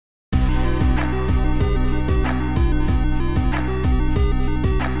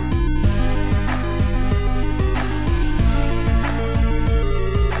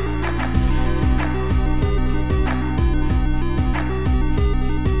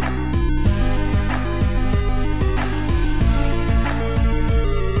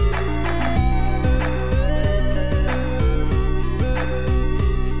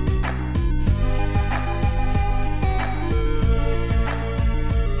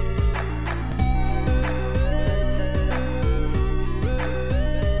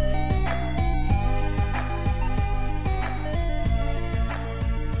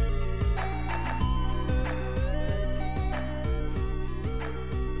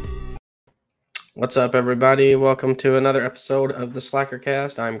What's up, everybody? Welcome to another episode of the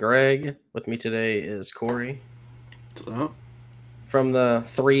Slackercast. I'm Greg. With me today is Corey Oh, from the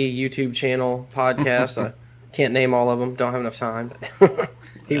 3 YouTube channel podcasts. I can't name all of them. Don't have enough time. But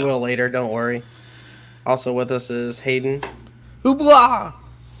he yeah. will later. Don't worry. Also with us is Hayden, Hoopla!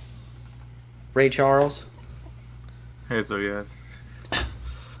 Ray Charles. Hey, so yes.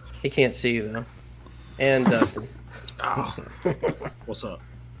 He can't see you though, and Dustin, What's up?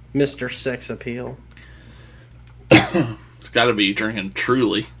 Mr. Sex Appeal. It's got to be drinking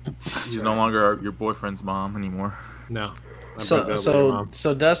Truly. She's no longer your boyfriend's mom anymore. No.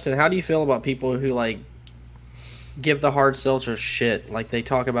 So Dustin, how do you feel about people who like give the hard seltzer shit? Like they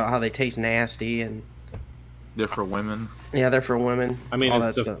talk about how they taste nasty and They're for women. yeah, they're for women. I mean, all that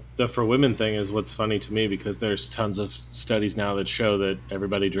it's stuff. the for women thing is what's funny to me because there's tons of studies now that show that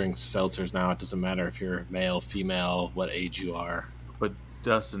everybody drinks seltzers now. It doesn't matter if you're male, female, what age you are. But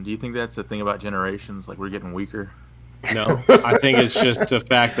Dustin, do you think that's the thing about generations? Like we're getting weaker? No, I think it's just the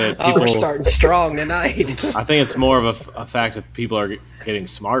fact that Oh, people. we're starting strong tonight. I think it's more of a fact that people are getting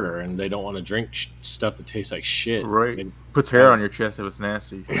smarter and they don't want to drink stuff that tastes like shit. Right. And, Puts hair on your chest if it's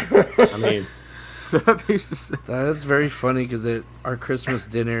nasty. I mean, So they used to say. That's very funny because at our Christmas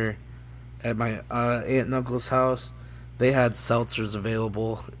dinner at my aunt and uncle's house, they had seltzers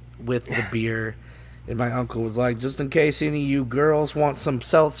available with the beer. And my uncle was like, just in case any of you girls want some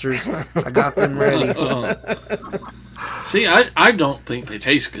seltzers, I got them ready. See, I don't think they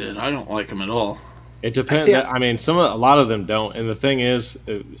taste good. I don't like them at all. it depends. See, I mean, a lot of them don't. And the thing is,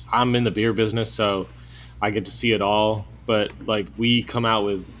 I'm in the beer business, so I get to see it all. But like, we come out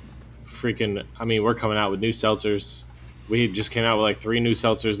with freaking. I mean, we're coming out with new seltzers. We just came out with like 3 new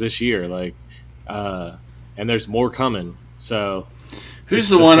seltzers this year. Like, and there's more coming. So Who's it's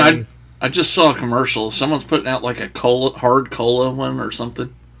the one thing. I just saw a commercial. Someone's putting out like a hard cola one or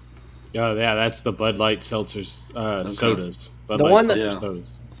something. Oh yeah, that's the Bud Light seltzers, sodas. Bud The Light one that- seltzer Yeah. sodas.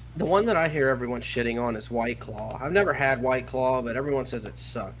 The one that I hear everyone shitting on is White Claw. I've never had White Claw, but everyone says it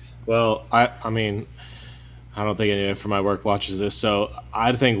sucks. Well, I mean, I don't think anyone from my work watches this, so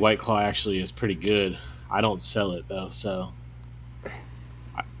I think White Claw actually is pretty good. I don't sell it though, so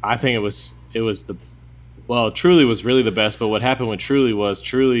I think it was the Truly was really the best. But what happened with Truly was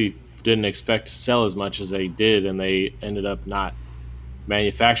Truly didn't expect to sell as much as they did, and they ended up not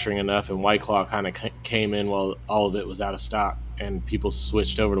manufacturing enough, and White Claw kind of came in while all of it was out of stock, and people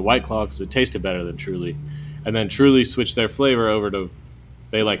switched over to White Claw because it tasted better than Truly, and then Truly switched their flavor over to,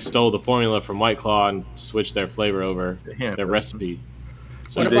 they like stole the formula from White Claw and switched their flavor over Yeah, their recipe.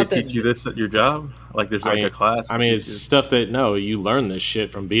 So What Did they about that- teach you this at your job? Like there's like a class? I that mean, it's teaches- stuff that you learn this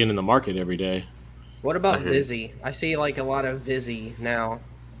shit from being in the market every day. What about I hear you. Vizzy? I see like a lot of Vizzy now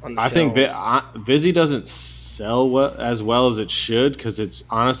on the I think shelves. Vizzy doesn't sell as well as it should because it's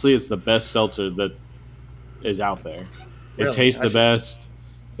the best seltzer that is out there. It Really? tastes I the should- best.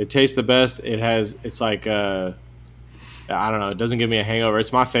 It tastes the best. It's like I don't know. It doesn't give me a hangover.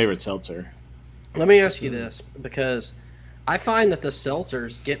 It's my favorite seltzer. Let me ask you this, because I find that the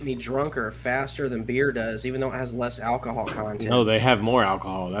seltzers get me drunker faster than beer does, even though it has less alcohol content. No, they have more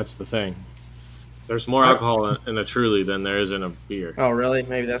alcohol. That's the thing. There's more alcohol in a Truly than there is in a beer. Oh, really?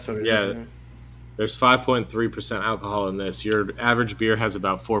 Maybe that's what it is. Yeah. then. There's 5.3% alcohol in this. Your average beer has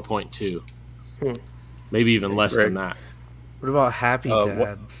about 4.2. Hmm. Maybe even less Greg. than that. What about Happy what-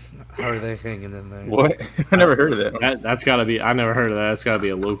 Dad? How are they hanging in there? What? I never heard of that. That's got to be. I never heard of that. That's got to be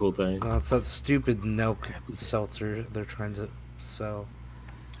a local thing. No, it's that stupid milk seltzer they're trying to sell.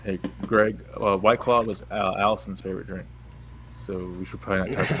 Hey, Greg, White Claw was Allison's favorite drink, so we should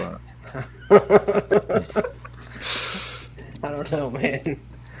probably not talk about it. I don't know, man.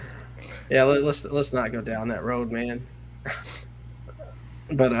 Yeah, let's not go down that road, man.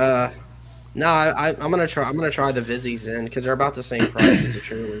 But no, I'm gonna try the Vizzies in because they're about the same price as the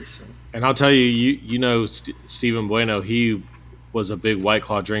Trulies. So. And I'll tell you, you know, Stephen Bueno. He was a big White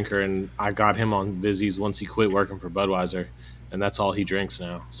Claw drinker, and I got him on Vizzies once he quit working for Budweiser, and that's all he drinks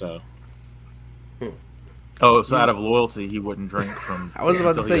now. So Oh, so out of loyalty, he wouldn't drink from. I was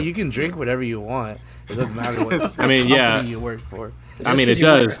about to until say he- you can drink whatever you want. It doesn't matter what I mean, company yeah. you work for. I mean, Just 'cause it you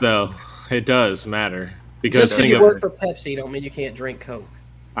work- does though. It does matter because Just because think you of, work for Pepsi, don't mean you can't drink Coke.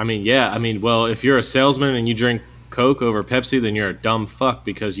 I mean, yeah. I mean, well, if you're a salesman and you drink Coke over Pepsi, then you're a dumb fuck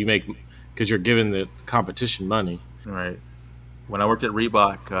because you're giving the competition money. Right. When I worked at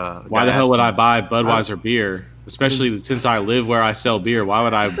Reebok, Why guy the hell asked would me- I buy Budweiser beer? Especially since I live where I sell beer. Why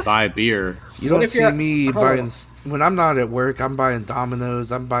would I buy beer? You What don't if see you're- me hold buying on. when I'm not at work. I'm buying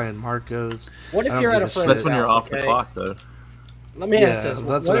Domino's. I'm buying Marcos. What I if don't you're at give a a shit. friend's That's when you're house, off the okay? clock, though. Let me ask Yeah, this: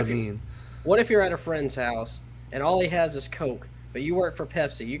 that's what I if you- mean. What if you're at a friend's house and all he has is Coke, but you work for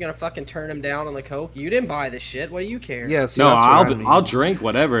Pepsi. You gonna fucking turn them down on the Coke? You didn't buy this shit. What do you care? Yeah, see, No, that's what I mean. I'll drink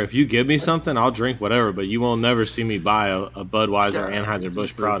whatever. If you give me something, I'll drink whatever. But you will never see me buy a Budweiser or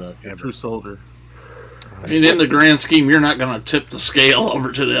Anheuser-Busch product. A true soldier. I mean, in the grand scheme, you're not going to tip the scale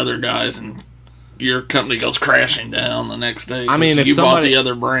over to the other guys, and your company goes crashing down the next day. I mean, if you bought somebody- the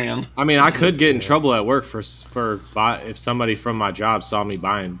other brand. I mean, I could get in trouble at work if somebody from my job saw me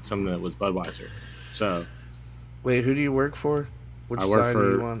buying something that was Budweiser. So Wait, who do you work for? Which I work side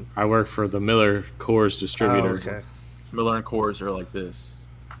are you on? for the Miller Coors distributor. Oh, okay. Miller and Coors are like this.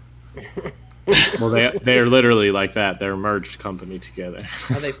 Well, they're literally like that. They're a merged company together.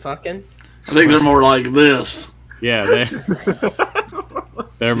 Are they fucking? I think they're more like this. Yeah,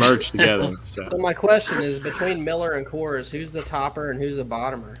 they're merged together. So So. my question is, between Miller and Coors, who's the topper and who's the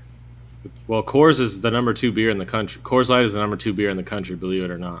bottomer? Well, Coors is the number 2 beer in the country. Coors Light is the number 2 beer in the country, believe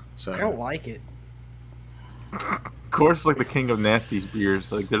it or not. So I don't like it. Coors is like the king of nasty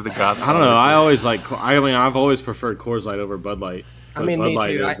beers. Like they're the god. I don't know. I've always preferred Coors Light over Bud Light. I mean, Bud me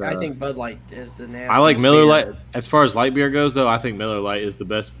Light too. is, I think Bud Light is the nastiest. I like Miller beer. Light. As far as light beer goes, though, I think Miller Light is the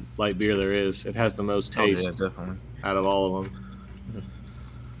best light beer there is. It has the most Oh, yeah, taste definitely. out of all of them.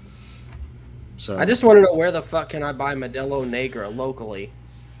 So I just want to know where the fuck can I buy Modelo Negra locally?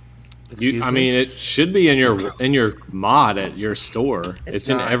 Excuse I me? mean, it should be in your mod at your store. It's It's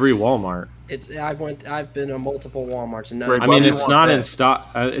in not. every Walmart. I've been to multiple WalMarts and none. Greg, I Why mean, do you it's want not that? in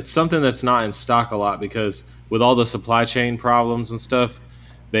stock. It's something that's not in stock a lot because with all the supply chain problems and stuff,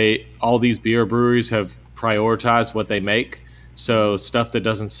 all these beer breweries have prioritized what they make. So stuff that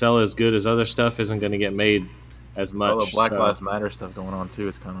doesn't sell as good as other stuff isn't going to get made as much. All the Black so- Lives Matter stuff going on too.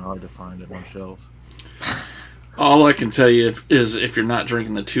 It's kind of hard to find it on shelves. All I can tell you is if you're not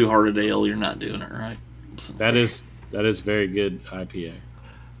drinking the Two Hearted Ale, you're not doing it right. So, That is very good IPA.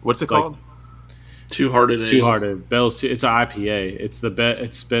 What's it Like- called? Two Hearted Ale. Two Hearted Bell's. It's an IPA. It's the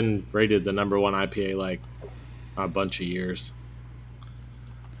It's been rated the number 1 IPA like a bunch of years.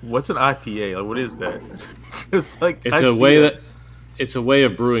 What's an IPA? Like, what is that? It's like It's it's a way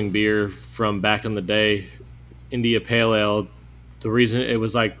of brewing beer from back in the day. India Pale Ale. The reason it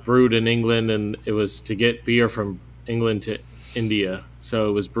was like brewed in England, and it was to get beer from England to India, so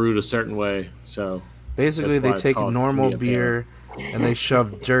it was brewed a certain way. So Basically, That's they why it's take called normal India beer and they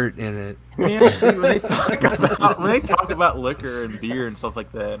shove dirt in it. Yeah, see, when they talk about liquor and beer and stuff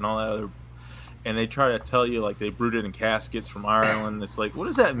like that and all that other, and they try to tell you like they brewed it in caskets from Ireland. It's like, what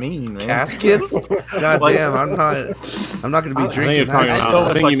does that mean, man? Caskets? God Like- damn, I'm not going to be think drinking you're talking that. about- So I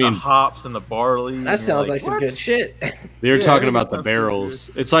it's think like you the mean- hops and the barley. and That you're sounds like some what? good shit. they're Yeah, talking I about think the it sounds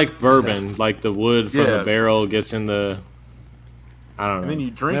barrels. It's like bourbon, like the wood from Yeah. the barrel gets in the. I don't And then know.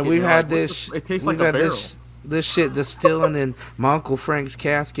 you drink Man, it. we've and you're had like, what this. the- It tastes we've like a had barrel. this shit distilling in my Uncle Frank's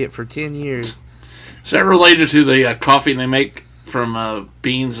casket for 10 years. Is that related to the coffee they make from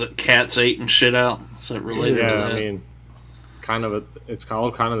beans that cats ate and shit out? Is that related to Yeah, that? I mean, it's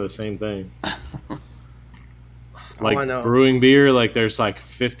all kind of the same thing. Like I know. brewing beer, like there's like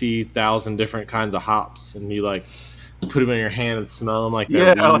 50,000 different kinds of hops, and you like put them in your hand and smell them like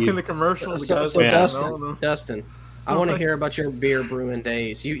Yeah, they're like weed. in the commercial. The So, guys so like, Yeah. smelling them. Dustin, I want to hear about your beer brewing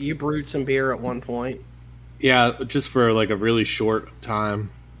days. You brewed some beer at one point. Yeah, just for like a really short time,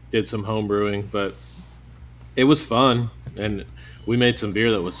 did some home brewing, but it was fun, and we made some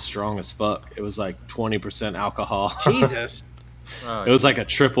beer that was strong as fuck. It was like 20% alcohol. Jesus. Oh, It was like a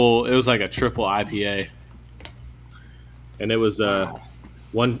triple. It was like a triple IPA, and it was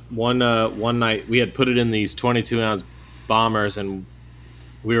one night we had put it in these 22-ounce bombers, and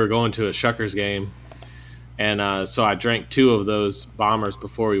we were going to a Shuckers game, and so I drank 2 of those bombers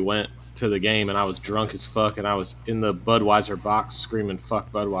before we went to the game, and I was drunk as fuck, and I was in the Budweiser box screaming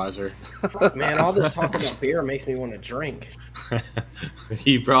 "fuck Budweiser." Fuck, man, all this talk about beer makes me want to drink.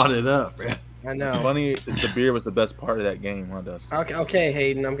 You brought it up, man. I It's know. funny is the beer was the best part of that game, huh, Dustin? Okay,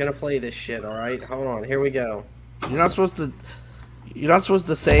 Hayden, I'm gonna play this shit. All right, hold on. Here we go. You're not supposed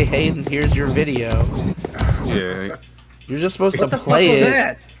to say, "Hayden, here's your video." Yeah. You're just supposed What to the fuck play was it.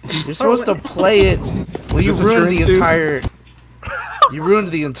 that? You're supposed to play it. Well, you this what you're ruined the into? entire. You ruined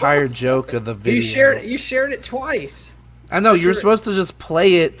the entire joke of the video. You shared it twice. I know you're supposed to just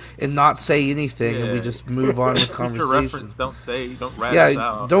play it and not say anything, and we Yeah. just move on with Future conversation. reference, don't rat us Yeah,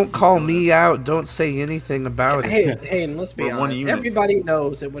 out. don't call me out. Don't say anything about it. Hayden, let's be We're one honest. unit. Everybody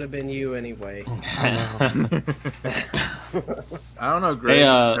knows it would have been you anyway. I know. I don't know, Greg. Hey,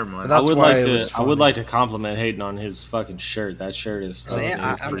 Never mind. That's why it was I would funny. like to compliment Hayden on his fucking shirt. That shirt is. So,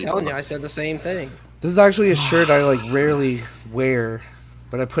 yeah, I'm pretty telling you, awesome. I said the same thing. This is actually a shirt I like rarely wear,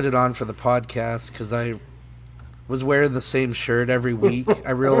 but I put it on for the podcast because I was wearing the same shirt every week.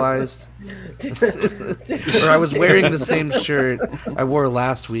 I realized, or I was wearing the same shirt I wore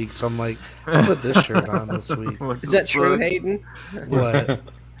last week. So I'm like, I'll put this shirt on this week. Is that true, Hayden? What?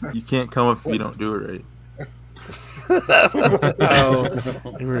 You can't come if you don't do it right. Oh,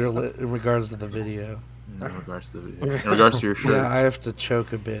 in regards to the video. In regards to the video. In regards to your shirt. Yeah, I have to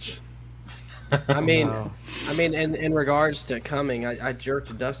choke a bitch. I mean, No. in regards to coming, I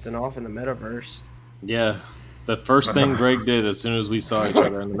jerked Dustin off in the metaverse. Yeah. The first thing Greg did as soon as we saw each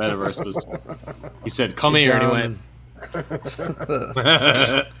other in the metaverse was he said, "Come Get here," and he down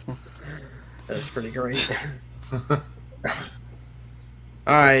went. That's pretty great. All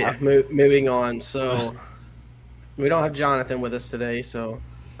right, moving on. So we don't have Jonathan with us today, so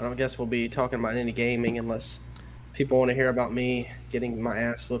I don't guess we'll be talking about any gaming unless people want to hear about me getting my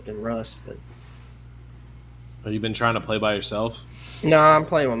ass flipped in Rust. But Have you been trying to play by yourself? no, I'm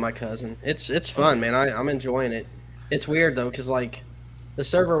playing with my cousin. It's fun, man. I'm enjoying it. It's weird though, cause like the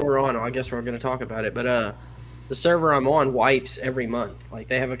server we're on, I guess we're gonna talk about it, but the server I'm on wipes every month. Like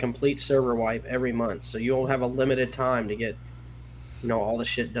they have a complete server wipe every month, so you'll have a limited time to get, all the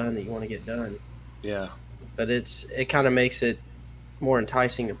shit done that you want to get done. Yeah. But it kind of makes it more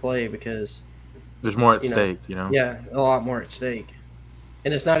enticing to play because There's more at You know, stake, yeah, a lot more at stake,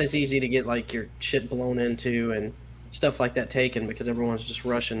 and it's not as easy to get like your shit blown into and stuff like that taken because everyone's just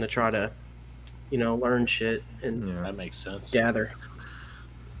rushing to try to, learn shit and Yeah. That makes sense. gather.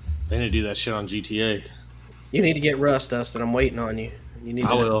 They need to do that shit on GTA. You need to get Rust, Dustin. I'm waiting on you. You need I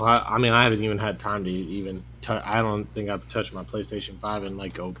to. will. I mean, I haven't even had time to even. I don't think I've touched my PlayStation 5 in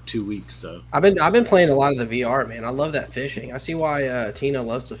like 2 weeks. So I've been playing a lot of the VR, man. I love that fishing. I see why Tina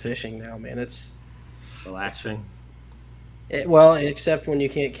loves the fishing now, man. It's relaxing. well, except when you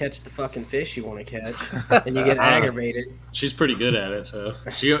can't catch the fucking fish you want to catch, and you get aggravated. She's pretty good at it. So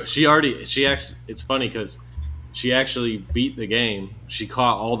she actually. It's funny because she actually beat the game. She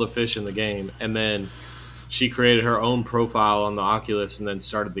caught all the fish in the game, and then she created her own profile on the Oculus, and then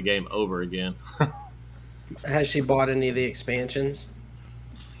started the game over again. Has she bought any of the expansions?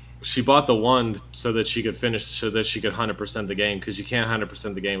 She bought the one so that she could finish, so that she could 100% the game, because you can't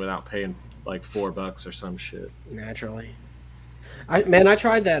 100% the game without paying like $4 or some shit. Naturally. I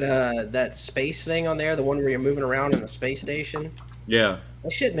tried that space thing on there, the one where you're moving around in the space station. Yeah,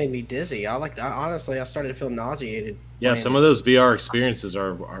 That shit made me dizzy. Honestly, I started to feel nauseated. yeah. Some of those VR experiences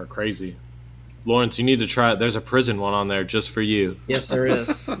are crazy. Lawrence, you need to try it. There's a prison one on there just for you. Yes, there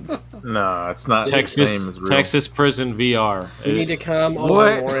is. No, it's not the Texas same as real. Texas Prison VR. You need to come over,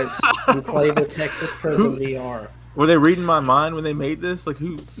 What? Lawrence, and play the Texas Prison VR. Were they reading my mind when they made this? Like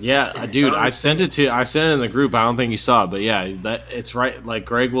who? Yeah, dude, I sent it in the group. I don't think you saw it, but yeah, it's right. Like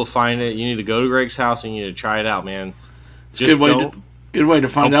Greg will find it. You need to go to Greg's house and you need to try it out, man. It's a good way to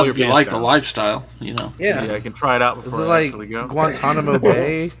find don't out pull if your you pants like the down. lifestyle. Yeah. I can try it out Is before it I like actually go. Guantanamo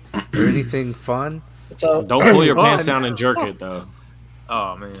Bay or anything fun? So Don't pull your Fun. pants down and jerk it though.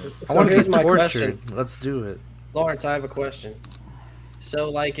 Oh man, I want to here's get my tortured. question. Let's do it. Lawrence, I have a question. So,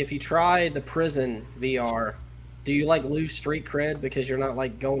 like, if you try the prison VR, do you like lose street cred because you're not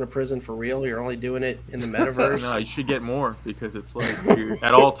like going to prison for real? You're only doing it in the metaverse. no, you should get more because it's like you're,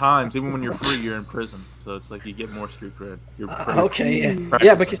 at all times, even when you're free, you're in prison. So it's like you get more street cred. You're Okay, yeah,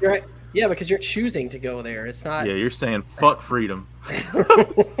 practicing. because you're choosing to go there. It's not. Yeah, you're saying fuck freedom.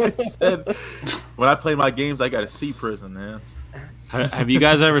 Instead, when I play my games, I got to see prison, man. Have you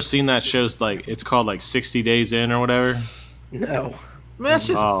guys ever seen that show? Like it's called like 60 Days In or whatever. No. Man, that's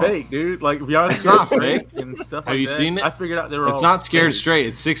just Oh. fake, dude. Like Beyond It's not fake. and stuff. Have like you that. seen it? I figured out they were. It's all not Scared fake. Straight.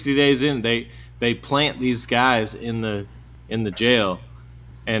 It's 60 Days In. They plant these guys in the jail,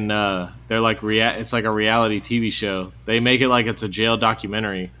 and they're like it's like a reality TV show. They make it like it's a jail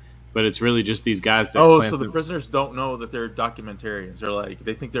documentary, but it's really just these guys that plant So the them. prisoners don't know that they're documentarians. They're like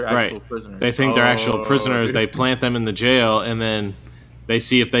they think they're Right. actual prisoners. They think they're actual Oh, prisoners. dude. They plant them in the jail, and then they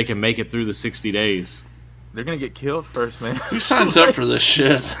see if they can make it through the 60 days. They're gonna get killed first, man. Who signs up for this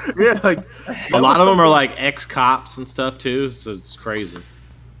shit? Yeah, like A lot of them are like ex-cops and stuff too, so it's crazy.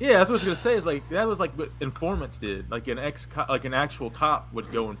 Yeah, that's what I was gonna say. Is like that was like what informants did. Like an actual cop would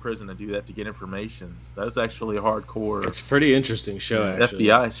go in prison and do that to get information. That was actually a hardcore It's a pretty interesting show, actually.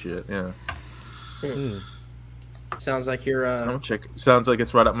 FBI shit. Yeah, Sounds like you're. I'm gonna check. Sounds like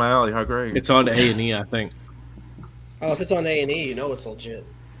it's right up my alley. How great! It's on A&E, I think. Oh, if it's on A&E, you know it's legit.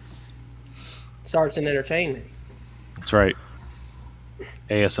 It's arts and entertainment. That's right.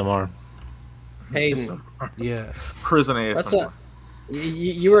 ASMR. Hayden, Yeah. prison ASMR. what's up?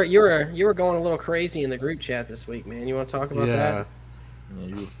 You were going a little crazy in the group chat this week, man. You want to talk about Yeah.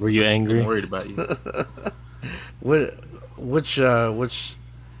 Yeah, Were you angry? I'm worried about you. Which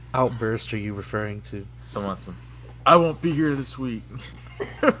outburst are you referring to? Don't want some. I won't be here this week.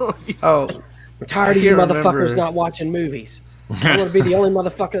 Oh, I'm tired of you can't motherfuckers remember. not watching movies. I want to be the only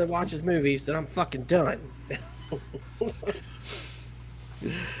motherfucker that watches movies, then I'm fucking done.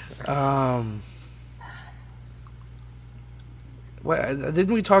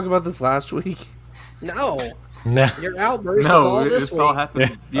 Didn't we talk about this last week? No, No. your outburst was No, all this this all week.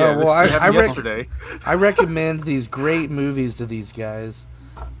 happened. Yeah. Yeah, Oh, well, this happened I yesterday. I recommend these great movies to these guys,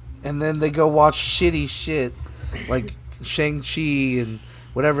 and then they go watch shitty shit like Shang-Chi and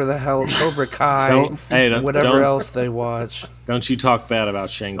whatever the hell, Cobra Kai, So, hey, and don't, whatever don't, else they watch. don't you talk bad about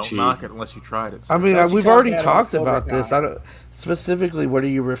Don't Shang-Chi. knock it unless you tried it. I mean, Don't you we've talk already bad talked about about Cobra this. Kai. I don't, specifically, what are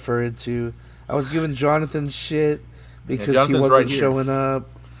you referring to? I was giving Jonathan shit because he Jonathan's wasn't right here. showing up.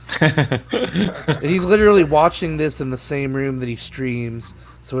 And he's literally watching this in the same room that he streams,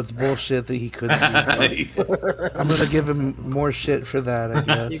 so it's bullshit that he couldn't do. I'm gonna give him more shit for that, I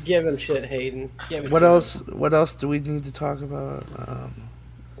You guess. give him shit, Hayden. Give it What to him. else? What else do we need to talk about?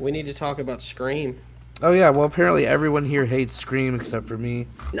 We need to talk about Scream. Oh yeah, well apparently everyone here hates Scream except for me.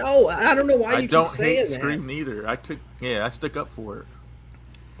 No, I don't know why I you don't keep saying hate that. Scream neither. I stuck up for it.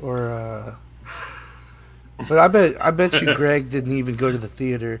 But I bet you Greg didn't even go to the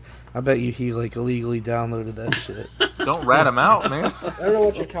theater. I bet you he like illegally downloaded that shit. Don't rat him out, man. I don't know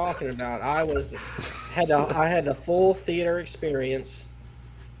what you're talking about. I had the full theater experience.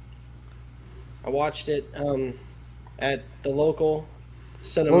 I watched it at the local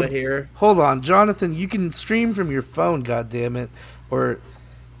cinema Well, here. Hold on, Jonathan, you can stream from your phone, goddammit, or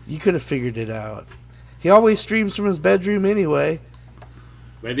you could have figured it out. He always streams from his bedroom anyway.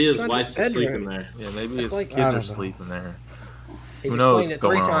 Maybe It's his not wife's his asleep bedroom. in there. Yeah, maybe his like- I kids don't are know. sleeping there. He's Who knows explained it what's 3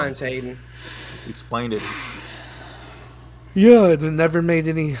 going on? times, Hayden. He explained it. Yeah, and it never made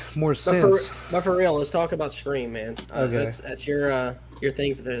any more sense. But for real, let's talk about Scream, man. Okay. That's your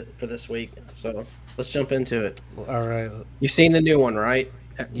thing for this week. So let's jump into it. All right. You've seen the new one, right?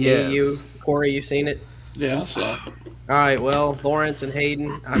 Yes. Me, you, Corey, you've seen it. Yeah, so All right. Well, Lawrence and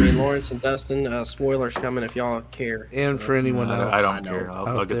Dustin. Spoilers coming if y'all care. And for anyone No, else. I I don't know. care. I'll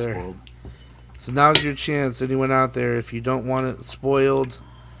Out get there. spoiled. So now's your chance. Anyone out there, if you don't want it spoiled,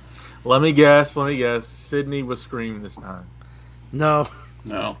 Let me guess. Sydney was Scream this time. no.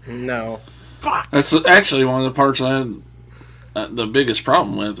 no. No. That's actually one of the parts I had the biggest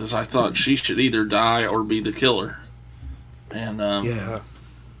problem with is I thought she should either die or be the killer. And Yeah.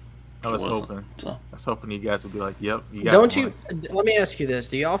 I was wasn't, hoping. so. I was hoping you guys would be like, "Yep, you got Don't one." you? Let me ask you this: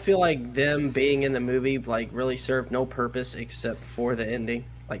 do y'all feel like them being in the movie like really served no purpose except for the ending,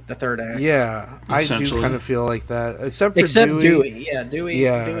 like the third act? Yeah, I do Essentially. kind of feel like that. Except for Except Dewey. Dewey. Yeah, Dewey.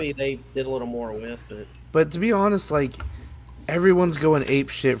 Yeah. Dewey. They did a little more with, but But to be honest, like, everyone's going ape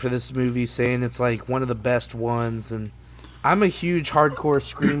shit for this movie, saying it's like one of the best ones, and I'm a huge hardcore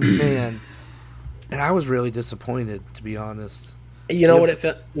Scream fan, and I was really disappointed, to be honest. you know If- what it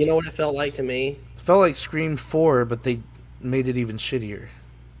felt. You know what it felt like to me. It felt like Scream 4, but they made it even shittier.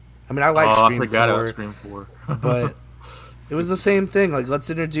 I mean, I like I Scream forgot 4, about Scream 4. but it was the same thing. Like, let's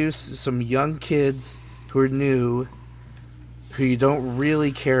introduce some young kids who are new, who you don't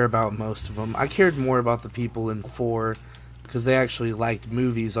really care about, most of them. I cared more about the people in 4 because they actually liked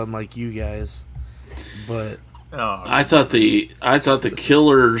movies, unlike you guys. But Oh, I thought the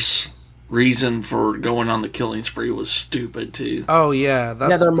killer's reason for going on the killing spree was stupid too. oh yeah,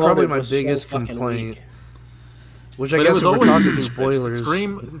 that's their probably motive my was so biggest fucking complaint. weak. Which I but it guess was if we're always talking stupid.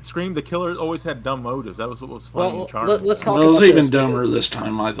 spoilers. Scream. The killer always had dumb motives. That was what was funny Well, and charming. let's talk Well, it was about even this dumber because- this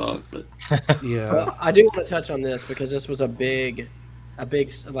time, I thought. But Yeah, Well, I do want to touch on this because this was a big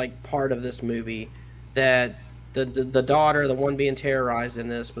like part of this movie that the daughter, the one being terrorized in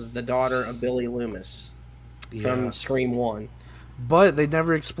this, was the daughter of Billy Loomis yeah. from Scream 1. But they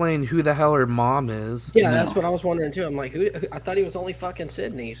never explained who the hell her mom is. Yeah, No. that's what I was wondering too. I'm like, who? I thought he was only fucking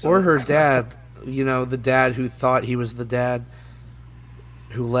Sydney. So. Or her dad, you know, the dad who thought he was the dad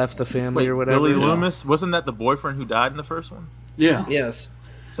who left the family Wait, or whatever. Billy Yeah. Loomis, wasn't that the boyfriend who died in the first one? yeah. Yes.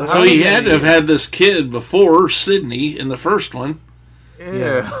 So, So he had to have had this kid before Sydney in the first one.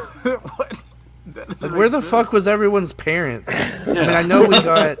 Yeah. What? That doesn't Like, make where the sense. fuck was everyone's parents? I mean, I Yeah. know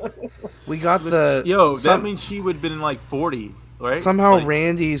we got the Yo, that some- means she would have been like 40, right? somehow Like,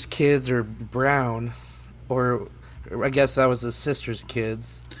 Randy's kids are brown, or I guess that was his sister's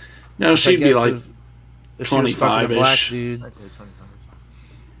kids. No, I she'd be guess like if she was fucking a black 25-ish. dude. okay, 25.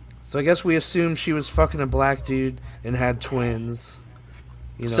 So I guess we assumed she was fucking a black dude and had twins.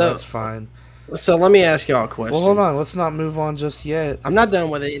 You know, So- that's fine. So let me ask y'all a question. Well, hold on. Let's not move on just yet. I'm not done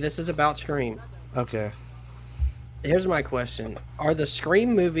with it. This is about Scream. Okay. Here's my question: are the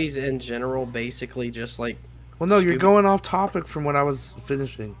Scream movies in general basically just like? Well, no, you're Scooby- going off topic from what I was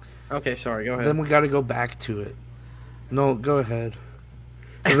finishing. Okay, sorry. Go ahead. Then we got to go back to it. No, go ahead.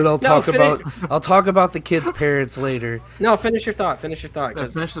 And then I'll talk about the kids' parents later. No, finish your thought. Finish your thought. Yeah,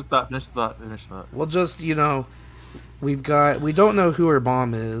 'Cause finish the thought. Finish the thought. Finish the thought. Well, just we don't know who her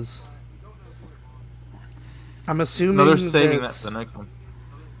mom is. I'm assuming No, they're saving that for the next one.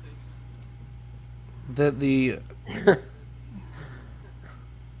 that the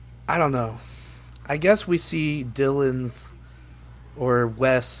I don't know. I guess we see Dylan's or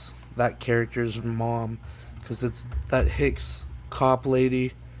Wes, that character's mom, because it's that Hicks cop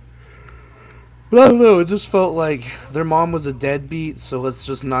lady. But I don't know, it just felt like their mom was a deadbeat, so let's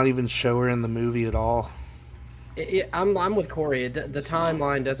just not even show her in the movie at all. I'm with Corey. The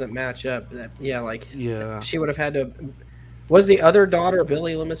timeline doesn't match up. Yeah. She would have had to. Was the other daughter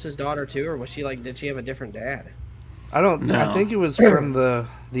Billy Loomis's daughter too, or was she like? Did she have a different dad? I think it was from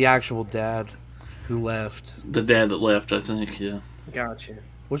the actual dad who left. The dad that left, I think, yeah. Gotcha.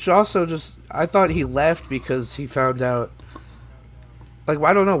 Which also I thought he left because he found out. Like,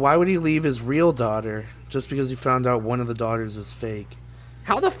 I don't know, why would he leave his real daughter just because he found out one of the daughters is fake?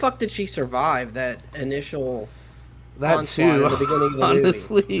 How the fuck did she survive that initial That onslaught too, at the beginning of the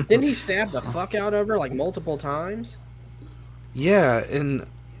honestly. movie? Didn't he stab the fuck out of her like multiple times? Yeah, and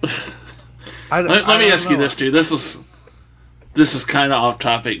Let me ask you this, too. This is kind of off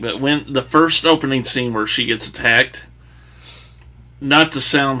topic, but when the first opening scene where she gets attacked, not to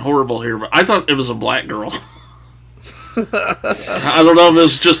sound horrible here, but I thought it was a black girl. I don't know if it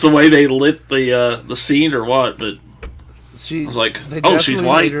was just the way they lit the scene or what, but I was like, oh, she's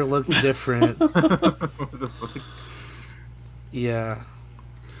white. Made her look different. Yeah.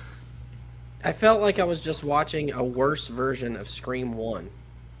 I felt like I was just watching a worse version of Scream 1.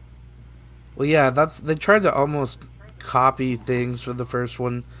 Well, yeah, they tried to almost copy things for the first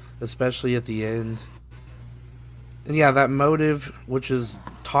one, especially at the end. And yeah, that motive, which is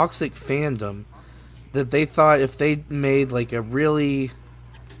toxic fandom, that they thought if they made like a really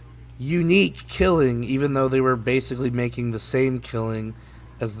unique killing, even though they were basically making the same killing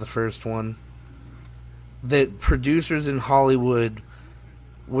as the first one, that producers in Hollywood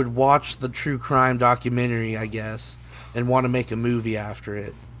would watch the true crime documentary, I guess, and want to make a movie after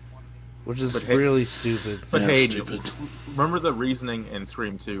it, which is really stupid. But Yeah, hey, stupid. remember the reasoning in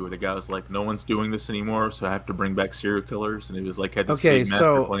Scream 2 where the guy was like, no one's doing this anymore, so I have to bring back serial killers, and he was like, had this big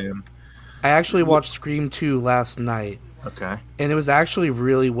master plan. I actually watched Scream 2 last night, Okay. and it was actually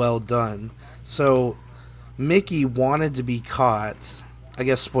really well done. So Mickey wanted to be caught. I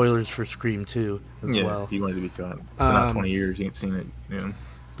guess spoilers for Scream 2 as well. He wanted to be caught. It's been out 20 years, you ain't seen it. Yeah.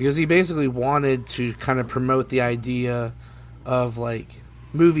 Because he basically wanted to kind of promote the idea of, like,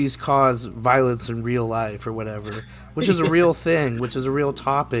 movies cause violence in real life or whatever, which is a real thing, which is a real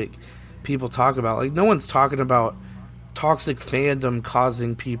topic people talk about. Like, no one's talking about toxic fandom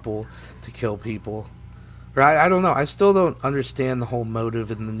causing people to kill people. Or I don't know. I still don't understand the whole motive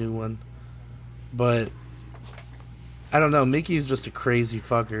in the new one. But I don't know. Mickey's just a crazy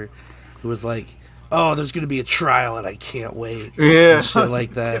fucker who was like, oh, there's going to be a trial and I can't wait. Yeah. And shit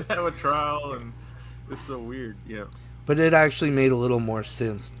like that. Have a trial, and it's so weird. Yeah. But it actually made a little more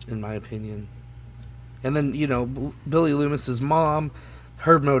sense, in my opinion. And then, Billy Loomis's mom,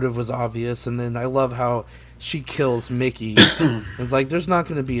 her motive was obvious. And then I love how she kills Mickey. It's like, there's not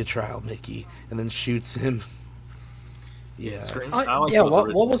going to be a trial, Mickey. And then shoots him. Yeah. Scream.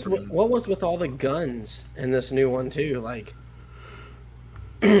 What was with all the guns in this new one too? Like,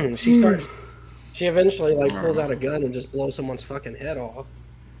 she eventually like pulls out a gun and just blows someone's fucking head off.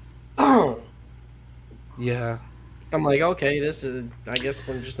 Yeah. I'm like, okay, this is. I guess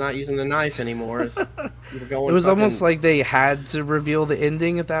we're just not using the knife anymore. It was almost like they had to reveal the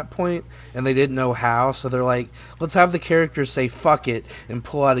ending at that point, and they didn't know how. So they're like, let's have the characters say "fuck it" and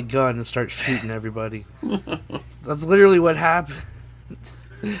pull out a gun and start shooting everybody. That's literally what happened.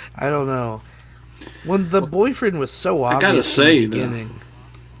 I don't know. When the boyfriend was so obvious gotta say, in the beginning,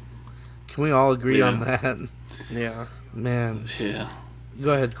 can we all agree on that? Yeah. Man. Yeah.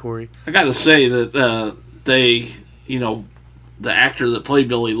 Go ahead, Corey. I gotta say that they, the actor that played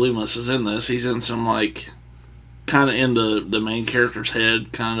Billy Loomis is in this. He's in some, like, kind of into the main character's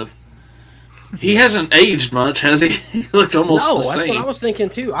head, kind of. He hasn't aged much, has he? He looked almost the same. That's what I was thinking,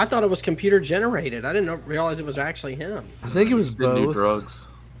 too. I thought it was computer generated. I didn't realize it was actually him. I think it was Didn't do both. drugs.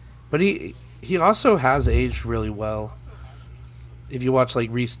 But he also has aged really well. If you watch, like,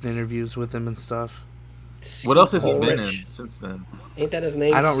 recent interviews with him and stuff. What else has he been in Ulrich. since then? Ain't that his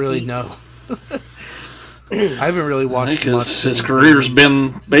name? I don't really Skeet? know. I haven't really I watched think much. his career's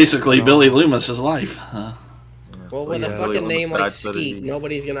been basically Billy Loomis's life. Well, with Yeah. a fucking Billy name Loomis like died so that Skeet, he-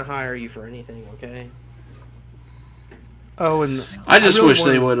 nobody's gonna hire you for anything, okay? Oh, and I just really wish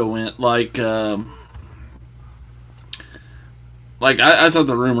they wanna- would have went like like I thought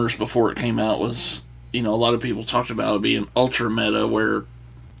the rumors before it came out was, a lot of people talked about it being ultra meta, where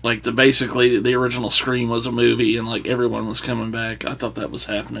like basically the original Scream was a movie and like everyone was coming back. I thought that was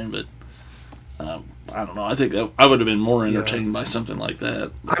happening, but I don't know. I think that I would have been more entertained by something like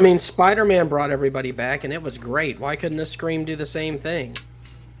that. I mean, Spider-Man brought everybody back, and it was great. Why couldn't the Scream do the same thing?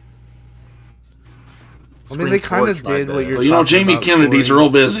 I mean, they kind of did what you're. Well, Jamie Kennedy's real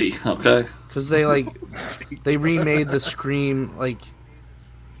busy. Okay. Because they remade the Scream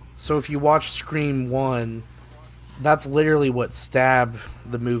so if you watch Scream 1, that's literally what Stab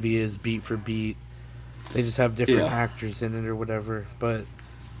the movie is, beat for beat. They just have different actors in it or whatever. But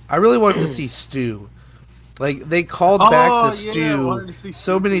I really wanted to see Stu. Like, they called back to Stu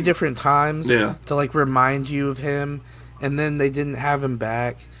so many different times to remind you of him, and then they didn't have him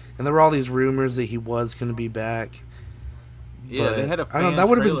back. And there were all these rumors that he was going to be back. Yeah, but they had a fan I don't know, that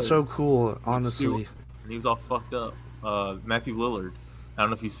would have been trailer so cool, honestly. He was all fucked up. Matthew Lillard. I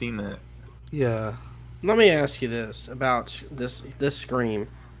don't know if you've seen that. Yeah. Let me ask you this about this Scream.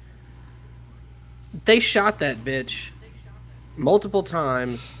 They shot that bitch multiple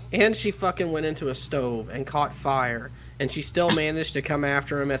times, and she fucking went into a stove and caught fire, and she still managed to come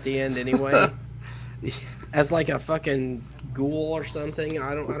after him at the end anyway. As like a fucking ghoul or something.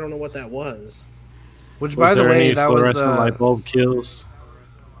 I don't know what that was. Which, by the way, that was light bulb kills.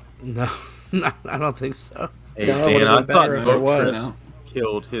 No, I don't think so. Hey, No, Dan, I thought if it was. Chris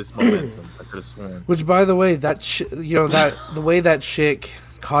killed his momentum. I could have sworn. Which, by the way, that the way that chick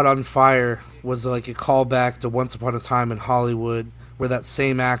caught on fire was like a callback to Once Upon a Time in Hollywood, where that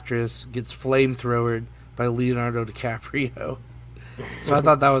same actress gets flamethrowered by Leonardo DiCaprio. So I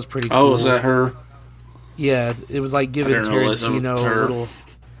thought that was pretty cool. Oh, was that her? Yeah, it was like giving Tarantino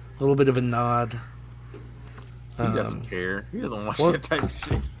a little bit of a nod. He doesn't care. He doesn't watch that type of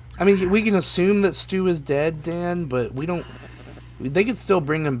shit. I mean, we can assume that Stu is dead, Dan, but we don't. They could still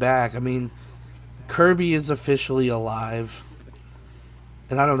bring him back. I mean, Kirby is officially alive,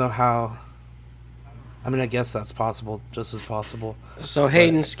 and I don't know how. I mean, I guess that's possible, just as possible. So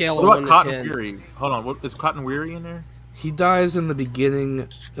Hayden, scale of What 1 about to 10. Cotton Weary? Hold on, is Cotton Weary in there? He dies in the beginning,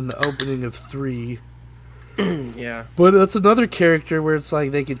 in the opening of 3. Yeah. But that's another character where it's like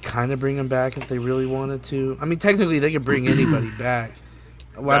they could kind of bring him back if they really wanted to. I mean, technically they could bring anybody back.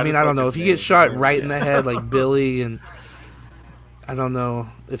 Well, I mean, I don't know. If you get shot right in the head like Billy, and I don't know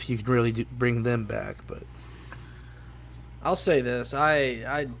if you could really bring them back. But I'll say this: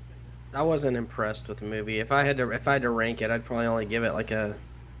 I wasn't impressed with the movie. If I had to rank it, I'd probably only give it like a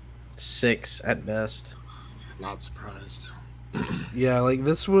 6 at best. Not surprised. yeah, like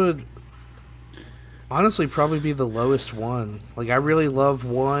this would honestly probably be the lowest one. Like, I really love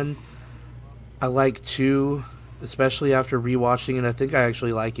 1. I like 2, especially after rewatching it. I think I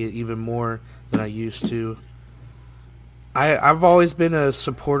actually like it even more than I used to. I've always been a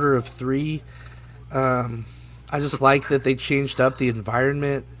supporter of 3. I just like that they changed up the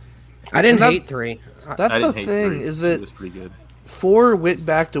environment. I didn't hate 3. That's the hate thing, 3. is It that was pretty good. 4 went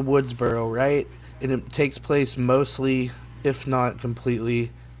back to Woodsboro, right? And it takes place mostly, if not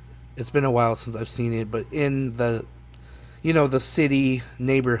completely, it's been a while since I've seen it, but in the city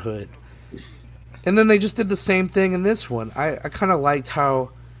neighborhood. And then they just did the same thing in this one. I kind of liked how,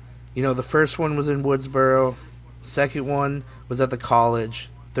 the first one was in Woodsboro, second one was at the college,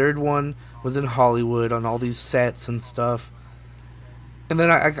 third one was in Hollywood on all these sets and stuff. And then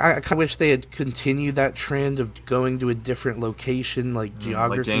I kind of wish they had continued that trend of going to a different location, like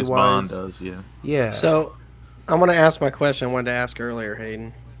geography-wise. Like James Bond does, yeah. Yeah. So, I'm going to ask my question I wanted to ask earlier,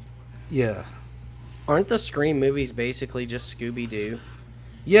 Hayden. Yeah. Aren't the Scream movies basically just Scooby-Doo?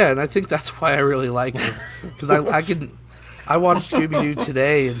 Yeah, and I think that's why I really like it. Because I watch Scooby-Doo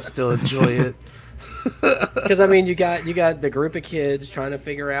today and still enjoy it. Because, I mean, you got the group of kids trying to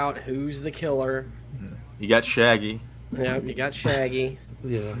figure out who's the killer. You got Shaggy. Yeah, you got Shaggy.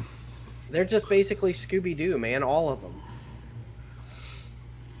 Yeah. They're just basically Scooby-Doo, man, all of them.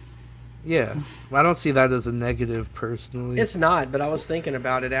 Yeah. I don't see that as a negative, personally. It's not, but I was thinking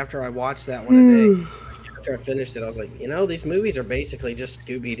about it after I watched that one today. After I finished it, I was like, these movies are basically just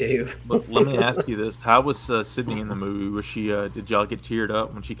Scooby-Doo. But let me ask you this: how was Sydney in the movie? Was she? Did y'all get teared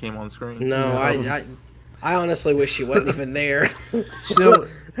up when she came on screen? No, I honestly wish she wasn't even there.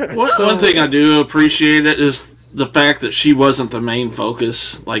 One thing I do appreciate it is the fact that she wasn't the main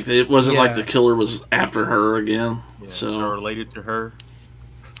focus. Like, it wasn't like the killer was after her again. Yeah, so or related to her.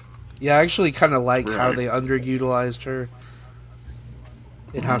 Yeah, I actually kind of like how they underutilized her.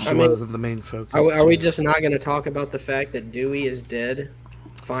 And how she wasn't the main focus. Are we just not going to talk about the fact that Dewey is dead?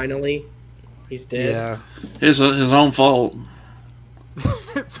 Finally, he's dead. Yeah, his own fault.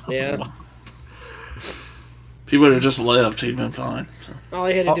 Yeah. he would have just left, he'd been fine. So. All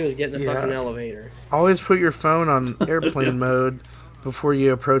he had to do was get in the Yeah. fucking elevator. Always put your phone on airplane mode before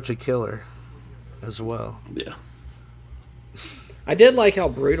you approach a killer, as well. Yeah. I did like how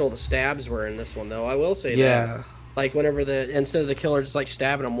brutal the stabs were in this one, though. I will say that. Yeah, Like, whenever instead of the killer just, like,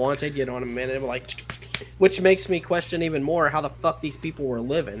 stabbing them once, they'd get on him and they were like... Which makes me question even more how the fuck these people were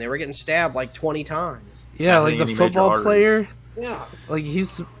living. They were getting stabbed, like, 20 times. yeah. I Like think the any major football arteries. player, Yeah. like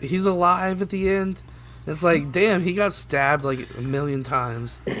he's alive at the end. It's like, damn, he got stabbed like a million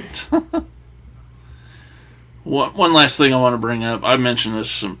times. One last thing I want to bring up. I mentioned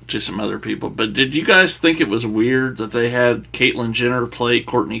this to some other people, but did you guys think it was weird that they had Caitlyn Jenner play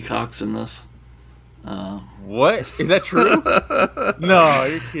Courtney Cox in this? What? Is that true? No,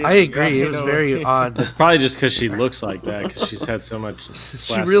 you're kidding. I agree. It was know. very odd. Probably just because she looks like that, because she's had so much.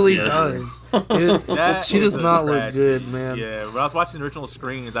 She really does. That She is does a not look tragedy. good, man. Yeah, when I was watching the original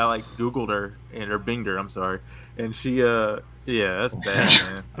screens, I like Googled her or binged her. I'm sorry, and she, yeah, that's bad,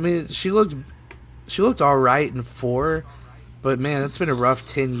 man. I mean, she looked all right in 4, but man, it's been a rough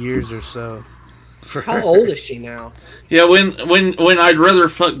 10 years or so. For How her. old is she now? Yeah, when I'd rather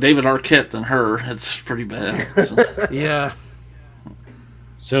fuck David Arquette than her, it's pretty bad. So. Yeah,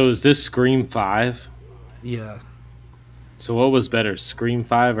 So is this Scream 5? yeah. So what was better, Scream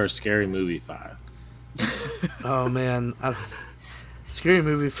 5 or Scary Movie 5? Oh man, Scary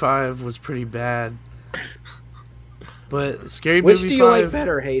Movie 5 was pretty bad. But Scary Which Movie do you 5, like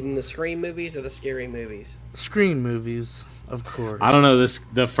better, Hayden? The Scream movies or the Scary movies? Scream movies, of course. I don't know.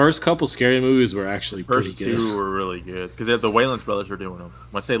 The first couple Scary movies were actually First pretty good. two were really good because the Wayans brothers were doing them.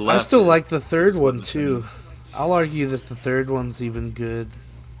 When I say I left, still like the third one too. I'll argue that the third one's even good.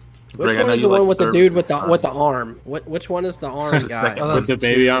 Which Greg, I one know is you the like one with the third dude one with the this with the time. arm? Which one is the arm The guy? second Oh, With the that's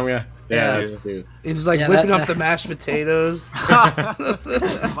baby two. arm guy? Yeah, Yeah. that's two. And he's like Yeah, whipping that- up the mashed potatoes.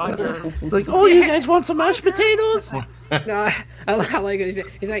 My turn. It's like, oh, you guys want some mashed potatoes? No, I like it.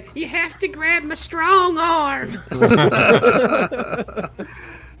 He's like, you have to grab my strong arm.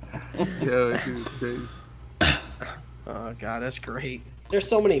 Yo, it was crazy. Oh god, that's great. There's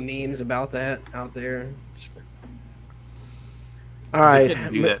so many memes about that out there. All They right,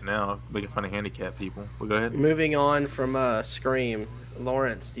 couldn't do that now, making fun of handicapped people. But go ahead. moving on from Scream.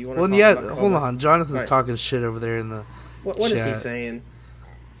 Lawrence, do you want to? Well, talk yeah, about hold on. Jonathan's Right. talking shit over there in the. What is he Chat. saying?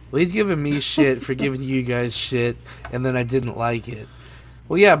 Well, he's giving me shit for giving you guys shit, and then I didn't like it.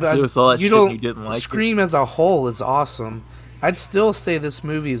 Well, yeah, but Give us all that you shit don't. you didn't like it. Scream as a whole is awesome. I'd still say this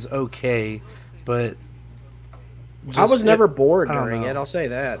movie is okay, but I was never bored I don't during know. it. I'll say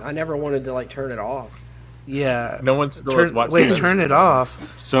that. I never wanted to like turn it off. Yeah. No one's still has watched Wait, this. turn it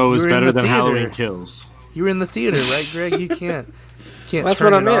off. So it was You were in better the than theater. Halloween Kills. You were in the theater, right, Greg? You can't. That's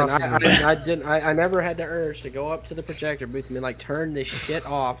turn what I it meant. off. I didn't. I never had the urge to go up to the projector booth and be like, turn this shit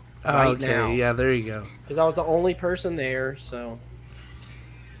off right Oh, okay, now. yeah, there you go. Because I was the only person there. So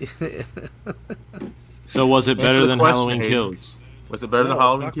So was it Answer better the than question, Halloween Hayden. Kills? Was it better than No,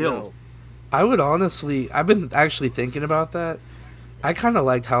 Halloween fuck Kills? no. I would honestly. I've been actually thinking about that. I kind of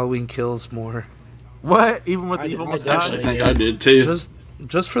liked Halloween Kills more, What? Even with I the evil did- I I mustache? actually think I did too.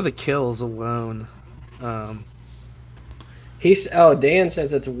 just for the kills alone. Dan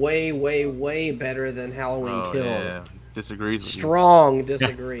says it's way, way, way better than Halloween Oh, Kills. yeah. Disagrees with you. Strong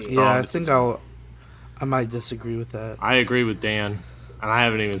disagree. Yeah, I disagree. think I might disagree with that. I agree with Dan, and I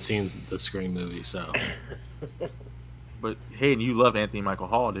haven't even seen the Scream movie, so But hey, and you loved Anthony Michael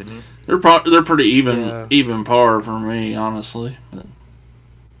Hall, didn't you? They're pretty Yeah. even par for me, honestly. But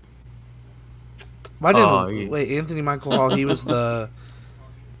Why didn't Oh, yeah. wait? Anthony Michael Hall. He was the.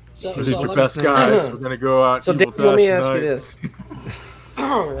 So, Who's so your Your let- best best guys. We're gonna go out. So, evil Dave, let me Dash ask you tonight. this.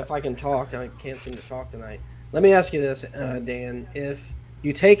 If I can talk, I can't seem to talk tonight. Let me ask you this, Dan. If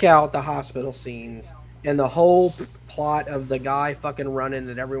you take out the hospital scenes and the whole plot of the guy fucking running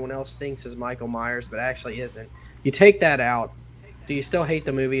that everyone else thinks is Michael Myers but actually isn't, you take that out, do you still hate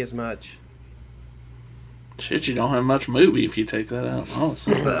the movie as much? shit, you don't have much movie if you take that out.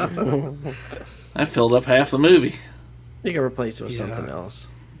 Honestly, I filled up half the movie. You can replace it with Yeah. something else.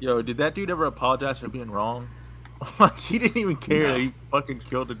 Yo, did that dude ever apologize for being wrong? Like he didn't even care that he fucking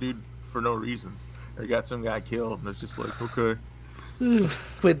killed a dude for no reason. Or got some guy killed, and it's just like, okay.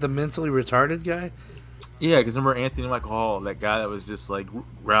 Wait, the mentally retarded guy. Yeah, because remember Anthony Michael Hall, that guy that was just like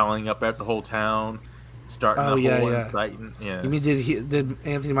rallying up at the whole town, starting Oh, the yeah, whole yeah. inciting. Yeah, You mean did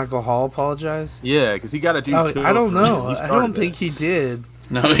Anthony Michael Hall apologize? yeah, because he got a dude. Oh, killed I don't for- know. he I started don't that. think he did.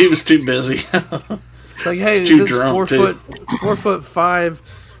 No, he was too busy. It's like, hey, Too this drunk, 4'5"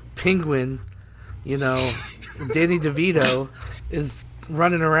 penguin, Danny DeVito is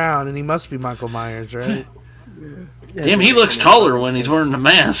running around, and he must be Michael Myers, right? Damn, he looks taller when he's wearing the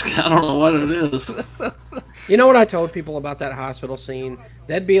mask. I don't know what it is. You know what I told people about that hospital scene?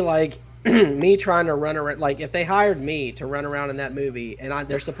 That'd be like me trying to run around. Like if they hired me to run around in that movie, and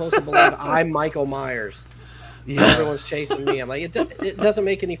they're supposed to believe I'm Michael Myers. Yeah. Everyone's chasing me. I'm like, it doesn't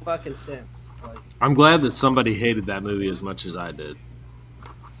make any fucking sense. Like, I'm glad that somebody hated that movie as much as I did.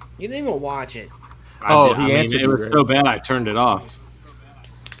 you didn't even watch it. Oh, I he mean, answered it you, was right? so bad I turned it off.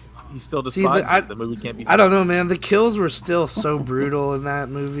 You still See, despise the- it. The movie can't be. I don't know, man. The kills were still so brutal in that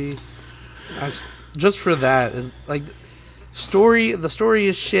movie. Just for that is like the story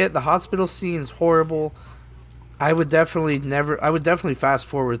is shit. The hospital scene is horrible. I would definitely fast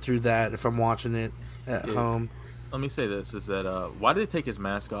forward through that if I'm watching it at Yeah. home. Let me say this: is that why did they take his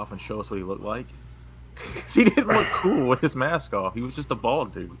mask off and show us what he looked like? Because he didn't look cool with his mask off. He was just a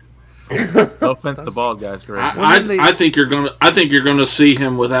bald dude. No offense to bald guys, correct? I think you're gonna see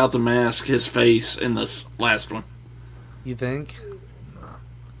him without the mask, his face in this last one. You think?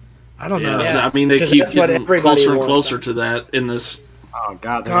 I don't know. Yeah. I mean they 'Cause keep that's what getting everybody closer and wants. closer to that in this. Oh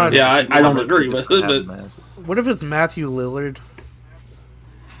God! God. Yeah, I don't Wonder if agree he with just it, had but the mask. What if it's Matthew Lillard?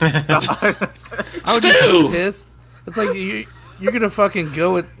 I I would be so Stu! pissed. It's like you're gonna fucking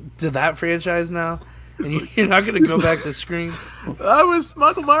go to that franchise now, and you're not gonna go back to Scream. was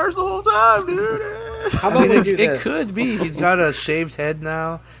Michael Myers the whole time, dude. How I about mean, we do it this? could be. He's got a shaved head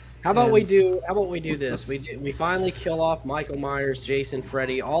now. How about we And- do this? We finally kill off Michael Myers, Jason,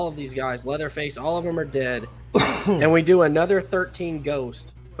 Freddy, all of these guys, Leatherface, all of them are dead, and we do another 13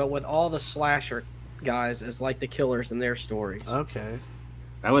 Ghost, but with all the slasher guys as like the killers in their stories. Okay.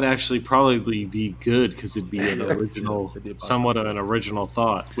 That would actually probably be good because it'd be an original, It'd be a somewhat of an original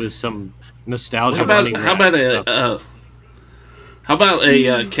thought with some nostalgia. how about running how about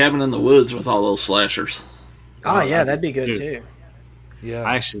around. a cabin in the woods with all those slashers? Oh yeah, that'd be good Dude. too. Yeah.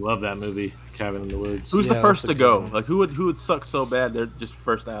 I actually love that movie, Cabin in the Woods. Who's Yeah, the first that's to a go? good one. Like who would suck so bad they're just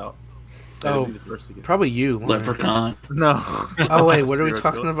first out? That'd Oh, be the first to go. Probably you. Lawrence. Leprechaun. No. Oh wait, what are we Serial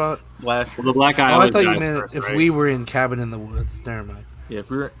talking killer. about? Slash. Well, the Black Oh, I Island. thought you guy meant first, if right? we were in Cabin in the Woods. Never mind. Yeah, if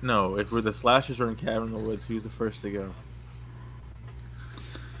we're the slashers were in Cabin in the Woods, who's the first to go?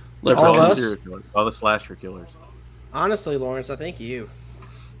 All of Leprechaun. All the us? serial killers, all the slasher killers. Honestly, Lawrence, I think you.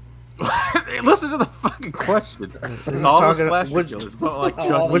 Listen to the fucking question. He's All the talking- slasher which- killers. Not like Oh,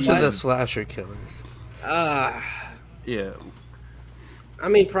 Chucky. Which of the What? slasher killers? Yeah. I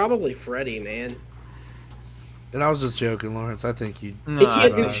mean, probably Freddy, man. And I was just joking, Lawrence. I think you. No, He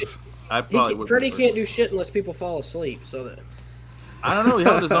can't do survive. shit. I probably would. Freddy can't do shit unless people fall asleep. So that I don't know. He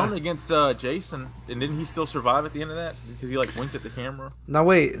held his own against Jason, and didn't he still survive at the end of that because he like winked at the camera? Now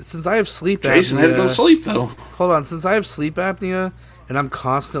wait, since I have sleep Jason had to go to apnea, sleep though. hold on. Since I have sleep apnea and I'm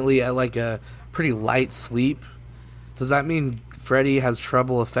constantly at like a pretty light sleep, does that mean Freddy has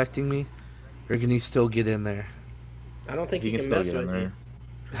trouble affecting me, or can he still get in there? I don't think He he can can still mess get in with you. there.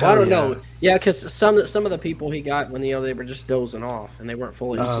 Well, I don't Hell know. Yeah, because some of the people he got when they were just dozing off and they weren't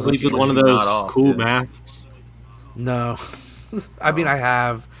fully Oh, asleep. Sleep with one of Not those off, cool yeah. masks. No, I mean I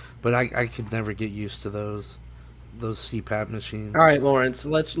have, but I could never get used to those CPAP machines. All right, Lawrence.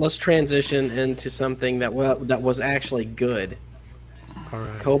 Let's transition into something that was actually good. All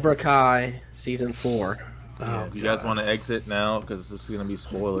right. Cobra Kai season 4. Yeah, Oh, you guys God. want to exit now because this is gonna be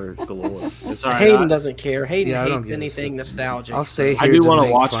spoiler galore. It's all right. Hayden doesn't care. Hayden Yeah, I don't hates give a anything shit. nostalgic. I'll stay I here. do to want to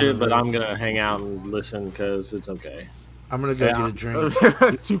make watch fun it, of but I'm gonna hang out and listen because it's okay. I'm gonna go Yeah. get a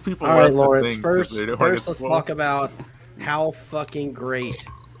drink. Two people. All right, left to Lawrence. think First, they don't wanna first, get let's spoiled. talk about how fucking great.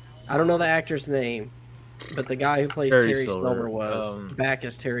 I don't know the actor's name, but the guy who plays Terry Terry Silver. Silver was back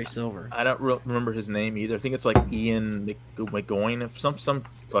as Terry Oh, Silver. I don't remember his name either. I think it's like Ian McGowan, if some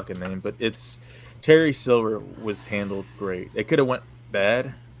fucking name, but it's Terry Silver was handled great. It could have went bad,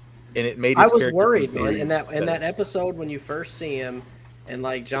 and it made. His I was character worried, from man. three In that better. episode when you first see him, and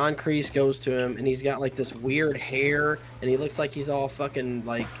like John Kreese goes to him, and he's got like this weird hair, and he looks like he's all fucking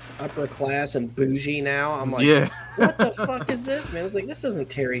like upper class and bougie now. I'm like, Yeah, what the fuck is this, man? It's like this isn't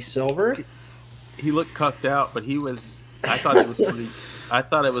Terry Silver. he looked cuffed out, but he was. I thought it was pretty. I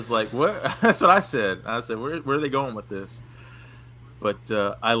thought it was like what? That's what I said. I said, where are they going with this? But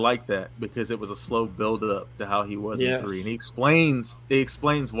I like that because it was a slow build up to how he was Yes. in 3, and he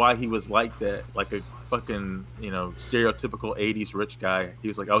explains why he was like that, like a fucking stereotypical '80s rich guy. He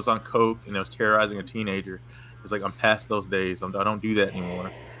was like, I was on coke and I was terrorizing a teenager. He's like, I'm past those days. I don't do that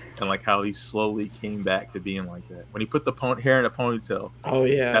anymore. And like how he slowly came back to being like that. When he put the hair in a ponytail, Oh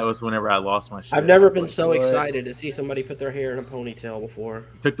yeah. that was whenever I lost my shit. I've never I was been like, so what? excited to see somebody put their hair in a ponytail before.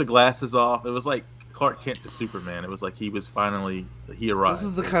 He took the glasses off. It was like Clark Kent to Superman. It was like he arrived. This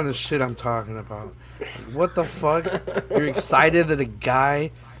is the kind of shit I'm talking about. What the fuck? You're excited that a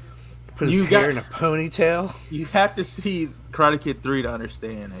guy Put his hair in a ponytail. You have to see Karate Kid 3 to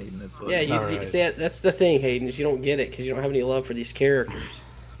understand, Hayden. It's like, Yeah, you Alright. see, that's the thing, Hayden, is you don't get it because you don't have any love for these characters.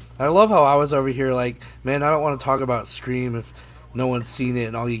 I love how I was over here like, man, I don't want to talk about Scream if no one's seen it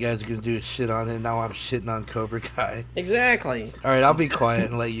and all you guys are going to do is shit on it. And now I'm shitting on Cobra Kai. Exactly. All right, I'll be quiet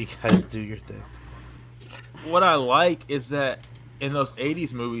and let you guys do your thing. what I like is that in those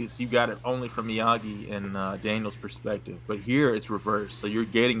 80s movies, you got it only from Miyagi and Daniel's perspective. But here it's reversed. So you're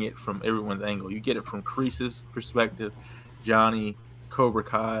getting it from everyone's angle. You get it from Kreese's perspective, Johnny, Cobra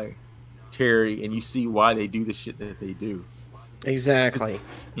Kai, Terry, and you see why they do the shit that they do. Exactly.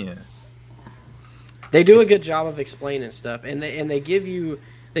 Yeah. They do a good job of explaining stuff, and they give you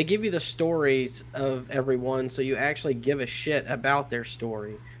the stories of everyone, so you actually give a shit about their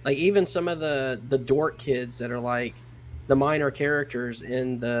story. Like even some of the dork kids that are like the minor characters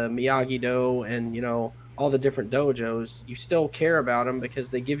in the Miyagi-Do and all the different dojos, you still care about them because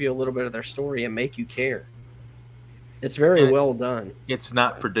they give you a little bit of their story and make you care. It's very well done. It's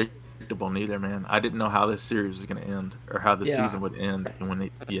not predictable neither, man. I didn't know how this series was going to end or how the season would end,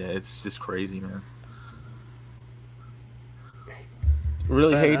 and it's just crazy, man.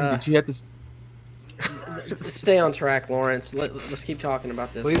 Really, Hayden, did you have to stay on track, Lawrence? Let's keep talking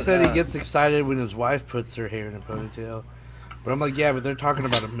about this. Well, he said he gets excited when his wife puts her hair in a ponytail. But I'm like, yeah, but they're talking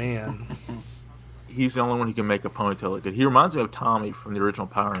about a man. He's the only one who can make a ponytail look good. He reminds me of Tommy from the original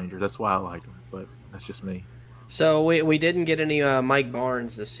Power Rangers. That's why I like him, but that's just me. So we didn't get any Mike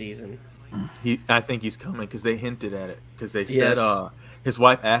Barnes this season. I think he's coming because they hinted at it. Because they said his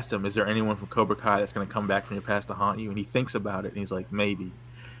wife asked him, "Is there anyone from Cobra Kai that's going to come back from your past to haunt you?" And he thinks about it, and he's like, "Maybe."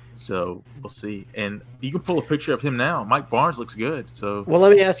 So we'll see. And you can pull a picture of him now. Mike Barnes looks good. So well,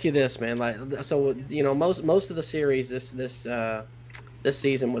 let me ask you this, man. Most of the series this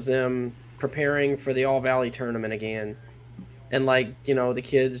season was them preparing for the All Valley tournament again, and the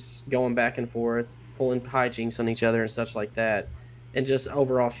kids going back and forth, pulling hijinks on each other and such like that, and just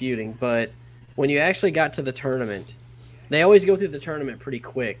overall feuding. But when you actually got to the tournament, they always go through the tournament pretty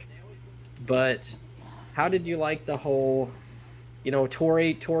quick. But how did you like the whole?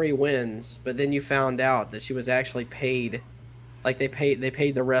 Tori wins, but then you found out that she was actually paid. Like they paid the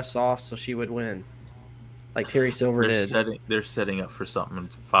refs off so she would win. Like Terry Silver did. They're setting up for something in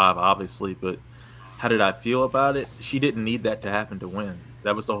 5, obviously, but how did I feel about it? She didn't need that to happen to win.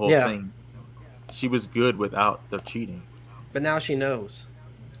 That was the whole thing. She was good without the cheating. But now she knows.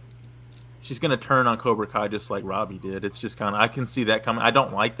 She's going to turn on Cobra Kai just like Robbie did. It's just kind of, I can see that coming. I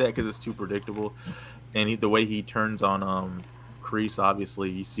don't like that because it's too predictable. And the way he turns on Kreese, obviously,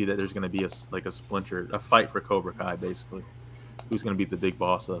 you see that there's going to be a fight for Cobra Kai, basically. Who's going to be the big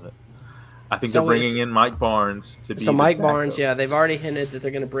boss of it? I think they're bringing in Mike Barnes to be. So Mike Barnes, they've already hinted that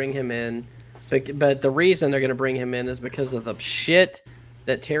they're going to bring him in, but the reason they're going to bring him in is because of the shit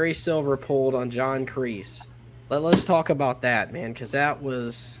that Terry Silver pulled on John Kreese. Let's talk about that, man, because that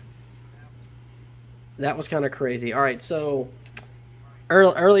was kind of crazy. All right, so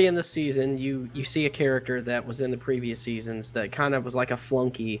early in the season, you see a character that was in the previous seasons that kind of was like a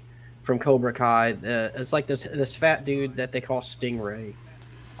flunky from Cobra Kai. It's like this fat dude that they call Stingray.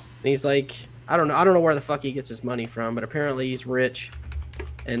 And he's like, I don't know where the fuck he gets his money from, but apparently he's rich,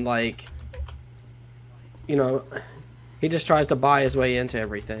 and he just tries to buy his way into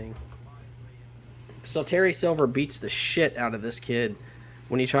everything. So Terry Silver beats the shit out of this kid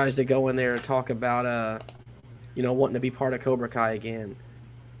when he tries to go in there and talk about wanting to be part of Cobra Kai again.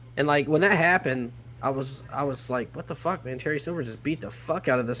 And when that happened, I was like, what the fuck, man? Terry Silver just beat the fuck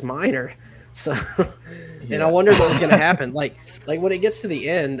out of this minor. So and I wondered what was going to happen. Like when it gets to the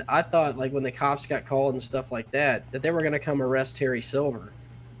end, I thought when the cops got called and stuff like that they were going to come arrest Terry Silver.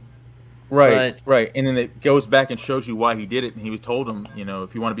 Right. And then it goes back and shows you why he did it. And he told him,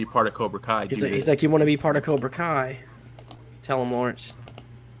 if you want to be part of Cobra Kai, he's like, you want to be part of Cobra Kai? Tell him, Lawrence.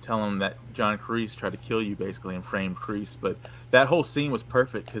 Tell him that John Kreese tried to kill you, basically, and framed Kreese. But that whole scene was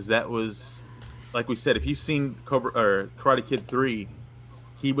perfect because that was, like we said, if you've seen Karate Kid 3,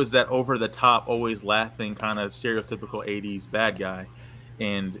 he was that over-the-top, always laughing, kind of stereotypical 80s bad guy.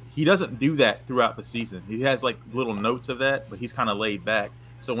 And he doesn't do that throughout the season. He has, little notes of that, but he's kind of laid back.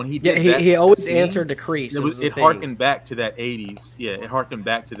 So when he did that, he always answered to Kreese. It harkened back to that 80s. Yeah, it harkened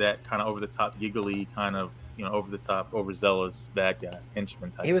back to that kind of over-the-top, giggly, kind of, over-the-top, overzealous bad guy, henchman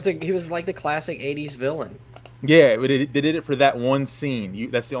type. He was like the classic 80s villain. Yeah, but they did it for that one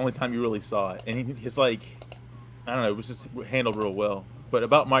scene. That's the only time you really saw it. And he's like, I don't know, it was just handled real well. But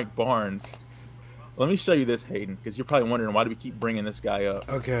about Mike Barnes, let me show you this, Hayden, because you're probably wondering why do we keep bringing this guy up.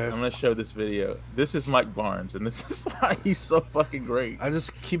 Okay. I'm going to show this video. This is Mike Barnes, and this is why he's so fucking great. I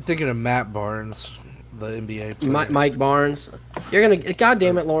just keep thinking of Matt Barnes, the NBA player. Mike Barnes. You're gonna. God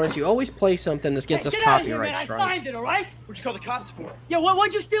damn it, Lawrence! You always play something that gets us Get out of here, copyright man. I strike. signed it, all right? What'd you call the cops for? Yeah,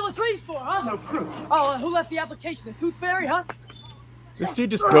 what'd you steal the trees for, huh? No proof. Oh, who left the application? The Tooth Fairy, huh? This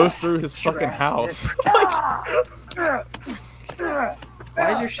dude just goes through his fucking house.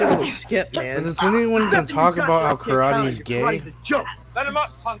 Why is your shit always skip, And man? does anyone can talk about how karate is gay? Joe, let him up,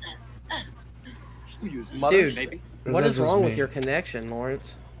 punk. We use mother, Dude. maybe. Or What that is just wrong me? with your connection,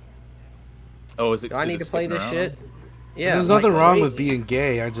 Lawrence? Oh, is it? Do I need to play this shit? Yeah. There's like nothing wrong with crazy. being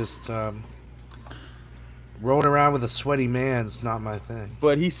gay. I just rolling around with a sweaty man's not my thing.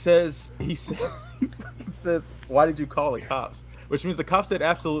 But he says, he says, why did you call the cops? Which means the cops did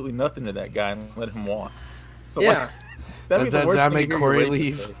absolutely nothing to that guy and let him walk. So Yeah. that'd be the Did worst that thing make to hear Corey your rapist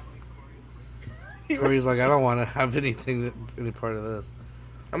leave? say. Corey's like, I don't want to have any part of this.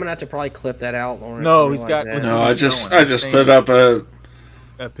 I'm gonna have to probably clip that out, Lawrence. No, I he's realize got- that. No, I just Going. put up a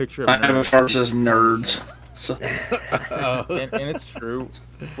A picture of avatar that says nerds. So, and it's true.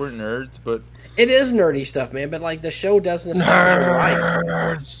 We're nerds, but It is nerdy stuff, man. But like the show doesn't sound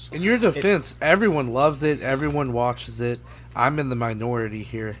right. In your defense, everyone loves it. Everyone watches it. I'm in the minority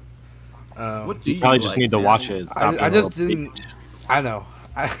here. what do You probably just like, need to man? watch it. Stop I being a just little didn't. I know.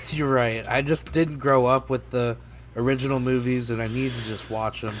 You're right. I just didn't grow up with the original movies, and I need to just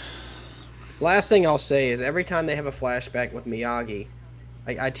watch them. Last thing I'll say is every time they have a flashback with Miyagi,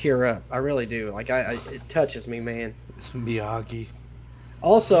 I tear up. I really do. Like it touches me, man. Miyagi.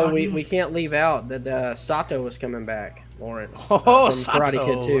 Also, we can't leave out that Sato was coming back, Lawrence. Oh, from Sato. Karate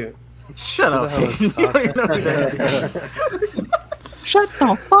Kid 2. Shut Who up. the hell is You don't even know who that is. Shut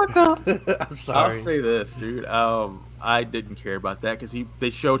the fuck up. I'm sorry. I'll say this, dude. I didn't care about that because they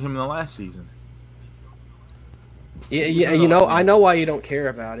showed him in the last season. Yeah, you know, I know why you don't care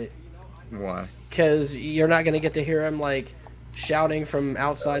about it. Why? Because you're not going to get to hear him, like, shouting from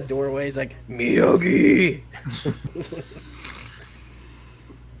outside doorways, like, Miyagi!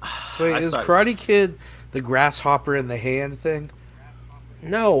 So wait, I is thought- Karate Kid the grasshopper in the hand thing?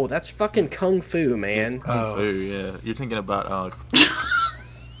 No, that's fucking Kung Fu, man. Kung Fu, yeah. You're thinking about that's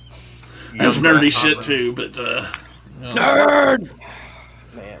Young nerdy Grasshopper. shit too, but Nerd!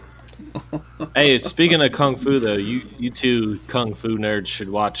 Man. Hey, speaking of Kung Fu, though, you two Kung Fu nerds should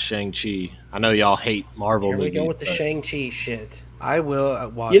watch Shang-Chi. I know y'all hate Marvel Here we movies. go with the but Shang-Chi shit. I will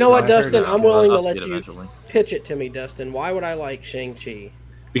watch. You know it. what, I heard Dustin? it's I'm good. willing to I'll see let it you eventually. pitch it to me, Dustin. Why would I like Shang-Chi?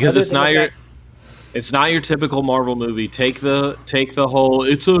 Because Other it's than not the your fact- it's not your typical Marvel movie. Take the whole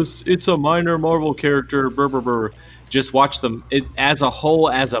it's a minor Marvel character. Brr, brr, brr. Just watch them it as a whole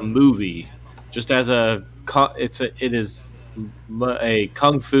as a movie. Just as it is a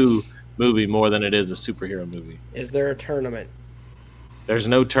Kung Fu movie more than it is a superhero movie. Is there a tournament? There's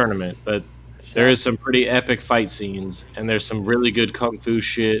no tournament, but there is some pretty epic fight scenes, and there's some really good kung fu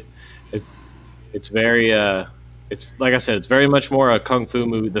shit. It's very it's like I said, it's very much more a kung fu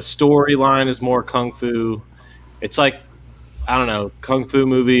movie. The storyline is more kung fu. It's like I don't know, a kung fu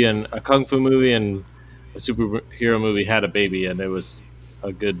movie and a superhero movie had a baby, and it was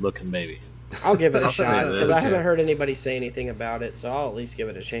a good looking baby. I'll give it a I'll shot say that, because I okay. haven't heard anybody say anything about it, so I'll at least give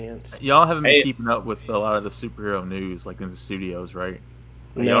it a chance. Y'all haven't been Hey. keeping up with a lot of the superhero news, like in the studios, right?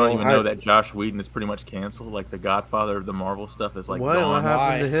 No, Y'all don't even I- know that Josh Whedon is pretty much canceled. Like the Godfather of the Marvel stuff is like What gone. happened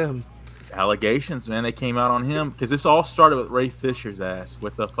Why? to him? Allegations, man. They came out on him because this all started with Ray Fisher's ass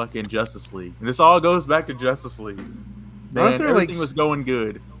with the fucking Justice League, and this all goes back to Justice League. Man, Aren't there, like, everything was going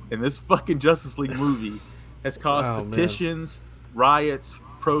good, and this fucking Justice League movie has caused Oh, man. petitions, riots,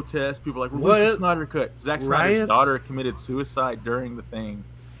 protests. People are like, release What? the Snyder Cut. Zack Snyder's Riots? daughter committed suicide during the thing,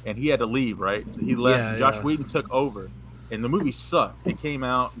 and he had to leave, right? So he left. Yeah, Josh yeah. Whedon took over, and the movie sucked. It came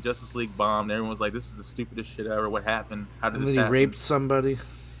out, Justice League bombed. Everyone was like, this is the stupidest shit ever. What happened? How did And this then he happen? raped somebody.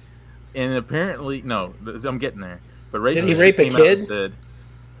 And apparently, no, I'm getting there. But Ray Did he Fisher rape a came out and kid? said,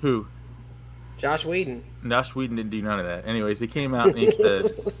 who? Josh Whedon. Josh Whedon didn't do none of that. Anyways, he came out and he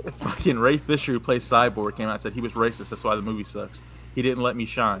said, fucking Ray Fisher, who plays Cyborg, came out and said he was racist. That's why the movie sucks. He didn't let me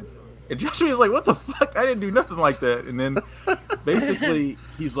shine. And Josh Whedon was like, what the fuck? I didn't do nothing like that. And then basically,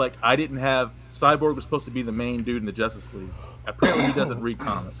 he's like, I didn't have. Cyborg was supposed to be the main dude in the Justice League. Apparently, he doesn't read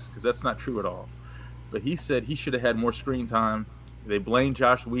comics because that's not true at all. But he said he should have had more screen time. They blamed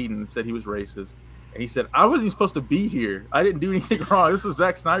Josh Whedon and said he was racist. And he said, I wasn't even supposed to be here. I didn't do anything wrong. This was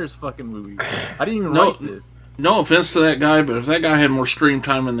Zack Snyder's fucking movie. I didn't even No. write this. no offense to that guy, but if that guy had more screen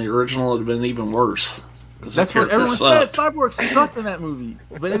time in the original, it'd have been even worse. 'Cause That's that what everyone character said. sucked. Cyborg sucked in that movie.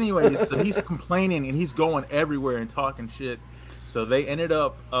 But anyways, so he's complaining and he's going everywhere and talking shit. So they ended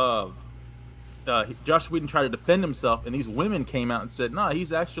up. Josh Whedon tried to defend himself, and these women came out and said, "No,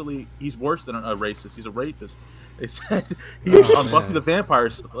 he's worse than a racist. He's a rapist." They said he was on man. Buffy the Vampire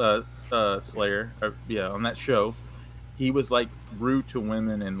Slayer. On that show, he was like rude to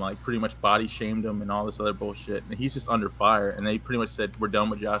women and like pretty much body shamed them and all this other bullshit. And he's just under fire. And they pretty much said, "We're done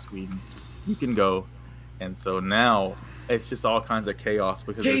with Joss Whedon. You can go." And so now it's just all kinds of chaos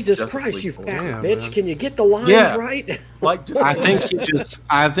because there's Jesus Justice Christ, League you full. fat Damn, bitch! man. Can you get the lines Yeah. right? Like just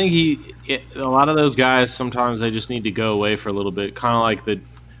I think a lot of those guys sometimes they just need to go away for a little bit, kind of like the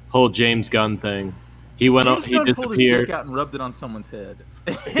whole James Gunn thing. He went James he Gunn pulled his dick disappeared. out and rubbed it on someone's head.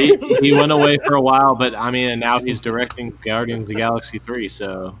 He went away for a while, but I mean, and now he's directing Guardians of the Galaxy 3.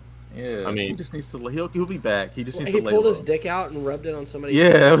 So Yeah, I mean- he just needs to. He'll be back. He just needs He to lay pulled low. his dick out and rubbed it on somebody's.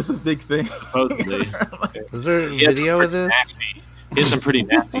 Yeah, that was a big thing. supposedly, Is there a He had video some of this? nasty- he had some pretty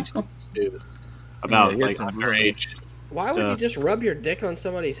nasty tweets too about Yeah, he had like some underage. Why would you stuff. just rub your dick on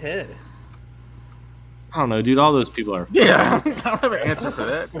somebody's head? I don't know, dude. All those people are. Yeah, I don't have an answer for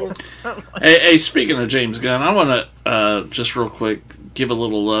that. Hey, speaking of James Gunn, I want to just real quick give a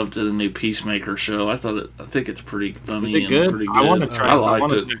little love to the new Peacemaker show. I think it's pretty funny Is it good? and pretty good. I want to try. I liked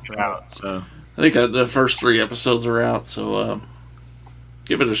wanna it. check it out. So I think the first 3 episodes are out, so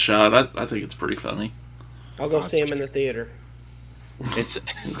give it a shot. I think it's pretty funny. I'll go see him in the theater. it's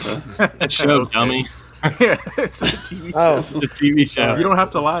a show, dummy. Yeah, it's a TV. Oh, It's a TV show. You don't have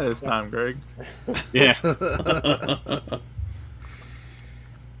to lie this time, Greg. Yeah.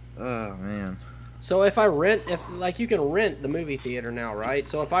 Oh man. so if you can rent the movie theater now, right?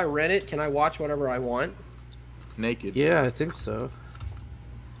 So if I rent it, can I watch whatever I want? Naked. Yeah, I think so.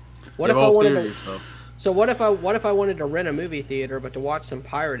 What You if have I all wanted to? theories, though. So what if I wanted to rent a movie theater, but to watch some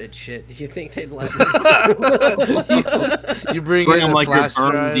pirated shit? Do you think they'd let me? You bring, Bring in them a like your flash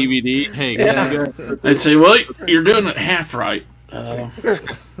burned drive. DVD. Hey, Yeah. They'd say, well, you're doing it half right. I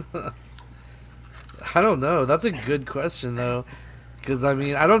don't know. That's a good question though, because I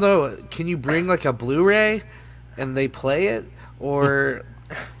mean, I don't know. Can you bring like a Blu-ray and they play it, or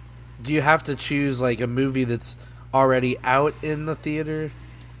do you have to choose like a movie that's already out in the theater?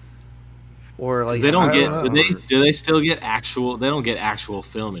 Or like they don't I get. know. Do they still get actual? They don't get actual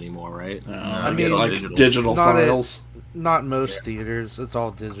film anymore, right? I mean, mean, like digital. digital Not it. files. Not most theaters. It's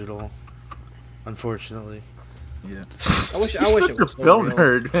all digital. Unfortunately, Yeah. I wish You're it such a was so film real.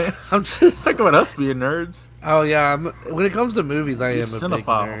 nerd, man. I'm just. Talk about us being nerds. Oh yeah, when it comes to movies, I am You're a big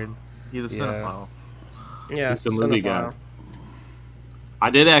cinephile. nerd. He's a Yeah. cinephile. Yeah, He's the movie guy. cinephile. I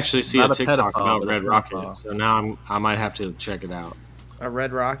did actually see Not a a TikTok pedophile, about but a Red Rocket, cinephile. so now I might have to check it out. A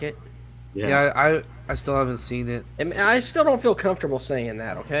Red Rocket. Yeah, I still haven't seen it. And I still don't feel comfortable saying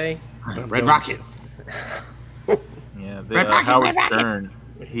that. Okay. I'm Red going Rocket. Yeah, Howard Stern.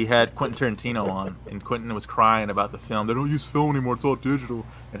 He had Quentin Tarantino on, and Quentin was crying about the film. They don't use film anymore; it's all digital.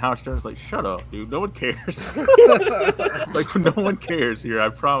 And Howard Stern's like, "Shut up, dude. No one cares. Like, no one cares here. I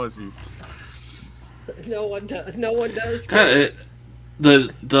promise you." No one does. No one does.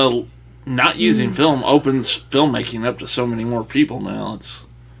 The not using film opens filmmaking up to so many more people now.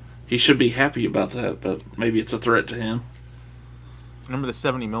 He should be happy about that, but maybe it's a threat to him. Remember the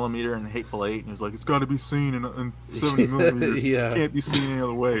 70mm and Hateful Eight, and he was like, "It's got to be seen in 70mm. Yeah. It can't be seen any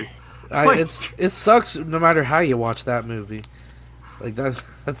other way." It sucks no matter how you watch that movie. Like that's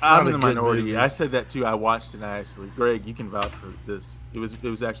not I'm in a the good minority. movie. I said that too. I watched it. Greg, you can vouch for this. It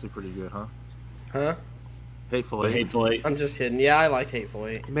was actually pretty good, huh? Huh? Hateful The Eight. Hateful Eight. I'm just kidding. Yeah, I liked Hateful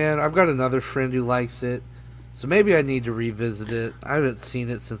Eight. Man, I've got another friend who likes it, so maybe I need to revisit it. I haven't seen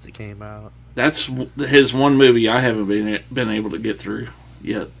it since it came out. That's his one movie I haven't been able to get through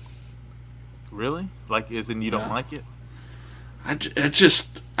yet. Really? Like, as in you don't Yeah. like it? I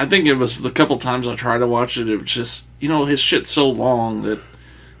think it was the couple times I tried to watch it. It was just, his shit's so long that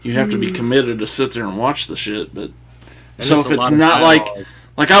you have to be committed to sit there and watch the shit. But And so there's if a it's lot of not dialogue.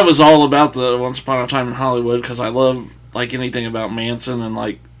 like I was all about the Once Upon a Time in Hollywood because I love like anything about Manson and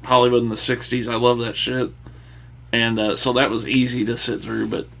like Hollywood in the '60s. I love that shit, and so that was easy to sit through.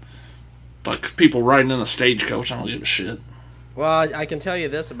 But like people riding in a stagecoach, I don't give a shit. Well, I can tell you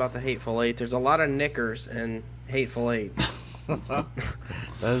this about the Hateful Eight. There's a lot of knickers in Hateful Eight. That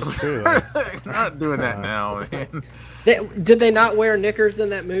is true. Not doing that now, man. Did they not wear knickers in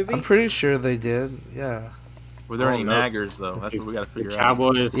that movie? I'm pretty sure they did. Yeah. Were there Oh, any no. naggers, though? That's what we got to The figure out.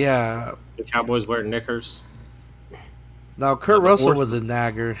 Cowboys. Yeah. The Cowboys wear knickers. Now Kurt the Russell horse- was a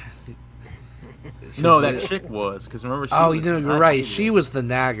nagger. No, 'Cause that it- chick was. Because remember, she Oh, was, you're right. She was the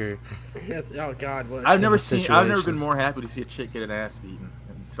nagger. Oh God, what? I've in never the seen. I've never situation. been more happy to see a chick get an ass beaten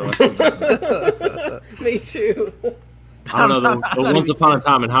until I seen that. Me too. I don't know. The I'm not Once even Upon a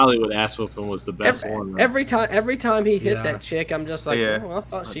Time in Hollywood ass whooping was the best one. though. Every time he hit Yeah. that chick, I'm just like, Yeah. oh, I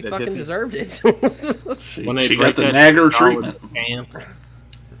thought she That fucking did- deserved it. She, When they she break got the that nagger car with treatment. the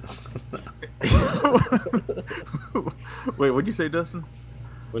can. Wait, what'd you say, Dustin?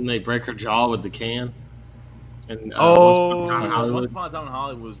 When they break her jaw with the can. And Oh, Once Upon a Time in Once Hollywood, Upon a Time in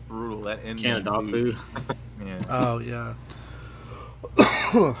Hollywood was brutal. That ending. can of dog food. Yeah. Oh yeah.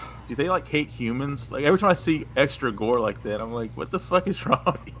 Do they like hate humans? Like every time I see extra gore like that, I'm like, what the fuck is wrong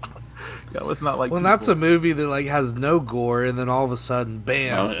with you? That was not like. Well, that's a movie that like has no gore, and then all of a sudden,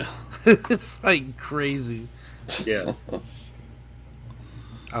 bam! Oh, yeah. It's like crazy. Yeah.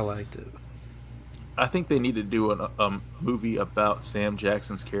 I liked it. I think they need to do a movie about Sam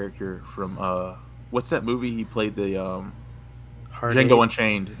Jackson's character from what's that movie he played the Heart Django Eight.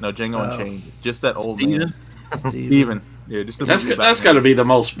 Unchained. No, Django Oh. Unchained. Just that old Steven? man. Steven. Steven. Yeah, just a movie about That's him. got to be the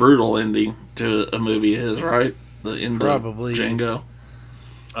most brutal ending to a movie, is right? The end Probably. of Django.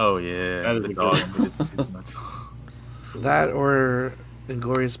 Oh yeah, That is the a dog. good It's nuts. That or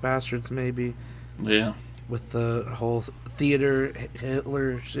Inglourious Bastards, maybe, Yeah. with the whole theater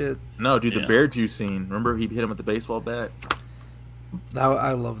Hitler shit. No, dude, the Yeah. bear juice scene. Remember he hit him with the baseball bat?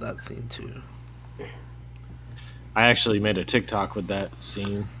 I love that scene too. I actually made a TikTok with that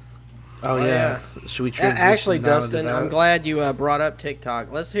scene. Oh, Oh, yeah. Should we A- transition Actually, now into Dustin, that? I'm glad you brought up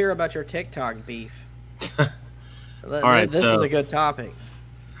TikTok. Let's hear about your TikTok beef. All right, this is so- a good topic.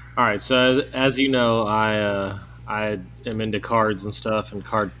 All right, so as you know, I am into cards and stuff,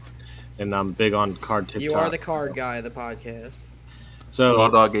 and I'm big on card TikTok. You are the card guy of the podcast. So Raw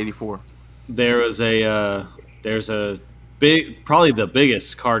Dog 84. there's a big, probably the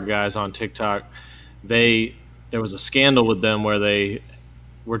biggest card guys on TikTok. There was a scandal with them where they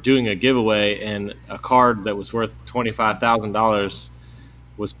were doing a giveaway, and a card that was worth $25,000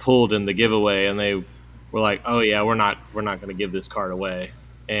 was pulled in the giveaway, and they were like, "Oh yeah, we're not going to give this card away,"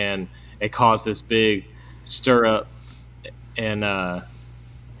 and it caused this big stir up, and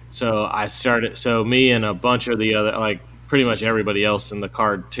so me and a bunch of the other, like pretty much everybody else in the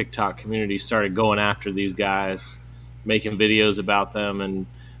card TikTok community started going after these guys, making videos about them and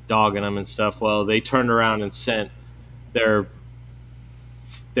dogging them and stuff. Well, they turned around and sent their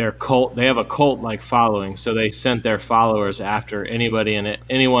cult. They have a cult like following, so they sent their followers after anyone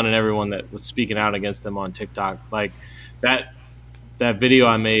and everyone that was speaking out against them on TikTok. Like that video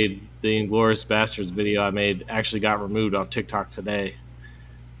I made, the Inglourious Bastards video I made, actually got removed on TikTok today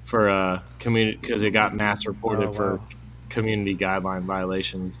for community, because it got mass reported Oh, for wow. community guideline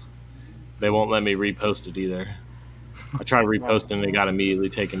violations. They won't let me repost it either. I tried to repost it and it got immediately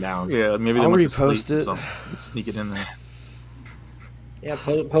taken down. Yeah, maybe they I'll went to repost sleep or it. something. Sneak it in there. Yeah,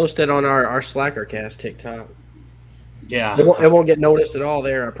 post it on our Slackercast TikTok. Yeah. It won't get noticed at all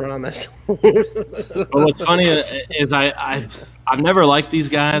there, I promise. But what's funny is I've never liked these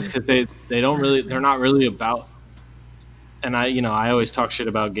guys because they're not really about. And I always talk shit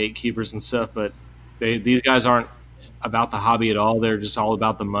about gatekeepers and stuff, but these guys aren't about the hobby at all. They're just all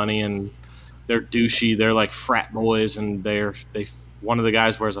about the money, and they're douchey. They're like frat boys, and one of the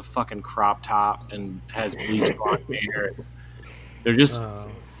guys wears a fucking crop top and has bleached blonde hair. They're just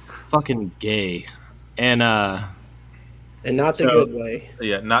fucking gay, and And not in a So- good way.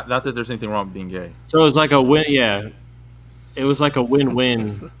 Yeah, not that there's anything wrong with being gay. so it was like a win. Yeah, it was like a win-win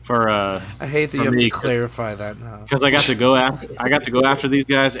for I hate that you for have me, to 'cause- clarify that now. because I got to go after these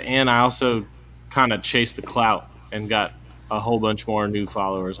guys, and I also kind of chased the clout and got a whole bunch more new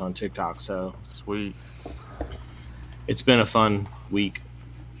followers on TikTok. So Sweet. it's been a fun week.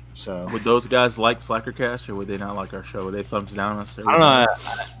 So Would those guys like Slackercast or would they not like our show? Would they thumbs down us? I don't know.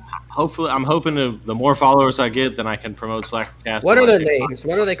 Hopefully, I'm hoping the more followers I get, then I can promote Slackercast. What on are my their TikTok. names?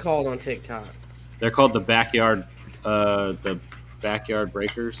 What are they called on TikTok? They're called the Backyard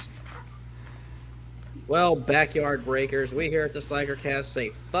Breakers. Well, Backyard Breakers, we here at the Slackercast say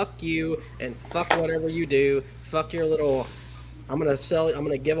fuck you and fuck whatever you do. Fuck your little. I'm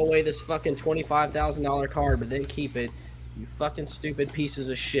gonna give away this fucking $25,000 card, but then keep it. You fucking stupid pieces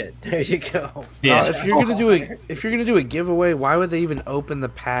of shit. There you go. Yeah. If you're gonna do a giveaway, why would they even open the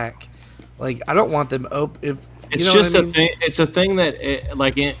pack? Like, I don't want them open. It's you know just what I mean? a thing. It's a thing that,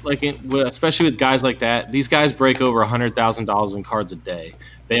 especially with guys like that, these guys break over $100,000 in cards a day.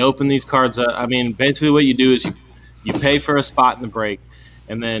 They open these cards up. I mean, basically, what you do is you pay for a spot in the break,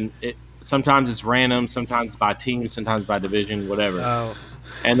 and then sometimes it's random, sometimes by team, sometimes by division, whatever. Oh,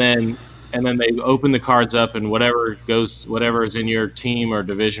 And then they open the cards up, and whatever is in your team or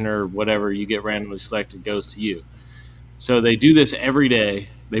division or whatever you get randomly selected goes to you. So they do this every day.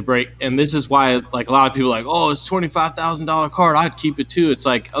 They break, and this is why, like, a lot of people are like, oh, it's $25,000 card, I'd keep it too. It's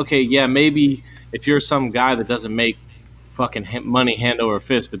like, okay, yeah, maybe if you're some guy that doesn't make fucking money hand over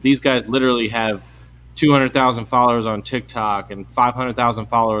fist, but these guys literally have 200,000 followers on TikTok and 500,000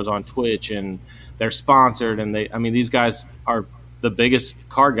 followers on Twitch, and they're sponsored, and these guys are the biggest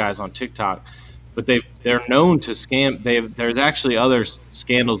card guys on TikTok, but they're known to scam. There's actually other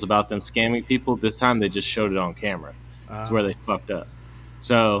scandals about them scamming people. This time they just showed it on camera. That's where they fucked up.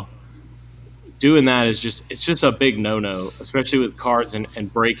 So doing that is just a big no-no, especially with cards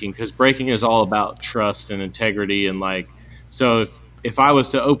and breaking, because breaking is all about trust and integrity. And like, so if I was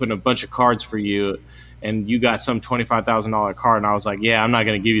to open a bunch of cards for you and you got some $25,000 card and I was like, yeah, I'm not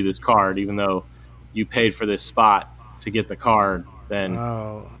going to give you this card even though you paid for this spot to get the card, then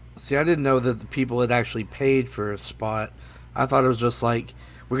see, I didn't know that the people had actually paid for a spot. I thought it was just like,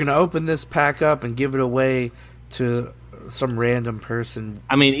 we're going to open this pack up and give it away to some random person.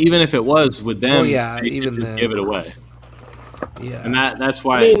 I mean, even if it was with them, they even just give it away. Yeah, and that's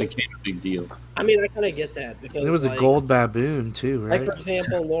why it became a big deal. I mean, I kind of get that because it was a gold baboon too, right? Like for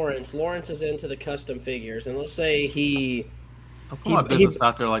example, Lawrence is into the custom figures, and let's say he. Don't put my business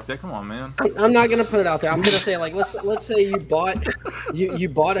out there like that. Come on, man. I'm not gonna put it out there. I'm gonna say like let's say you bought you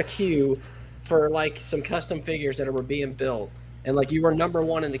bought a queue for like some custom figures that were being built, and like you were number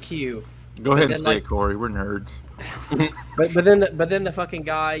one in the queue. Go ahead and say it, Corey. We're nerds. but then the fucking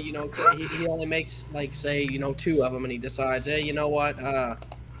guy, you know, he only makes like say, you know, 2 of them, and he decides, hey, you know what,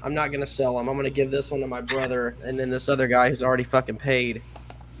 I'm not gonna sell them. I'm gonna give this one to my brother, and then this other guy who's already fucking paid,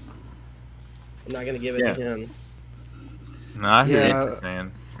 I'm not gonna give it to him. No, I hear you,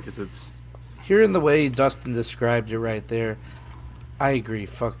 man, because it's hearing the way Dustin described it right there. I agree.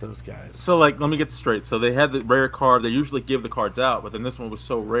 Fuck those guys. So, like, let me get this straight. So they had the rare card. They usually give the cards out, but then this one was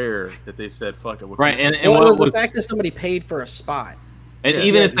so rare that they said, "Fuck it." Right, and it was the fact that somebody paid for a spot. And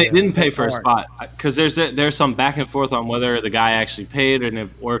even if they didn't pay for a spot, because there's some back and forth on whether the guy actually paid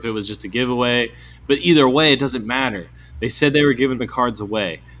or if it was just a giveaway. But either way, it doesn't matter. They said they were giving the cards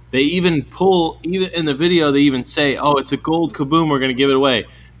away. They even in the video, they even say, "Oh, it's a gold Kaboom. We're going to give it away."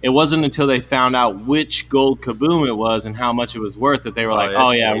 It wasn't until they found out which gold Kaboom it was and how much it was worth that they were like,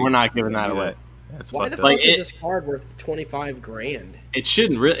 "Oh yeah, we're not giving that away." Why the fuck is this card worth $25,000? It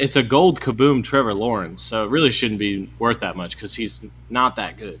shouldn't. It's a gold Kaboom Trevor Lawrence, so it really shouldn't be worth that much because he's not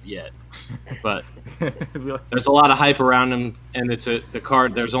that good yet. But there's a lot of hype around him, and the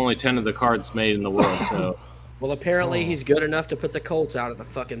card. There's only 10 of the cards made in the world, so. Well, apparently he's good enough to put the Colts out of the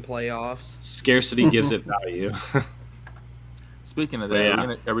fucking playoffs. Scarcity gives it value. Speaking of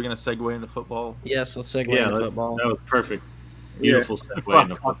that, are we gonna segue into football? Yes, let's segue into football. That was perfect. Beautiful segue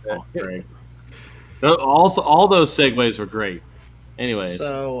into football. Great. All those segues were great. Anyways.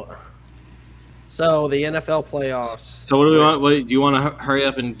 So the NFL playoffs. So what do we want? Do you want to hurry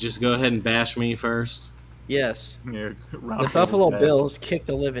up and just go ahead and bash me first? Yes. Yeah, the Buffalo Bills kicked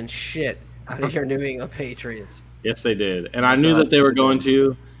the living shit out of your New England Patriots. Yes, they did. And I knew that they were going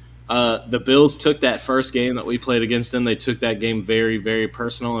to. The Bills took that first game that we played against them. They took that game very, very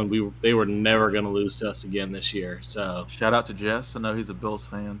personal, and they were never going to lose to us again this year. So shout out to Jess. I know he's a Bills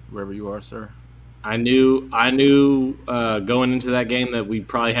fan, wherever you are, sir. I knew going into that game that we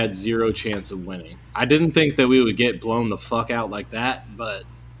probably had zero chance of winning. I didn't think that we would get blown the fuck out like that, but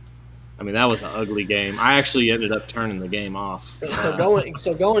I mean that was an ugly game. I actually ended up turning the game off.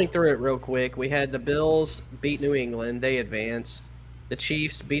 So going through it real quick, we had the Bills beat New England, they advance. The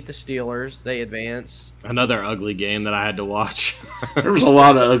Chiefs beat the Steelers, they advance. Another ugly game that I had to watch. There was a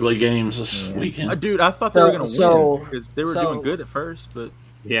lot of ugly games this weekend. Dude, I thought they were going to win because they were doing good at first, but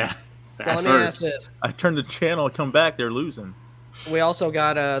yeah. So let me ask this. I turned the channel and come back, they're losing. We also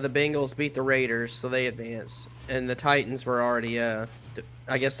got the Bengals beat the Raiders, so they advance. And the Titans were already, I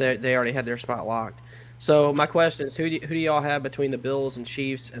guess they already had their spot locked. So my question is, who do y'all have between the Bills and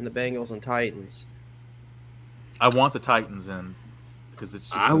Chiefs and the Bengals and Titans? I want the Titans in because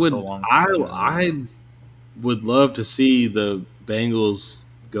it's just so long. I would love to see the Bengals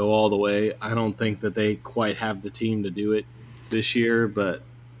go all the way. I don't think that they quite have the team to do it this year, but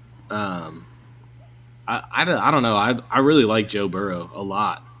I don't know. I really like Joe Burrow a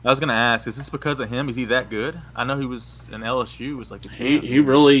lot. I was gonna ask, is this because of him? Is he that good? I know he was in LSU. Was like he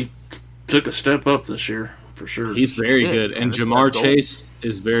really took a step up this year for sure. He's very good, and Jamar Chase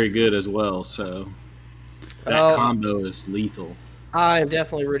is very good as well. So that combo is lethal. I am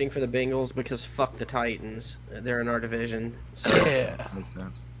definitely rooting for the Bengals because fuck the Titans. They're in our division. So. Yeah, makes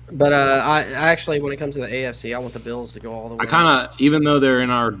sense. But I actually, when it comes to the AFC, I want the Bills to go all the way. I kind of, even though they're in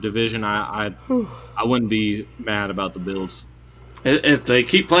our division, I wouldn't be mad about the Bills. If they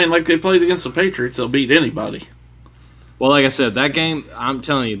keep playing like they played against the Patriots, they'll beat anybody. Well, like I said, that game, I'm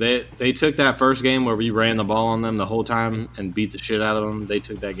telling you, they took that first game where we ran the ball on them the whole time and beat the shit out of them. They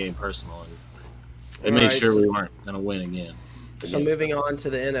took that game personally. They made sure we weren't going to win again. So moving on to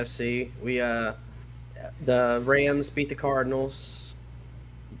the NFC, the Rams beat the Cardinals.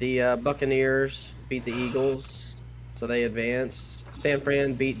 The Buccaneers beat the Eagles. so they advance. San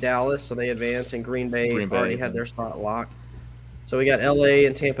Fran beat Dallas, so they advance, and Green Bay already had their spot locked. So we got LA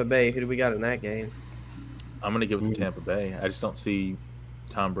and Tampa Bay. Who do we got in that game? I'm gonna give it to Tampa Bay. I just don't see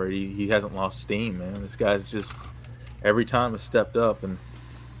Tom Brady. He hasn't lost steam, man. This guy's just every time has stepped up, and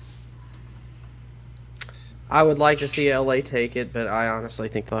I would like to see LA take it, but I honestly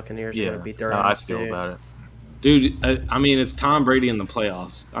think Buccaneers are going to beat their how I ass feel too. about it. Dude, I mean, it's Tom Brady in the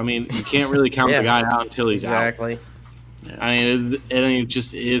playoffs. I mean, you can't really count Yeah. the guy out until he's Exactly. out. I mean, it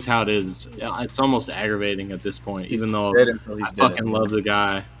just is how it is. It's almost aggravating at this point, even though Dead until he's I dead. fucking love the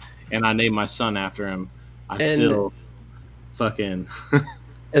guy and I named my son after him. I And- still fucking.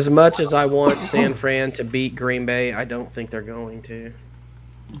 As much as I want San Fran to beat Green Bay, I don't think they're going to.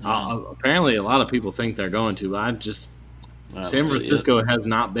 Apparently, a lot of people think they're going to. But I just San Francisco has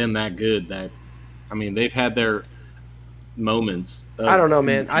not been that good. I mean, they've had their moments. I don't know,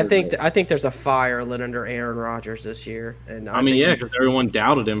 man. I think there's a fire lit under Aaron Rodgers this year, and I mean, think yeah, he's- because everyone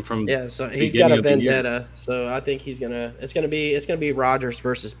doubted him from. yeah. So he's beginning got a of the year. vendetta. So I think he's gonna. It's gonna be Rodgers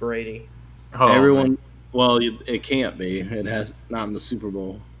versus Brady. Oh, Everyone. man. Well, it can't be. It has not in the Super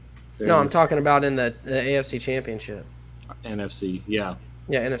Bowl. They're No, in I'm the talking about in the AFC Championship. NFC. Yeah.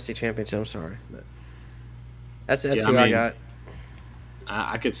 Yeah, NFC Championship. I'm sorry, but that's Yeah, who I I mean- got.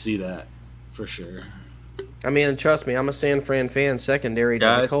 I could see that for sure. I mean, trust me, I'm a San Fran fan, secondary to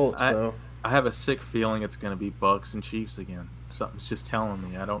the Guys, Colts. So I have a sick feeling it's going to be Bucks and Chiefs again. Something's just telling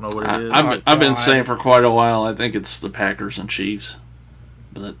me. I don't know what it is. I've been God. saying for quite a while. I think it's the Packers and Chiefs,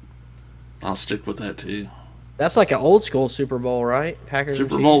 but I'll stick with that too. that's like an old school Super Bowl, right? Packers and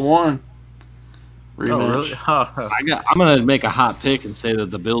Super Bowl Chiefs? one Oh, rematch. really? I'm gonna make a hot pick and say that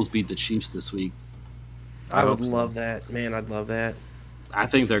the Bills beat the Chiefs this week. I would hope so. love that, man. I'd love that. I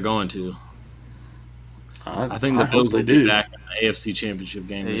think they're going to. I think I the Bills hope they will be do. back in the AFC Championship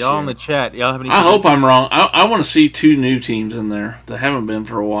game. Hey, this y'all year. in the chat, y'all have any? I hope I'm wrong. I want to see two new teams in there that haven't been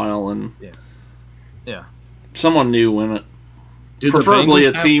for a while, and Yeah. someone new win it. Do the Preferably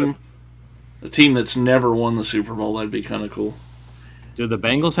a Bengals have team that's never won the Super Bowl. That'd be kind of cool. Do the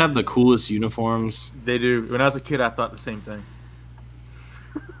Bengals have the coolest uniforms? They do. When I was a kid, I thought the same thing.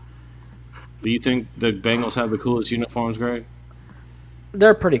 Do you think the Bengals have the coolest uniforms, Greg?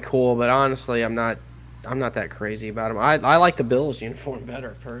 They're pretty cool, but honestly, I'm not that crazy about them. I like the Bills uniform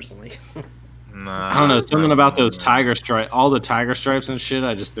better personally. Nah, I don't know. Something about those tiger stripe, all the tiger stripes and shit.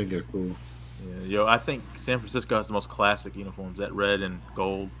 I just think they're cool. Yeah, yo, I think San Francisco has the most classic uniforms. That red and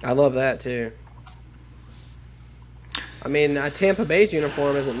gold. I love that too. I mean, Tampa Bay's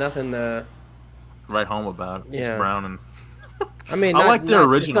uniform isn't nothing to. Right home about it. Yeah. It's brown and I mean, I like their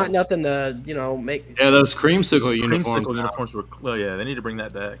It's not originals. nothing to make. Yeah, those creamsicle uniforms. creamsicle uniforms were. Oh yeah, they need to bring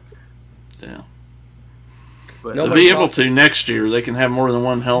that back. Yeah. But No, To Nobody be able talks- to next year, they can have more than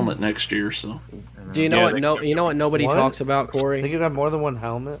one helmet next year. So Do you know Yeah, what? they- No, you know what nobody What? talks about, They Corey. could have more than one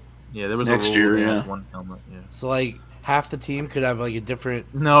helmet. yeah, there was Next a rule year, where they had yeah. one helmet. Yeah. So like half the team could have like a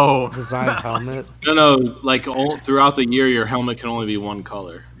different No. designed helmet. No, like throughout the year, your helmet can only be one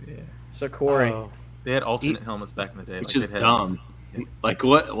color, So Corey, Oh. They had alternate helmets back in the day. which like is they'd have- dumb. Like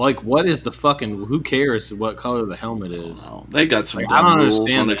what is the fucking? Who cares what color the helmet is? well, they got some Like, I dumb don't rules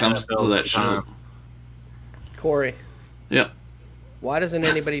understand when it the comes NFL to that at the time. shit. Corey. Yeah. Why doesn't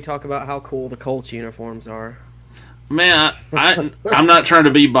anybody talk about how cool the Colts uniforms are? Man, I'm not trying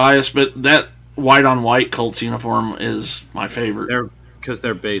to be biased, but that white on white Colts uniform is my favorite. Because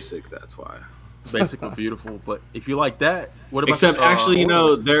they're basic. That's why. Basically beautiful, but if you like that, what about Except the, actually, you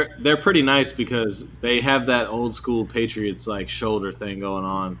know, Oregon? they're pretty nice because they have that old school Patriots like shoulder thing going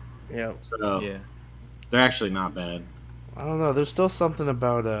on. Yeah. So Yeah. they're actually not bad. I don't know. There's still something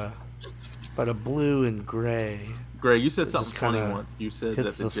about a blue and gray. Greg, you said It something just funny kinda once. You said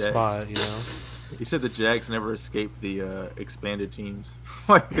Hits that the the Jags, spot, you know. you said the Jags never escaped the expanded teams.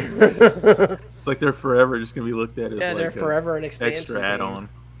 like, like they're forever just gonna be looked at as Yeah, like they're a forever an expansion extra team. add-on.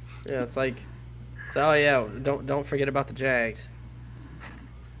 Yeah, it's like, so oh yeah, don't forget about the Jags.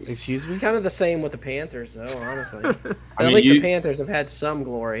 Excuse me. It's kind of the same with the Panthers, though. Honestly, but I mean, at least you- the Panthers have had some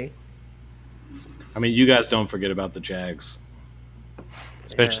glory. I mean, you guys don't forget about the Jags,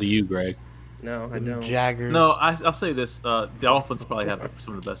 especially you, Greg. No, I The don't. Jaggers. No, I'll say this: Dolphins probably have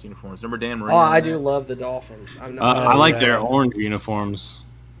some of the best uniforms. Remember Dan Marino? Oh, I do love the Dolphins. I'm not. I like yeah. their orange uniforms.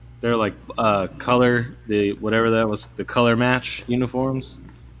 They're like color the whatever that was the color match uniforms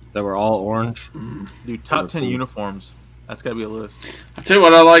that were all orange. Dude, top 10 Cool. uniforms. That's gotta be a list. I tell you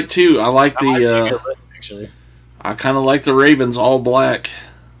what I like too. I like I like the. your list, actually. I kind of like the Ravens all black.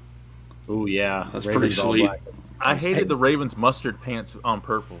 Oh yeah, That's Ravens pretty all sweet. black. I hated the Ravens mustard pants on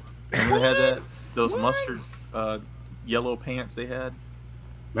purple. Remember they had that? Those mustard yellow pants they had?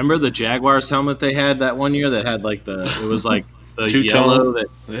 Remember the Jaguars helmet they had that one year that had like it was like the Two-tone. yellow that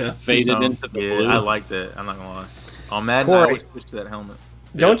Yeah. faded Two-tone. into the Yeah, blue. I like that. I'm not gonna lie. On Madden, I Corey. always switch to that helmet.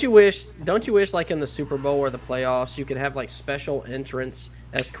 Don't you wish like in the Super Bowl or the playoffs you could have like special entrants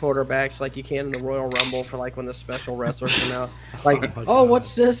as quarterbacks like you can in the Royal Rumble for like when the special wrestlers come out? Like, Oh my oh, God.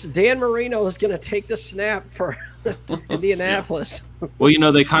 what's this? Dan Marino is gonna take the snap for Indianapolis.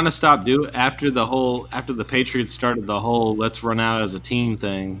 Well, they kind of stopped doing after the Patriots started the whole let's run out as a team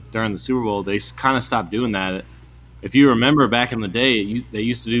thing during the Super Bowl. They kind of stopped doing that. If you remember back in the day, they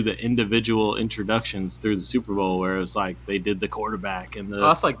used to do the individual introductions through the Super Bowl, where it was like they did the quarterback and Oh, the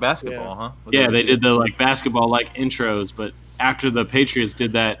that's like basketball, huh? yeah, they did the like basketball like intros. But after the Patriots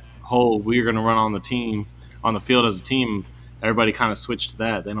did that whole we're going to run on the field as a team, everybody kind of switched to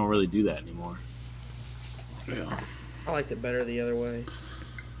that. They don't really do that anymore. Yeah. I liked it better the other way.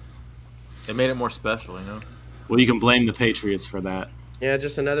 It made it more special, you know. Well, you can blame the Patriots for that. Yeah,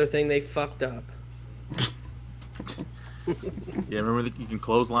 just another thing they fucked up. Yeah, remember that you can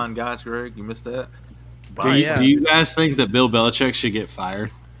clothesline guys, Greg? You missed that? Oh, yeah. Do you guys think that Bill Belichick should get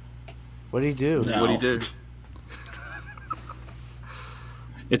fired? What do you do? No. What'd he do?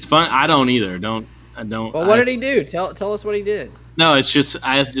 It's fun. I don't either. I don't. Well, what did he do? Tell us what he did. No, it's just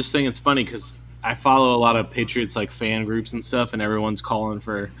I just think it's funny because I follow a lot of Patriots like fan groups and stuff, and everyone's calling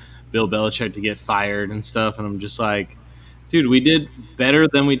for Bill Belichick to get fired and stuff, and I'm just like, dude, we did better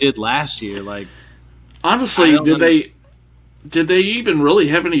than we did last year. Like, Honestly, I don't did they even really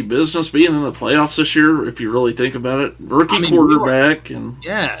have any business being in the playoffs this year? If you really think about it, rookie I mean, quarterback and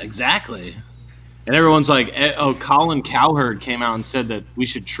yeah, exactly. And everyone's like, oh, Colin Cowherd came out and said that we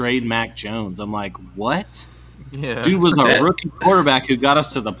should trade Mac Jones. I'm like, what? Yeah. Dude was a rookie quarterback who got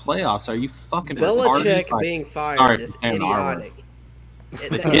us to the playoffs. Are you fucking retarded? Belichick Like, being fired sorry, is and idiotic.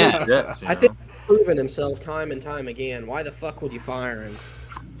 Yeah. Jets, you I know. think he's proven himself time and time again. Why the fuck would you fire him?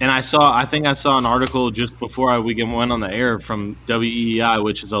 And I think I saw an article just before we went on the air from WEEI,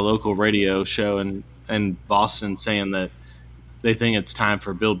 which is a local radio show in Boston, saying that they think it's time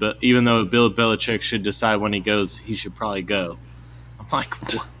for even though Bill Belichick should decide when he goes, he should probably go. I'm like,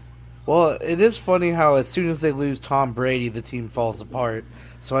 what? Well, it is funny how as soon as they lose Tom Brady, the team falls apart.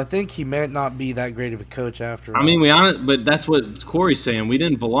 So I think he may not be that great of a coach after all. I mean, but that's what Corey's saying. We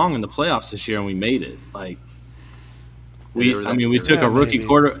didn't belong in the playoffs this year, and we made it. Like, we took Yeah, a rookie maybe.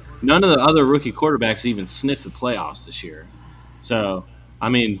 quarter. None of the other rookie quarterbacks even sniffed the playoffs this year. So, I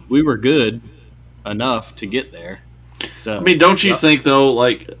mean, we were good enough to get there. So, I mean, don't you think though?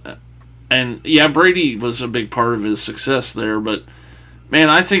 Like, and yeah, Brady was a big part of his success there, but man,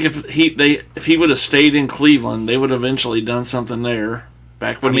 I think if he would have stayed in Cleveland, they would have eventually done something there.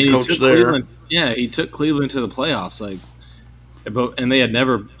 Back when he took coached there, Cleveland, yeah, he took Cleveland to the playoffs, and they had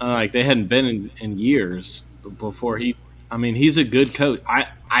never, they hadn't been in years before he. I mean, he's a good coach.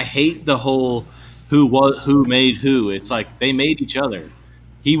 I hate the whole who made who. It's like they made each other.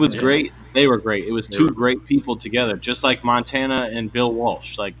 He was great. They were great. It was two great people together, just like Montana and Bill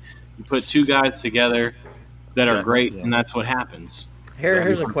Walsh. Like, you put two guys together that are great, and that's what happens.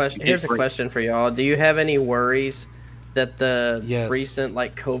 Here's a question. Here's a question for y'all. Do you have any worries that the Yes. recent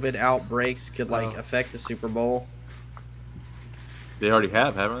like COVID outbreaks could like affect the Super Bowl? They already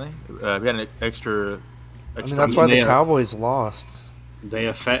have, haven't they? We had an extra. I mean, that's why the Yeah. Cowboys lost.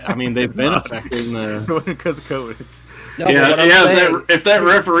 They've been affecting the. because of COVID. No, but yeah, what I'm yeah. saying- If that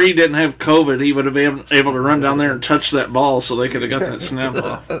referee didn't have COVID, he would have been able to run down there and touch that ball, so they could have got that snap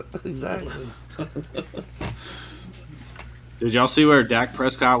off. Exactly. Did y'all see where Dak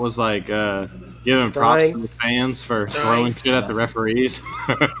Prescott was like giving props Crying. to the fans for throwing shit at the referees?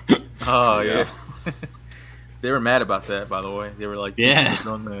 Oh yeah. They were mad about that, by the way. They were like, Yeah.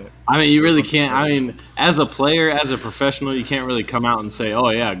 on the, I mean, you really can't. I mean, as a player, as a professional, you can't really come out and say, "Oh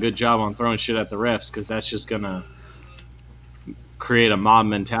yeah, good job on throwing shit at the refs," because that's just gonna create a mob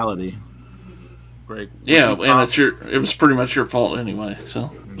mentality. Greg. Yeah, and it was pretty much your fault anyway.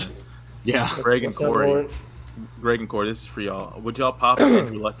 So Yeah, Greg and What's up, Corey. Lawrence? Greg and Corey, this is for y'all. Would y'all pop if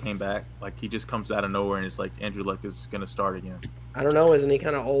Andrew Luck came back? Like, he just comes out of nowhere and it's like, Andrew Luck is going to start again. I don't know. Isn't he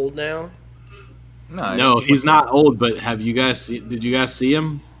kind of old now? no, he's not old. But did you guys see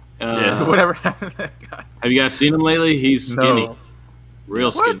him? Yeah, whatever happened to that guy. Have you guys seen him lately? He's skinny, No.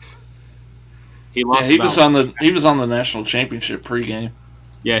 real What? skinny. He yeah, lost. he was on the national championship pregame.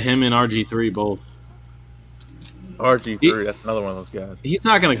 Yeah, him and RG3 both. RG3, that's another one of those guys. He's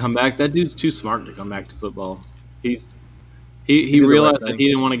not going to come back. That dude's too smart to come back to football. He did the realized right that thing. he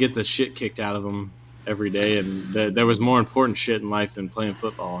didn't want to get the shit kicked out of him every day, and that there was more important shit in life than playing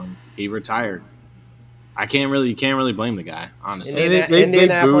football, and he retired. You can't really blame the guy, honestly. they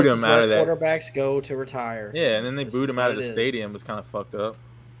Indianapolis booed him is out where of that. quarterbacks go to retire. Yeah, and then they This booed is him out what of the it is. stadium. It was kind of fucked up.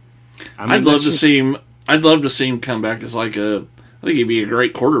 I mean, I'd love to that's see him. I'd love to see him come back as like a. I think he'd be a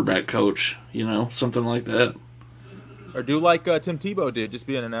great quarterback coach. You know, something like that. Or do like Tim Tebow did, just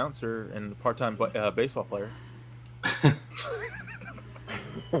be an announcer and a part-time baseball player.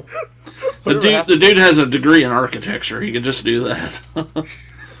 The dude has a degree in architecture. He could just do that.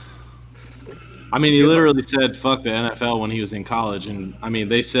 I mean, he literally said "fuck the NFL" when he was in college, and I mean,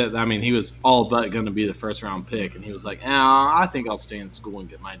 they said, I mean, he was all but going to be the first round pick, and he was like, I think I'll stay in school and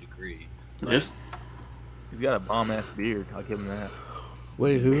get my degree." Yeah. He's got a bomb-ass beard. I'll give him that.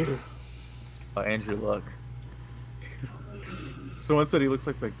 Wait, who? Andrew Luck. Someone said he looks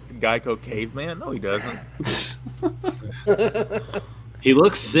like the Geico caveman. No, he doesn't. He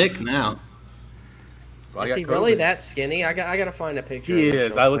looks sick now. Well, I Is got he really COVID. that skinny? I gotta find a picture. He of this is.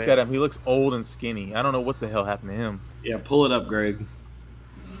 real I looked quick. at him. He looks old and skinny. I don't know what the hell happened to him. Yeah, pull it up, Greg.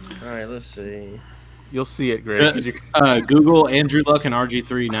 All right, let's see. You'll see it, Greg. 'cause Google Andrew Luck and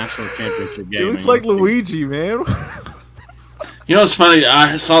RG3 national championship game. He looks and like you'll see. Luigi, man. You know, it's funny.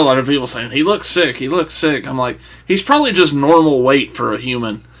 I saw a lot of people saying he looks sick. He looks sick. I'm like, he's probably just normal weight for a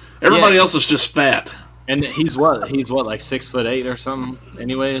human. Everybody Yeah. else is just fat. And he's what, like 6'8" or something.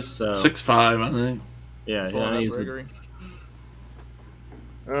 Anyways, so 6'5", I think. yeah, Pulling yeah, up he's Gregory.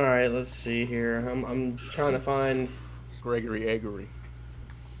 All right, let's see here. I'm trying to find. Gregory Eggery.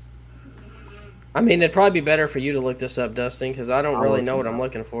 I mean, it'd probably be better for you to look this up, Dustin, because I don't I'll really look know it what I'm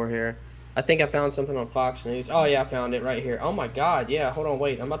looking for here. I think I found something on Fox News. Oh yeah, I found it right here. Oh my God, yeah. Hold on,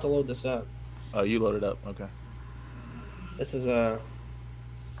 wait. I'm about to load this up. Oh, you loaded up. Okay. This is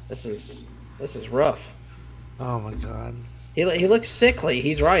rough. Oh my god. He looks sickly.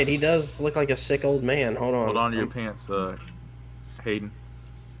 He's right. He does look like a sick old man. Hold on. Hold on to your pants, Hayden.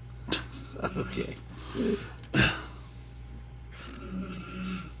 Okay.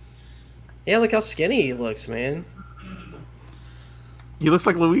 Yeah, look how skinny he looks, man. He looks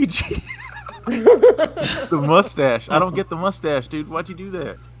like Luigi. The mustache. I don't get the mustache, dude. Why'd you do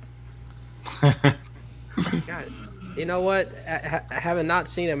that? God, you know what? Having not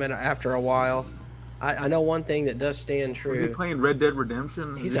seen him after a while, I know one thing that does stand Was he true. playing Red Dead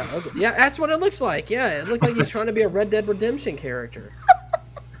Redemption? He's yeah, that's what it looks like. Yeah, it looked like he's trying to be a Red Dead Redemption character.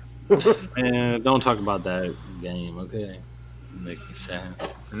 And don't talk about that game, okay? Make me sad.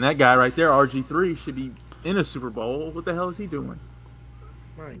 And that guy right there, RG3, should be in a Super Bowl. What the hell is he doing?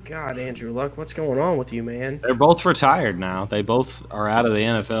 My God, Andrew Luck, what's going on with you, man? They're both retired now. They both are out of the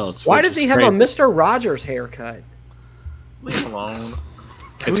NFL. Why does he have a Mr. Rogers haircut? Leave him alone.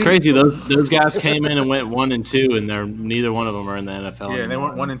 It's crazy. Those guys came in and went 1-2, and they're neither one of them are in the NFL. Yeah, and they anymore.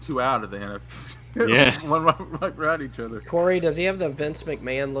 went 1 and 2 out of the NFL. Yeah. One right around each other. Corey, does he have the Vince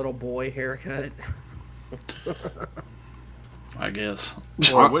McMahon little boy haircut? I guess.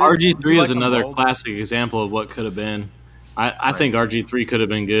 Or would you RG3 like is him another bald? classic example of what could have been. I think RG3 could have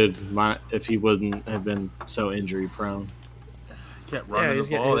been good if he wouldn't have been so injury prone. He kept running he's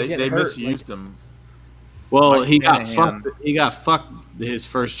the ball. getting They hurt, misused him. Well, Like he got Shanahan. fucked. He got fucked his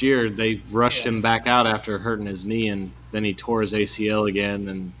first year. They rushed him back out after hurting his knee, and then he tore his ACL again,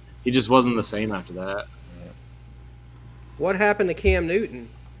 and he just wasn't the same after that. What happened to Cam Newton?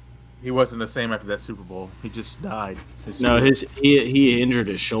 He wasn't the same after that Super Bowl. He just died. No, he injured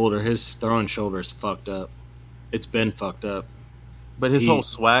his shoulder. His throwing shoulder is fucked up. It's been fucked up. But his he- whole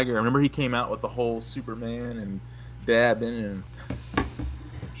swagger. Remember, he came out with the whole Superman and dabbing and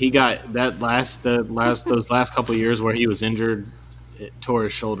He got those last couple of years where he was injured, it tore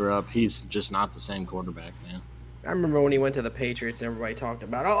his shoulder up. He's just not the same quarterback, man. I remember when he went to the Patriots and everybody talked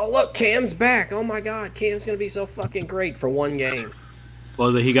about, oh, look, Cam's back. Oh, my God, Cam's going to be so fucking great for one game.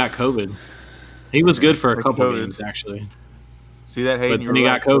 Well, he got COVID. He was good for a With couple COVID. games actually, see that Hayden. but you then he were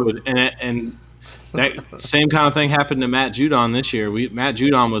got right. COVID, and that same kind of thing happened to Matt Judon this year. Matt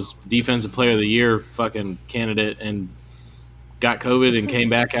Judon was Defensive Player of the Year fucking candidate and got COVID and came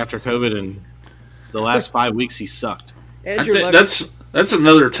back after COVID, and the last 5 weeks he sucked. Andrew Luck, That's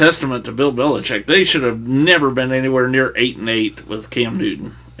another testament to Bill Belichick. They should have never been anywhere near 8-8 with Cam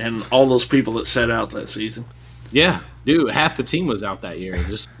Newton and all those people that set out that season. Yeah, dude, half the team was out that year.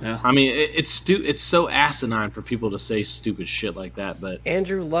 Just, Yeah. I mean, it's so asinine for people to say stupid shit like that. But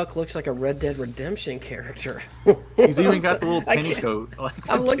Andrew Luck looks like a Red Dead Redemption character. He's even got the little I penny can't- coat. Like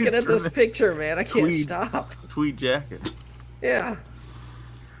I'm looking at this picture. picture, man. I can't Tweed. stop. Tweed jacket. Yeah.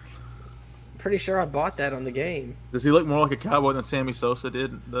 Pretty sure I bought that on the game. Does he look more like a cowboy than Sammy Sosa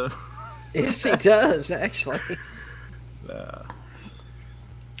did? Yes, he does, actually.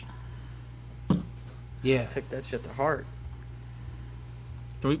 Yeah. Took that shit to heart.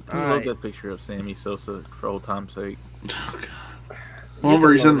 Can we All load right. that picture of Sammy Sosa for old time's sake? One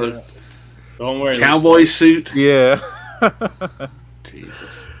where he's in the don't worry, cowboy suit. Yeah.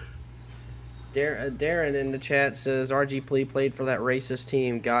 Jesus. Darren in the chat says RG Plea played for that racist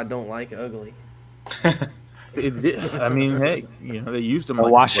team. God don't like ugly. I mean, hey, they used him. The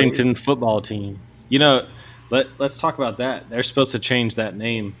like Washington football team. Let's talk about that. They're supposed to change that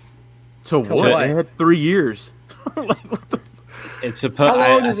name. To what? what? They had 3 years. Like, what the? It's supposed. How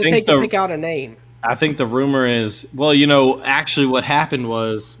long does it take to pick out a name? I think the rumor is, actually what happened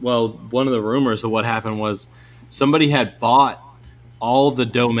was, one of the rumors of what happened was somebody had bought all the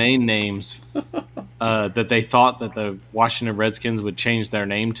domain names that they thought that the Washington Redskins would change their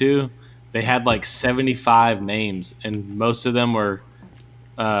name to. They had like 75 names, and most of them were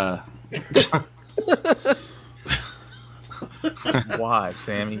Why,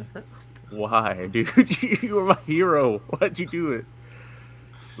 Sammy? Why, dude? You were my hero. Why'd you do it?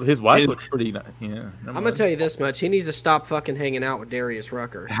 His wife looks pretty nice. Yeah, I'm gonna tell you this much: he needs to stop fucking hanging out with Darius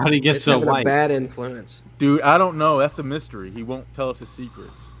Rucker. How did he get It's so having a white? bad influence. Dude, I don't know. That's a mystery. He won't tell us his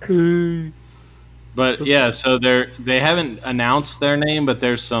secrets. But yeah, so they haven't announced their name, but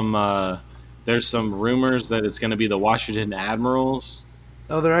there's some rumors that it's going to be the Washington Admirals.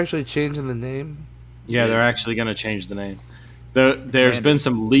 Oh, they're actually changing the name. Yeah, they're actually going to change the name. There's been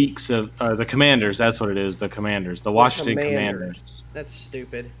some leaks of the Commanders. That's what it is. The Commanders, the Washington Commanders. That's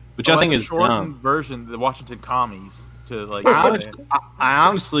stupid. Which I think that's is a shortened dumb. version of the Washington Commies. To like, I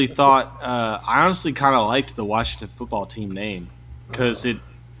honestly thought I honestly kind of liked the Washington football team name because it,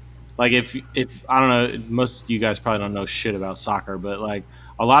 like, if I don't know, most of you guys probably don't know shit about soccer, but like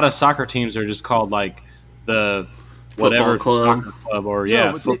a lot of soccer teams are just called like the whatever club. soccer club or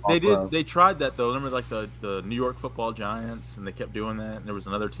but football they club. did. They tried that though. Remember, like the New York Football Giants, and they kept doing that. And there was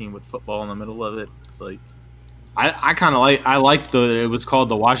another team with football in the middle of it. It's like, I kind of liked it was called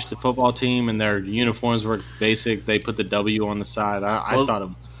the Washington football team, and their uniforms were basic. They put the W on the side. I thought it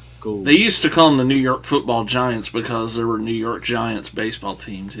was cool. They used to call them the New York Football Giants because they were New York Giants baseball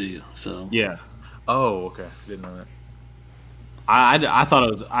team too. So Yeah. oh, okay, didn't know that. I thought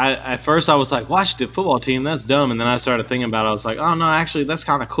it was. At first I was like, Washington football team, that's dumb, and then I started thinking about it. I was like, oh no, actually that's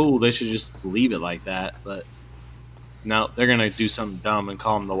kind of cool. They should just leave it like that. But no, they're gonna do something dumb and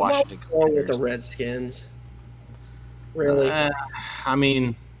call them the Washington What's wrong with the Commanders. Redskins? Really? I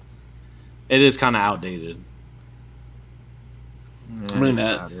mean, it is kind of outdated. I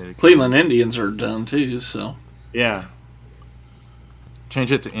mean, Cleveland Indians are done too. So Yeah.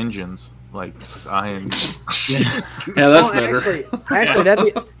 Change it to engines, like iron. yeah, that's Oh, better. Actually,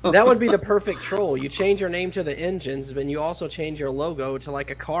 that would be the perfect troll. You change your name to the Engines, but you also change your logo to like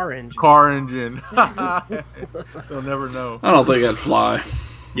a car engine. Car engine. They'll never know. I don't think that'd fly.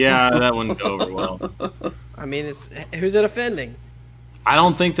 Yeah, that wouldn't go over well. I mean, who's it offending? I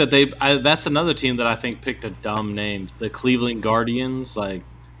don't think that that's another team that I think picked a dumb name. The Cleveland Guardians. Like,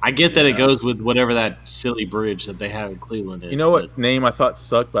 I get that it goes with whatever that silly bridge that they have in Cleveland is. You know but- what name I thought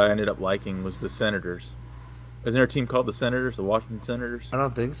sucked, but I ended up liking was the Senators. Isn't there a team called the Senators, the Washington Senators? I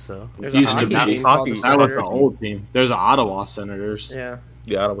don't think so. There's Used a to hockey be. team called the Hockey. That was the Senators. old team. There's an Ottawa Senators. Yeah.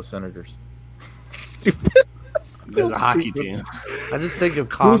 The Ottawa Senators. Stupid. There's a hockey team. I just think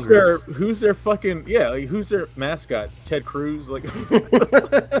of Who's their Congress. who's their fucking like who's their mascots? Ted Cruz, like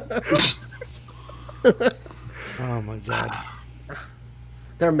Oh my god.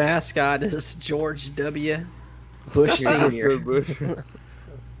 Their mascot is George W. Bush Sr. Bush.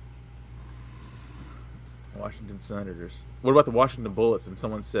 Washington Senators. What about the Washington Bullets? And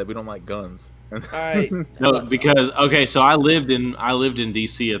someone said we don't like guns. All right. No, because so I lived in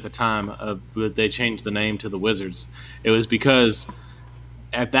DC at the time, but they changed the name to the Wizards. It was because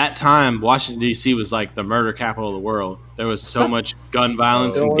at that time Washington DC was like the murder capital of the world. There was so much gun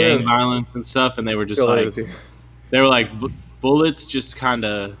violence and gang violence and stuff, and they were just like bullets just kind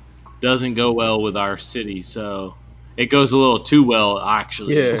of doesn't go well with our city, so it goes a little too well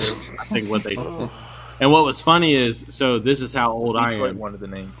actually. Yeah. I think what they. And what was funny is, so this is how old I Detroit am. wanted the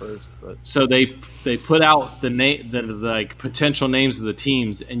name first, but So they put out the name, the like potential names of the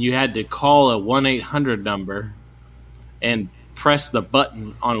teams, and you had to call a 1-800 number and press the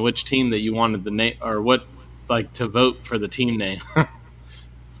button on which team that you wanted the name or what like to vote for the team name.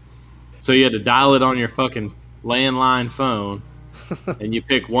 So you had to dial it on your fucking landline phone, and you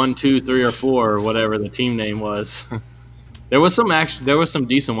pick 1, 2, 3, or 4 or whatever the team name was. There was some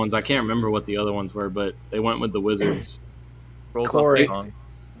decent ones. I can't remember what the other ones were, but they went with the Wizards. roll Corey. on.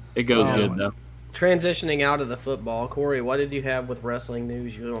 It goes Oh. good though. Transitioning out of the football, Corey, what did you have with wrestling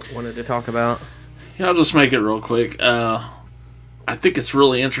news you wanted to talk about? Yeah, I'll just make it real quick. I think it's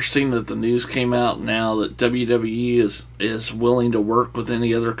really interesting that the news came out now that WWE is willing to work with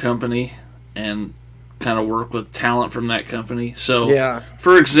any other company and kind of work with talent from that company. So, Yeah.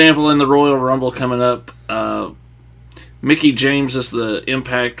 for example, in the Royal Rumble coming up, Mickey James is the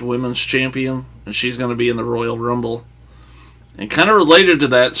Impact Women's Champion, and she's going to be in the Royal Rumble. And kind of related to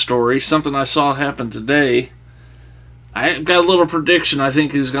that story, something I saw happen today. I got a little prediction. I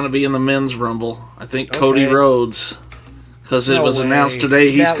think who's going to be in the Men's Rumble. I think Cody Rhodes, because it No was way. announced today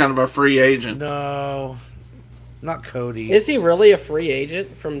he's That- kind of a free agent. No, not Cody. Is he really a free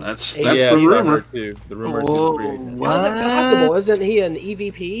agent from? That's AEW? the yeah, that's what I rumor. heard, too. The rumor is he's a free agent. How is it possible? Isn't he an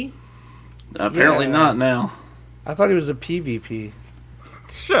EVP? Apparently Yeah. not now. I thought he was a PvP.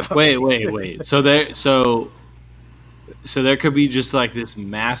 Shut up. Wait. So there could be just like this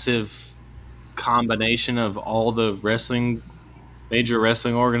massive combination of all the major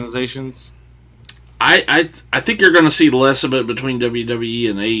wrestling organizations. I think you're going to see less of it between WWE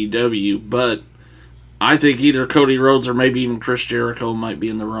and AEW, but I think either Cody Rhodes or maybe even Chris Jericho might be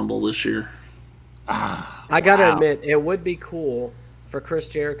in the Rumble this year. I gotta admit, it would be cool for Chris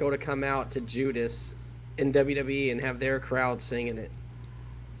Jericho to come out to Judas in WWE and have their crowd singing it.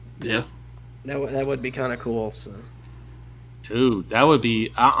 Yeah. That would be kind of cool. So. Dude, that would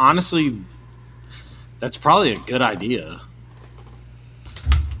be honestly. That's probably a good idea.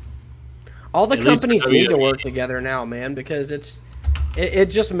 All the At least companies for need to WWE. work together now, man, because it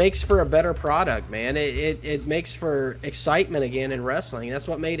just makes for a better product, man. It makes for excitement again in wrestling. That's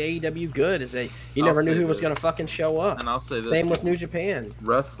what made AEW good, is that you I'll never knew say who was this. going to fucking show up. And I'll say this. Same with New Japan.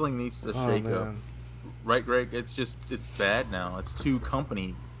 Wrestling needs to Oh shake up. man, Right, Greg? It's bad now. It's too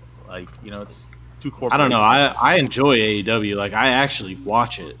company. It's too corporate. I don't know. I enjoy AEW. Like I actually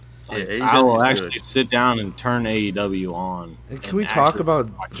watch it. Like, Yeah, I will AEW is actually good. sit down and turn AEW on. and can and we talk actually about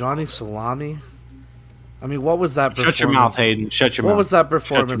watch it. Johnny Salami? I mean, what was that performance? Shut your mouth, Hayden. Shut your mouth. What was that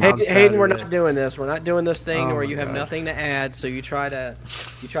performance on Hayden, we're Saturday? not doing this. We're not doing this thing Oh where my you have God. nothing to add, so you try to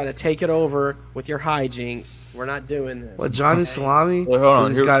take it over with your hijinks. We're not doing this. What, Johnny Salami? Wait, hold on.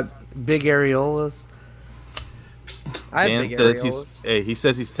 He's Here- got big areolas. I have Dan big says areolas. he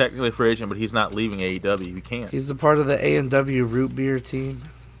says he's technically a free agent, but he's not leaving AEW. He can't. He's a part of the A&W root beer team.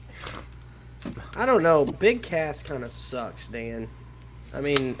 I don't know. Big Cass kind of sucks, Dan. I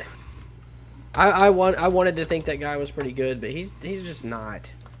mean, I wanted to think that guy was pretty good, but he's just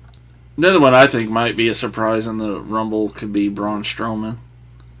not. Another one I think might be a surprise in the Rumble could be Braun Strowman.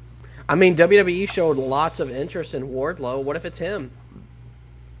 I mean, WWE showed lots of interest in Wardlow. What if it's him?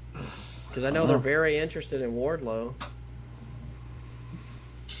 Because I know they're very interested in Wardlow.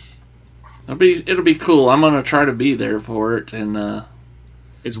 It'll be cool. I'm gonna try to be there for it, and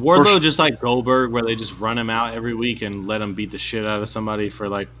Is Wardlow course- just like Goldberg, where they just run him out every week and let him beat the shit out of somebody for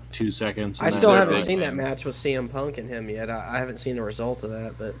like 2 seconds? and I that's still it? haven't big, seen that man. match with CM Punk and him yet. I haven't seen the result of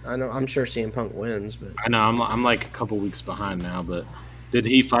that, but I'm sure CM Punk wins. But I know I'm like a couple weeks behind now, but did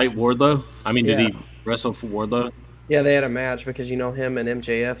he fight Wardlow? I mean, did Yeah. he wrestle for Wardlow? yeah, they had a match because him and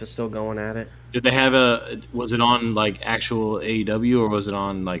MJF is still going at it. Did they have was it on like actual AEW or was it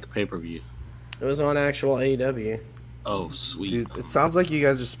on like pay per view? It was on actual AEW. Oh, sweet. Dude, it sounds like you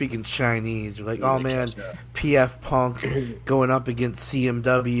guys are speaking Chinese. You're like, oh man, PF Punk going up against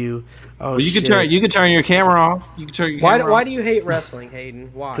CMW. Oh, Well, you can turn your camera off. You can turn your Why camera why off. do you hate wrestling,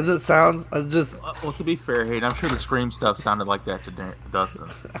 Hayden? Why? Because it sounds just. Well, to be fair, Hayden, I'm sure the Scream stuff sounded like that to Dustin.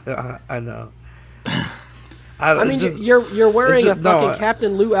 I know. I mean, just, you're wearing just- a no, fucking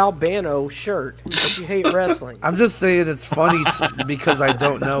Captain Lou Albano shirt, but you hate wrestling. I'm just saying it's funny because I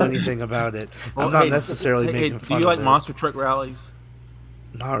don't know anything about it. I'm not Hey, necessarily hey, making do fun you like of it. monster truck rallies?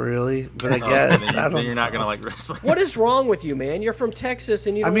 Not really, but I No, guess then, I don't. then you're not gonna know. like wrestling. What is wrong with you, man? You're from Texas,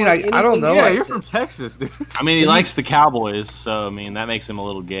 and you. I Don't mean, like I don't anything know. Yeah, Texas. you're from Texas, dude. I mean, he likes the Cowboys, so I mean that makes him a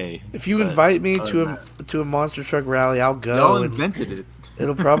little gay. If you But invite me other than to a monster truck rally, I'll go. Y'all and invented it.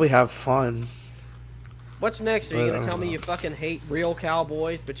 it'll probably have fun. What's next? Are you But, gonna tell me you fucking hate real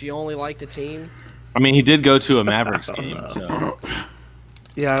Cowboys, but you only like the team? I mean, he did go to a Mavericks game, so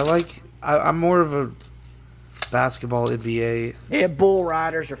Yeah, I'm more of a basketball NBA. Yeah, bull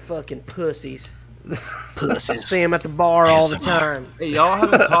riders are fucking pussies. See them at the bar all the time. Hey, y'all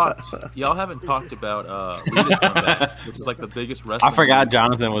haven't talked about Lita comeback, which is like the biggest wrestling. I forgot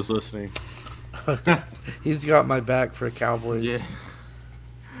Jonathan was listening. He's got my back for Cowboys. Yeah.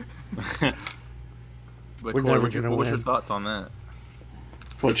 But We're Corey, never what's your gonna win. thoughts on that?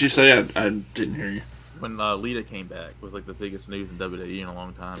 what'd you say? I didn't hear you. When Lita came back, it was like the biggest news in WWE in a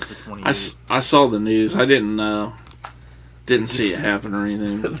long time. It took 20 I, years. I saw the news. I didn't see it happen or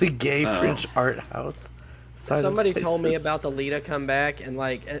anything. The gay Oh. French art house. Somebody told me Places. about the Lita comeback, and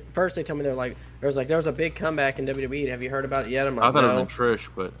like at first they told me there was a big comeback in WWE. Have you heard about it yet? I'm like, I thought it no. would have been Trish,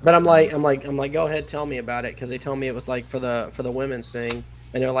 but But I'm like, go ahead, tell me about it, because they told me it was like for the women's thing,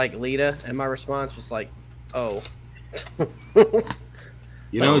 and they're like Lita, and my response was like, oh,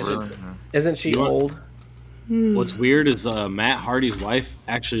 You know, Oh, it's, really? isn't she You want- old? What's weird is Matt Hardy's wife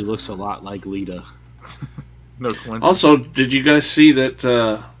actually looks a lot like Lita. No coincidence. Also, did you guys see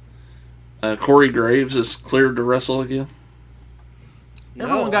that Corey Graves is cleared to wrestle again?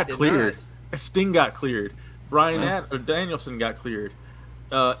 Everyone I got did cleared. Sting got cleared. Danielson got cleared.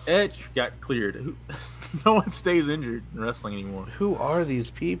 Edge got cleared. No one stays injured in wrestling anymore. Who are these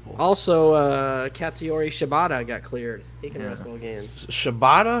people? Also, Katsuyori Shibata got cleared. He can Yeah. wrestle again.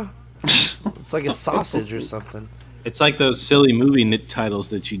 Shibata? It's like a sausage or something. It's like those silly movie titles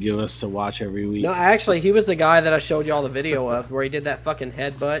that you give us to watch every week. No, actually, he was the guy that I showed you all the video of, where he did that fucking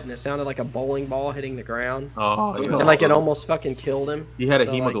headbutt, and it sounded like a bowling ball hitting the ground, Oh, yeah. and like it almost fucking killed him. He had a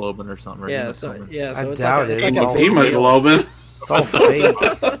So, like, hemoglobin or something. Right? Yeah, so yeah, I so it's doubt like it. it's like a It's big deal. Hemoglobin. It's all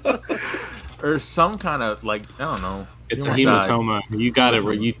fake. Or some kind of like I don't know. It's He a almost died. hematoma. You got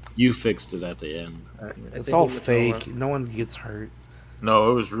it. You fixed it at the end. It's a all hematoma. fake. No one gets hurt.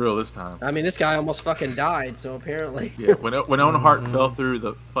 No, it was real this time. I mean, this guy almost fucking died, so apparently. Yeah, when Owen Hart fell through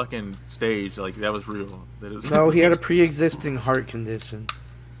the fucking stage, like that was real. That was- No, he had a pre-existing heart condition.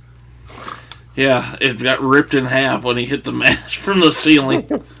 Yeah, it got ripped in half when he hit the match from the ceiling.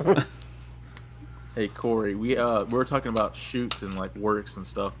 Hey Corey, we were talking about shoots and like works and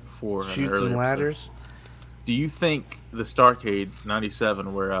stuff before. in the Shoots earlier and episode. ladders. Do you think the Starcade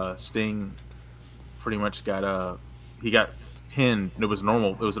 '97, where Sting pretty much got he got pinned? It was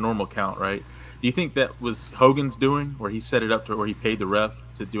normal. It was a normal count, right? Do you think that was Hogan's doing, where he set it up to where he paid the ref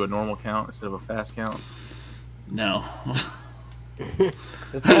to do a normal count instead of a fast count? No.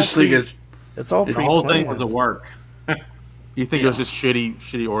 It's I all just think pre- it. It's all The whole thing was a pre-planned. work. You think it was just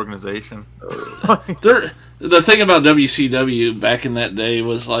shitty organization? The thing about WCW back in that day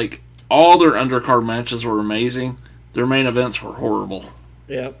was like all their undercard matches were amazing. Their main events were horrible.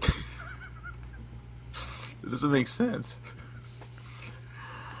 Yep. It doesn't make sense.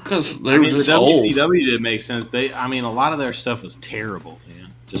 Because they I were mean, the just old. WCW didn't make sense. A lot of their stuff was terrible,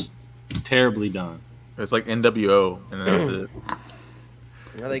 man. Just terribly done. It's like NWO, and that was it.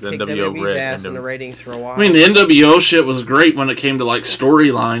 Well, they It's kicked NWO WWE's Red, ass in the NWO. ratings for a while. I mean, the NWO shit was great when it came to like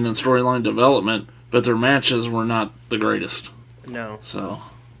storyline and storyline development, but their matches were not the greatest. No. So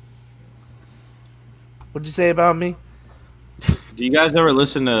What'd you say about me? Do you guys ever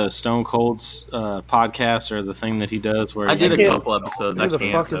listen to Stone Cold's podcast or the thing that he does where I did a can't- couple episodes. Who I the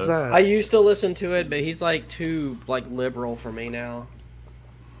can't, fuck is though. that? I used to listen to it, but he's like too like liberal for me now,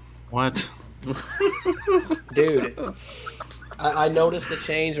 What? dude. I noticed the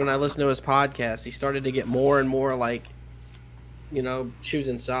change when I listened to his podcast. He started to get more and more like,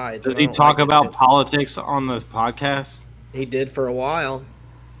 choosing sides. Does and I he don't talk like about that. politics on the podcast? He did for a while.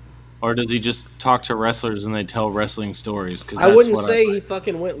 Or does he just talk to wrestlers and they tell wrestling stories? 'Cause I that's wouldn't what say he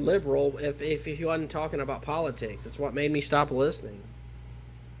fucking went liberal if he wasn't talking about politics. It's what made me stop listening.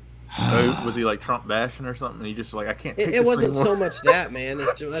 Was he like Trump bashing or something? And he just like, I can't take It this wasn't anymore. so much that, man.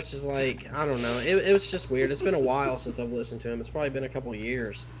 That's just like, I don't know. It was just weird. It's been a while since I've listened to him. It's probably been a couple of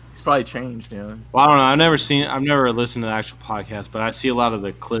years. It's probably changed, you know. Well, I don't know. I've never listened to the actual podcast, but I see a lot of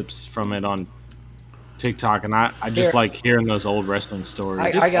the clips from it on TikTok, and I just Here. like hearing those old wrestling stories.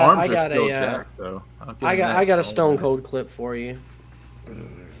 I His got- arms I are got still a, jacked, though. I'll give I him got that. I got a Stone Cold clip for you.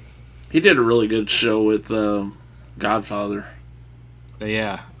 he did a really good show with Godfather. But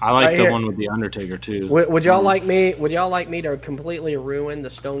yeah, I like Right the here. one with the Undertaker too. Would y'all like me? Would y'all like me to completely ruin the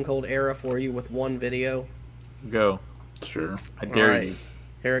Stone Cold era for you with one video? Go. Sure. I dare Alright. you.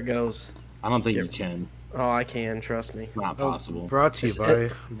 Here it goes. I don't think you can. Oh, I can. Trust me. It's not possible. Brought to you by. Body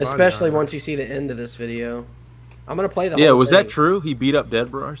Especially Armor. once you see the end of this video. I'm gonna play the. Yeah, whole was thing. that true? He beat up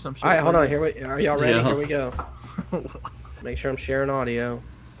Deborah or some shit? All right, hold on. Here we are. Y'all ready? Yeah. Here we go. Make sure I'm sharing audio.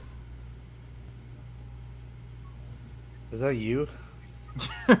 Is that you?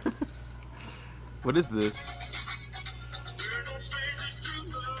 What is this?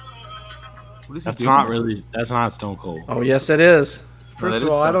 What is he That's doing? not really. That's not Stone Cold. Oh yes, it is. First that of is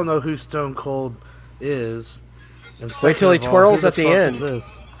all, I Stone- don't know who Stone Cold is. And Wait till he second of all, twirls who the at the fuck end. is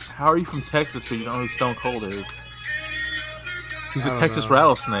this? How are you from Texas but you don't know who Stone Cold is? He's I a don't Texas know.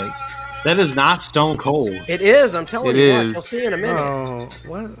 rattlesnake. That is not Stone Cold. It is. I'm telling It you. Watch, is. you'll see in a minute. Oh,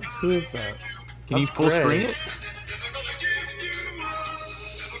 what? Who is that? Can you That's full great. screen it?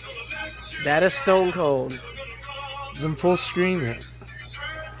 That is Stone Cold. Then full screen it.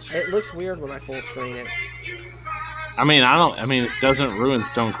 It looks weird when I full screen it. I mean, it doesn't ruin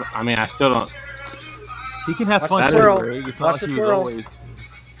Stone Cold. I mean, I still don't. He can have Watch fun the too, twirl. Greg. It's Watch not the like he was twirl. always.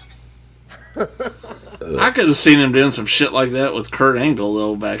 I could have seen him doing some shit like that with Kurt Angle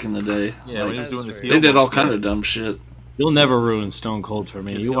though back in the day. Yeah, when he was That's doing his true. heel They did all work, kind yeah. of dumb shit. You'll never ruin Stone Cold for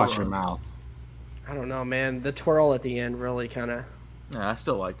me. Yes, You you'll watch your ruin. mouth. I don't know, man. The twirl at the end really kind of. Yeah, I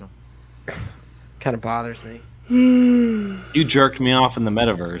still like him. Kind of bothers me. You jerked me off in the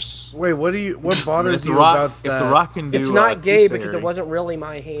metaverse. Wait, what bothers If you The Rock, about if that? The Rock can do, It's not gay Tooth because it Fairy, wasn't really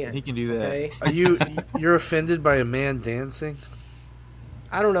my hand. He can do that. Okay? Are you're offended by a man dancing?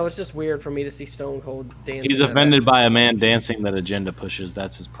 I don't know. It's just weird for me to see Stone Cold dancing. He's offended by a man dancing that agenda pushes.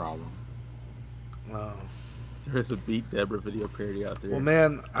 That's his problem. Oh. There's a Beat Deborah video parody out there. Well,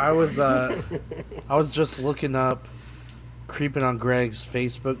 man, I was just looking up, creeping on Greg's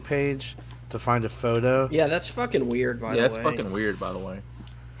Facebook page to find a photo. Yeah, that's fucking weird. By the way, that's fucking weird, by the way.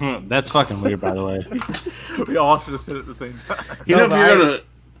 That's fucking weird, by the way. We all have to sit at the same time. You No, know, but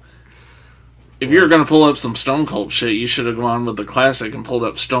if you're gonna pull up some Stone Cold shit, you should have gone with the classic and pulled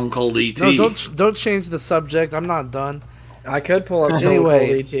up Stone Cold ET. No, don't change the subject. I'm not done. I could pull up Stone Anyway.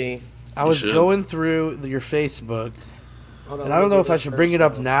 Cold ET. I was should. going through your Facebook, Hold on, and I let don't me know do if I this should first. bring it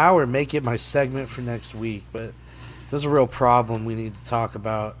up now or make it my segment for next week, but there's a real problem we need to talk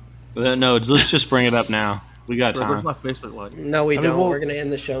about. No, let's just bring it up now. We got Bro, what's time. my face look like? No, we I mean, don't. well- We're gonna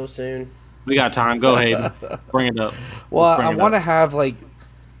end the show soon. We got time. Go ahead. Bring it up. Well, Bring I it want to up. have like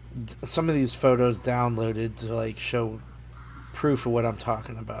some of these photos downloaded to like show proof of what I'm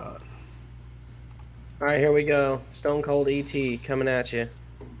talking about. All right, here we go. Stone Cold ET coming at you.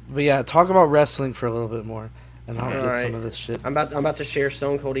 But yeah, talk about wrestling for a little bit more, and I'll get Alright. some of this shit. I'm about to share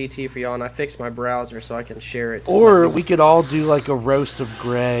Stone Cold ET for y'all, and I fixed my browser so I can share it. Or we could all do like a roast of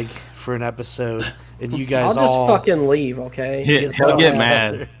Greg for an episode, and you guys I'll just all fucking leave, okay? He'll get stuff get together.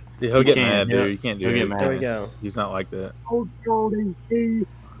 mad. Yeah, he'll get can't, mad, he'll- dude. You can't do he'll it. get mad. There we go. He's not like that. Old Goldie T,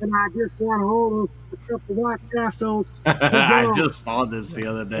 and I just want to hold a couple White Castles. I just saw this the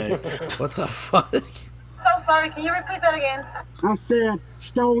other day. What the fuck? So sorry, can you repeat that again? I said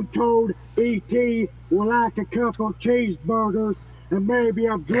Stone Cold E.T. would like a couple cheeseburgers and maybe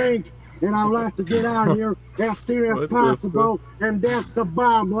a drink, and I'd like to get out of here as soon as What the possible, and that's the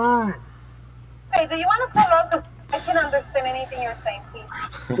bottom line. Hey, do you want to pull up? 'Cause I can't understand anything you're saying,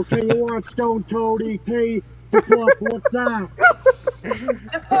 please. Okay, you want Stone Cold E.T. to pull up one side?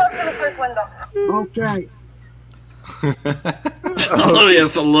 Just pull up to the first window. Okay. Oh, he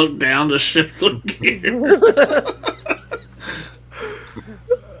has to look down to shift the camera.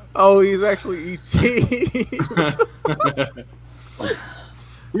 Oh, he's actually ET.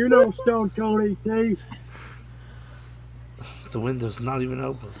 You know Stone Cold E.T. The window's not even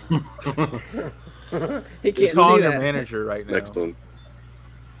open. He He's can't see calling your that. manager right now. Next one.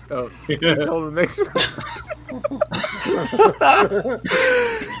 Oh, he told him next one.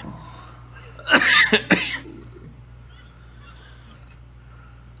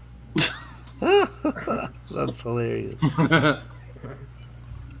 That's hilarious.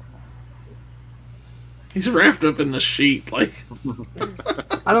 He's wrapped up in the sheet, like.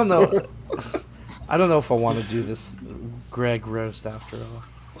 I don't know. I don't know if I want to do this Greg roast after all.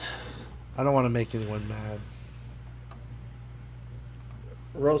 I don't want to make anyone mad.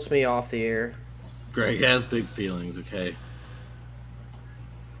 Roast me off the air. Greg has big feelings, okay?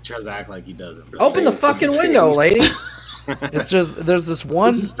 Tries to act like he doesn't. Open the fucking window, lady. It's just there's this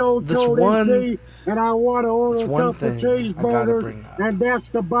one, This is Stone this Cold one. E.T., and I want to order this a one couple thing I gotta cheeseburgers, bring up. and that's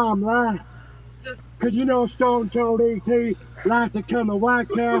the bottom line. Cause you know Stone Cold E.T. like to come to White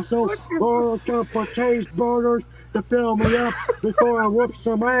Castle, order a couple cheeseburgers to fill me up before I whoop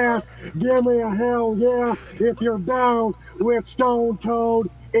some ass. Give me a hell yeah if you're down with Stone Cold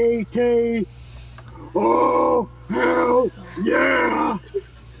E.T. Oh, hell yeah!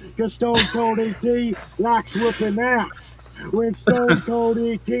 Cause Stone Cold E.T. likes whooping ass. When Stone Cold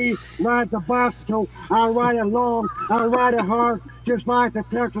E.T. rides a bicycle, I ride it long, I ride it hard, just like the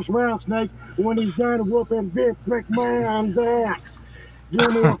Texas rattlesnake when he's done whooping Vince McMahon's ass.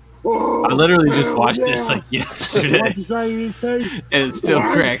 Give me a, oh, I literally just hell watched this yeah. like yesterday, What'd you say, E.T.? and it still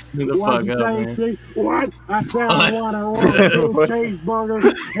What? cracks me the What'd fuck you up, say, man. E.T.? What? I said I want to order two What? cheeseburgers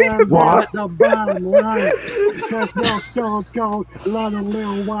and that's the bottom line. Because no Stone Cold love a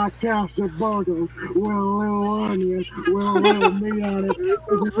little White Castle burger with a little onion, with a little meat on it. If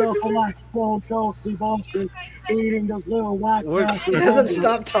you look like Stone Cold Steve Austin eating this little White What? Castle He doesn't burger.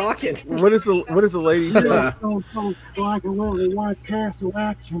 stop talking. What is the lady say? Stone Cold like a little White Castle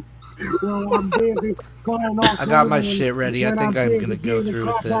action. Well, I'm busy playing on I got my television, shit ready. I and think I'm busy gonna go getting through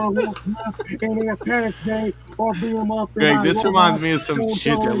with caught it. by Will Smith in Independence Day or beat him up in Greg, my this robot. reminds me of some Stone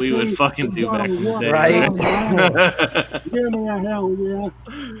shit that Cold we would Steve fucking do is back in the gonna day. Right. Give me a hell yeah.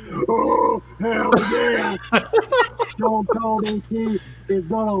 Oh, hell yeah. Stone Cold E.T. is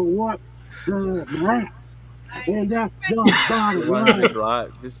gonna what some ass. And that's the bottom Why don't you line.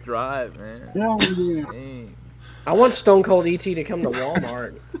 drive? Just drive, man. Hell yeah. Dang. I want Stone Cold ET to come to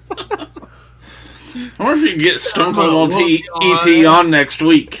Walmart. I wonder if you can get Stone Cold on ET on next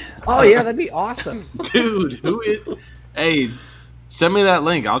week. Oh yeah, that'd be awesome. Dude, who is? Hey, send me that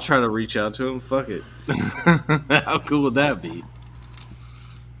link. I'll try to reach out to him. Fuck it. How cool would that be?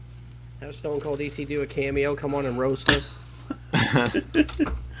 Have Stone Cold ET do a cameo, come on and roast us.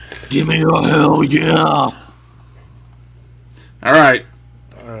 Give me the hell yeah! All right,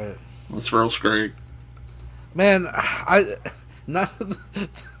 All right, let's roast Greg. man. Not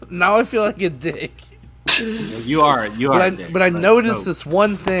now. I feel like a dick. You are. But I noticed no. this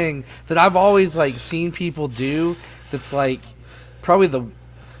one thing that I've always like seen people do. That's like probably the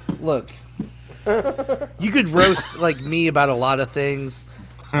look. You could roast like me about a lot of things.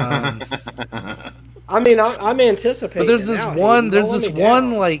 I mean, I'm anticipating. But there's it this now, one. dude. There's Don't let this me one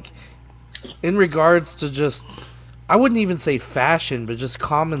down. like in regards to just. I wouldn't even say fashion, but just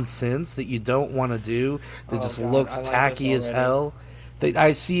common sense that you don't want to do. That Oh, just God, looks I like this tacky as already. hell. That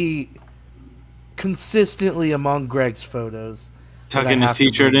I see consistently among Greg's photos. Tucking I his have to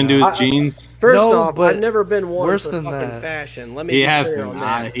t-shirt bring into up. his jeans. First No, off, but I've never been one worse for than fucking that. fashion. Let me He be has clear been. on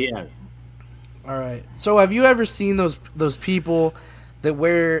that. He has. All right. So have you ever seen those people that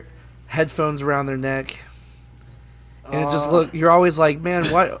wear headphones around their neck? And it just look. You're always like, man,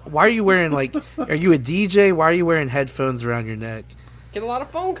 why are you wearing like? Are you a DJ? Why are you wearing headphones around your neck? Get a lot of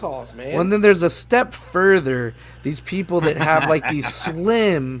phone calls, man. Well, and then there's a step further. These people that have like these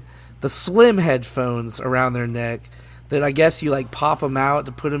the slim headphones around their neck. That I guess you like pop them out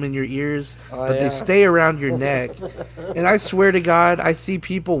to put them in your ears, but yeah. they stay around your neck. And I swear to God, I see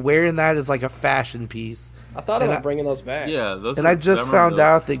people wearing that as like a fashion piece. I thought and about I- bringing those back. Yeah, those. And I just found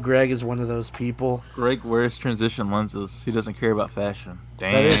out that Greg is one of those people. Greg wears transition lenses. He doesn't care about fashion.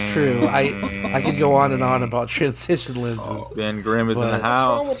 Damn. That is true. I could go on and on about transition lenses. Ben Grimm is in But- the What's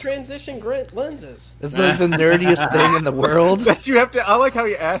wrong with house. transition lenses? It's like the nerdiest thing in the world. That you have to. I like how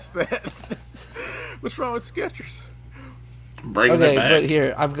you asked that. What's wrong with Skechers? Bringing Okay, it back. but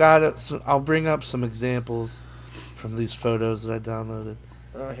here I've got it. So I'll bring up some examples from these photos that I downloaded.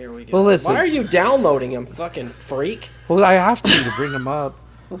 Oh, here we go. Well, listen. Why are you downloading them, fucking freak? Well, I have to bring them up.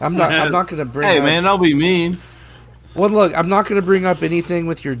 I'm not going to bring. Hey up, man, don't be mean. Well, look, I'm not going to bring up anything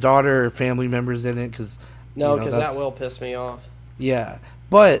with your daughter or family members in it because. No, You know, because that's- that will piss me off. Yeah,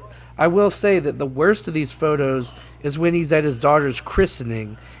 but I will say that the worst of these photos is when he's at his daughter's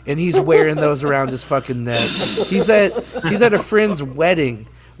christening and he's wearing those around his fucking neck. He's at a friend's wedding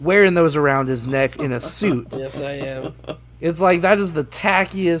wearing those around his neck in a suit. Yes, I am. It's like that is the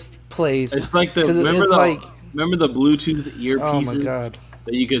tackiest place. It's like the 'Cause remember it's the like remember the Bluetooth earpieces oh my god.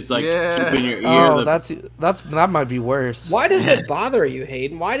 that you could like Yeah. keep in your ear. Oh, The- that might be worse. Why does it bother you,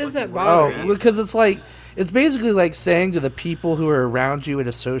 Hayden? Why does that bother Oh, you? because it's basically like saying to the people who are around you at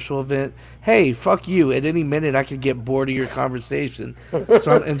a social event, "Hey, fuck you! At any minute, I could get bored of your conversation, and just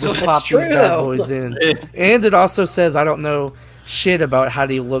That's pop these true, bad though. boys in." And it also says, "I don't know shit about how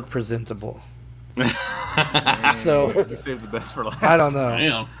do you look presentable." So You saved the best for last. I don't know.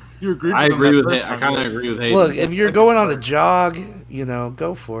 Damn. You agreed. I with agree him with that it. I first kind time. of agree with Hayden. Look, if you're going on a jog,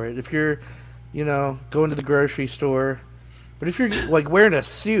 go for it. If you're, going to the grocery store, but if you're like wearing a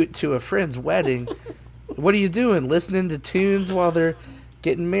suit to a friend's wedding, what are you doing? Listening to tunes while they're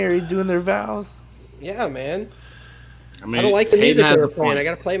getting married, doing their vows? Yeah, man. I mean, I don't like the Hayden music has they were a playing. point. I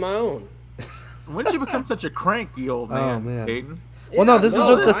gotta play my own. When did you become such a crank, you old Oh, man, man. Hayden? Well, no, Yeah, this is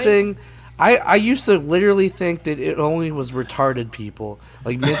just the I- thing. I used to literally think that it only was retarded people,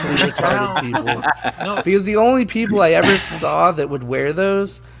 like mentally retarded people. No. Because the only people I ever saw that would wear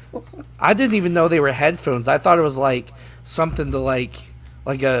those, I didn't even know they were headphones. I thought it was like something to like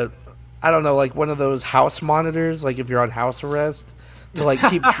a, I don't know, like one of those house monitors, like if you're on house arrest, to like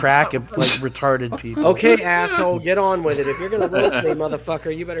keep track of like retarded people. Okay, asshole, get on with it. If you're gonna roast me,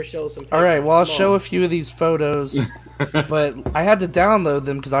 motherfucker, you better show some. All right, well, I'll Come show on. a few of these photos, but I had to download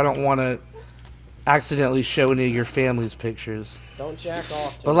them because I don't want to accidentally show any of your family's pictures. Don't jack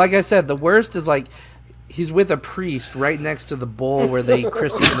off. To But me. like I said, the worst is like he's with a priest right next to the bowl where they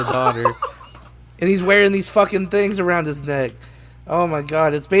christen the daughter, and he's wearing these fucking things around his neck. Oh my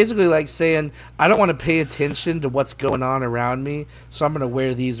god, it's basically like saying I don't want to pay attention to what's going on around me, so I'm gonna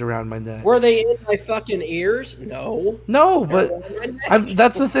wear these around my neck. Were they in my fucking ears? No. No, but I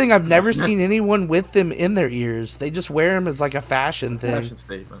that's the thing. I've never seen anyone with them in their ears. They just wear them as like a fashion thing, Fashion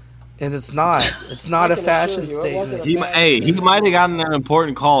statement. and it's not. It's not a can fashion assure you it wasn't statement. a He might have gotten an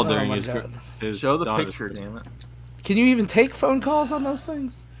important call Oh during my his, God. his Show the daughter's picture, christening. damn it. Can you even take phone calls on those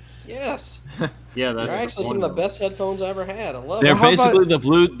things? Yes. Yeah, They're that's actually some of the best headphones I ever had. I love They're them. Well, how basically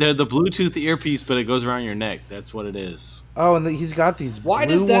about- they're the Bluetooth earpiece, but it goes around your neck. That's what it is. Oh, and he's got these. Why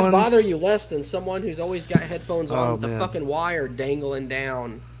blue does that ones. bother you less than someone who's always got headphones on Oh, with the man. fucking wire dangling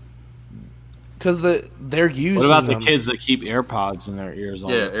down? Because they're using What about the them. kids that keep AirPods in their ears?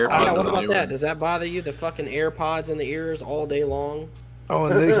 All Yeah, the AirPods. Yeah, are what the about new that? one. Does that bother you? The fucking AirPods in the ears all day long? Oh,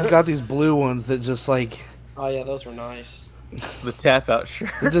 and he's got these blue ones that just like Oh yeah, those were nice. The tap out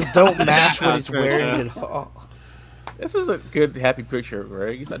shirt. they just don't match what he's That's right, wearing yeah. at all. This is a good, happy picture,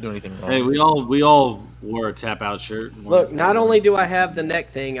 Greg. He's not doing anything wrong. Hey, we all wore a tap out shirt. Look, not only do I have the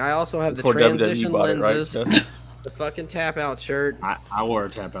neck thing, I also have the Before WWE transition bought it, right? lenses, the fucking tap out shirt. I wore a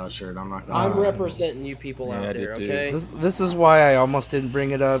tap out shirt. I'm not. I'm Gonna representing you people Yeah, I out did there, too. okay? This is why I almost didn't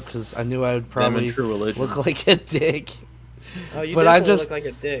bring it up because I knew I would Them probably and True Religion. look like a dick. Oh, you But I definitely just- look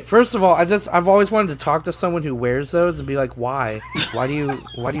like a dick. First of all, I've always wanted to talk to someone who wears those and be like, why? Why do you? Yeah,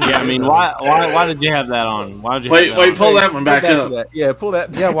 I wear mean, those? why did you have that on? Why did you? Wait, have wait, that pull on? that one back Pull up. that. Yeah, pull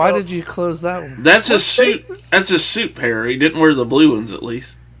that. Yeah, back why up. did you close that one? That's a suit. That's a suit pair. He didn't wear the blue ones at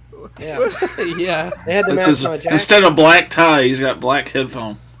least. Yeah, Yeah. they had to This match is, my jacket. instead of black tie, he's got black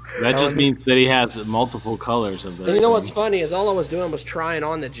headphone. That just means that he has multiple colors of that. And you know what's thing. funny is all I was doing was trying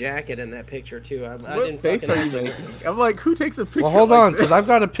on the jacket in that picture too. I What didn't face fucking are you have to- making? I'm like, who takes a picture? Well, hold like on, this? because I've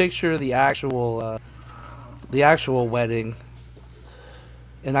got a picture of the actual wedding,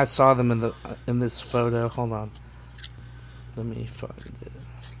 and I saw them in this photo. Hold on, let me find it.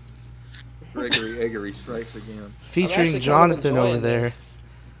 Gregory Eggery strikes again. Featuring kind of Jonathan over enjoying there. this.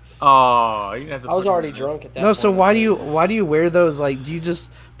 Oh, you didn't have to I was put already it in. drunk at that No, point. so why do you wear those? Like, do you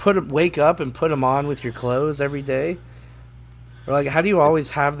just wake up and put them on with your clothes every day, or like how do you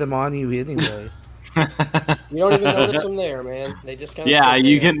always have them on you anyway? You don't even notice them there, man. They just kind of Yeah,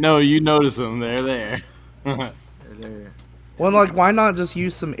 you notice them. They're there. They're there. Well, like why not just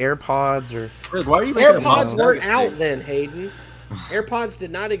use some AirPods or? Greg, why are you making a AirPods Mountain weren't Nuggets out thing? then, Hayden. AirPods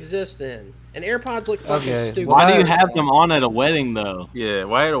did not exist then, and AirPods look fucking Okay, stupid. Why do you have them on at a wedding though? Yeah,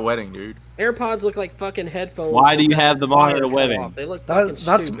 why at a wedding, dude? AirPods look like fucking headphones. Why do with you that have them on wire at a cut wedding? off. They look That- fucking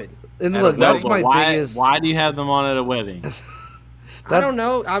that's- stupid. And At a look, that's No, but my biggest. Why do you have them on at a wedding? I don't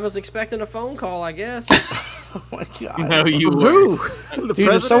know. I was expecting a phone call, I guess. Oh my God. No, you From were. who? The Dude, if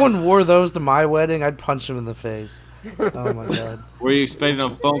president? someone wore those to my wedding, I'd punch him in the face. Oh my God. Were you expecting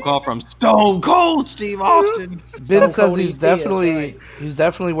a phone call from Stone Cold Steve Austin? Ben Stone says Cold he's ET, that's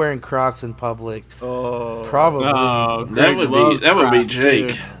definitely wearing Crocs in public. Oh, Probably. No, That would be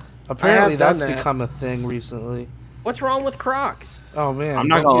Jake. Apparently, I have done that's that. become a thing recently. What's wrong with Crocs? Oh man, I'm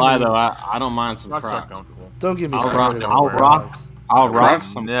not don't gonna get lie me- though, I don't mind some Crocs aren't Crocs. comfortable. Don't get me I'll started. rock- on I'll rock. Crocs. I'll rock Crocs?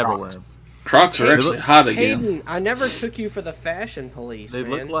 some Never Crocs. wear them. Crocs are Hey, actually look- hot again. Hayden, I never took you for the fashion police, They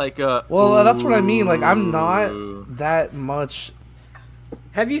man. look like Well, that's what I mean. Like, I'm Ooh. not that much.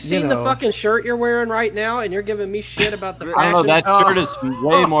 Have you seen the know. fucking shirt you're wearing right now, and you're giving me shit about the fashion? I don't know. That Oh. shirt is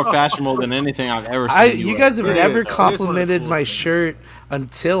way more fashionable than anything I've ever seen. You wear. guys have It never is. It is one of the complimented coolest my things. shirt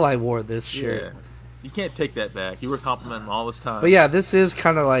until I wore this shirt. Yeah. You can't take that back. You were complimenting them all this time. But yeah, this is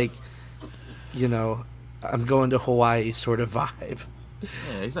kind of like, you know, I'm going to Hawaii sort of vibe.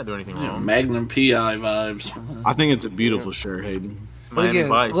 Yeah, he's not doing anything Yeah, wrong. Magnum PI vibes. I think it's a beautiful shirt, Hayden. But Miami again,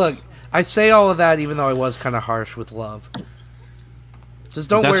 Vice. look, I say all of that even though I was kind of harsh with love. Just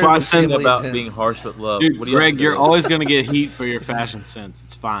don't That's wear why it I with said family about events. being harsh with love. Dude, What do you have Greg, to you're say? always gonna get heat for your fashion sense.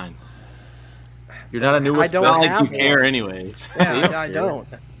 It's fine. You're not a new I don't Not like have you one. care, anyways. Yeah, I don't.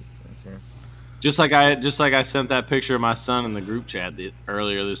 Just like I sent that picture of my son in the group chat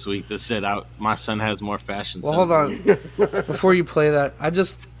earlier this week that said my son has more fashion Well, sense. hold on. Before you play that, I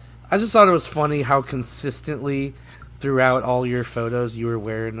just thought it was funny how consistently throughout all your photos you were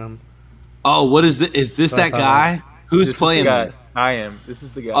wearing them. Oh, what is this? Is this So I that thought guy? Who's This is playing the guy. this? I am. This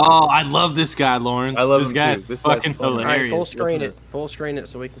is the guy. Oh, I love this guy, Lawrence. I love this him guy too. is This guy's fucking funny. All right, hilarious. full screen Listen it. Full screen it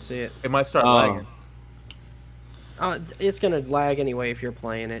so we can see it. It might start Oh. lagging. It's gonna lag anyway if you're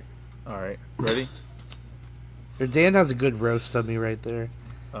playing it. All right, ready? Your Dan has a good roast of me right there.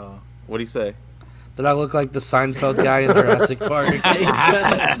 What do you say? That I look like the Seinfeld guy in Jurassic Park.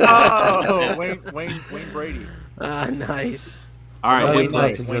 Oh, Wayne Brady. Nice. All right, Oh, hit play.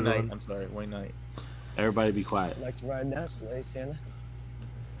 that's a good Wayne Knight. one. I'm sorry, Wayne Knight. Everybody be quiet. I'd like to ride in that sleigh, Santa.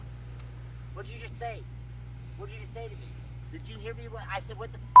 What did you just say? What did you just say to me? Did you hear me? I said,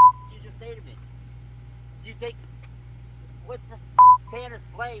 what the did you just say to me? You think, what's the Santa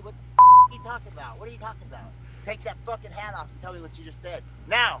sleigh? What the are you talking about? What are you talking about? Take that fucking hat off and tell me what you just said.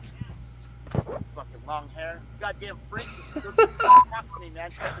 Now! Fucking long hair. Goddamn freak. Talk to me,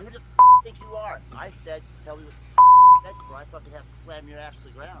 man. Who the think you are? I said, tell me what the said before I fucking have to slam your ass to the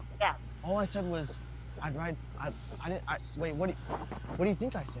ground. Yeah. All I said was, I'd ride. Wait, what do you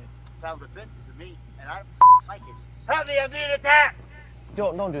think I said? Sounds offensive to me, and I don't like it. Help me, I'm being attacked!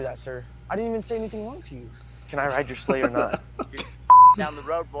 Don't do that, sir. I didn't even say anything wrong to you. Can I ride your sleigh or not? Get down the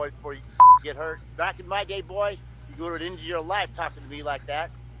road, boy, before you get hurt. Back in my day, boy, you go into your life talking to me like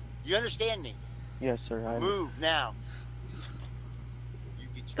that. You understand me? Yes, sir. I Move now.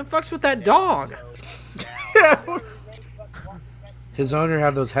 What the fuck's with that dog? His owner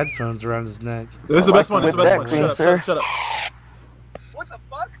had those headphones around his neck. This is the best one. This is the best one. Shut up, sir. shut up. What the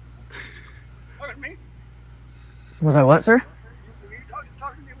fuck? Look at me. Was I what, sir?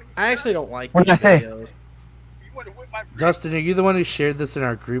 Talking to me when you I actually don't like What did these I say? videos. want to whip my Dustin, are you the one who shared this in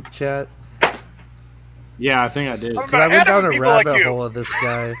our group chat? Yeah, I think I did. I'm Because I went down a people like rabbit you. hole of this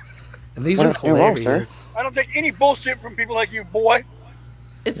guy, and these What are did I do wrong, sir? hilarious. I don't take any bullshit from people like you, boy.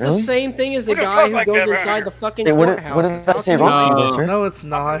 It's Really? the same thing as the We don't guy talk who like goes that around inside here. the fucking Hey, what did courthouse. I say wrong to you, though, sir? No, it's I'm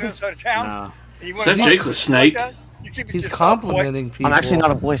not. inside of town. No. And you Is that wanna Jake the Snake? You keep it He's to yourself, boy. complimenting people, I'm actually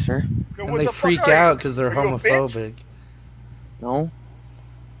not a boy, sir. So and what they the fuck freak are you? out because they're Are you a bitch? homophobic. No.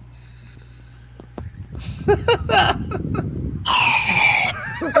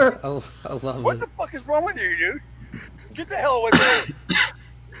 I love What it. the fuck is wrong with you, dude? Get the hell away from me.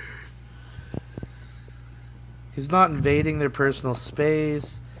 He's not invading their personal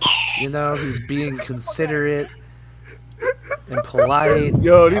space. You know, he's being considerate and polite.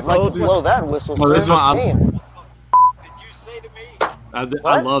 Yo, I'd these like to old dudes. blow that whistle, Well, sir. this one, What's I'm- mean? Did you say to me? I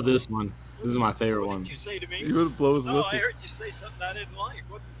What? love this one. This is my favorite What one. did you say to me? You would blow his No, I whistle. heard you say something I didn't like.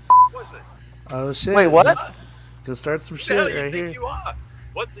 What the was it? Oh shit! Wait, what? Gonna start some Who the hell shit you right think here. you are?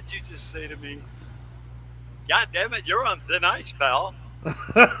 What did you just say to me? God damn it, you're on thin ice, pal.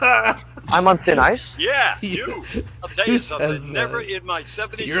 I'm on thin ice? Yeah, you. I'll tell Who you says something. that? Never in my You're on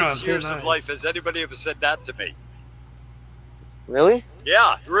 76 thin years of ice. life has anybody ever said that to me. Really?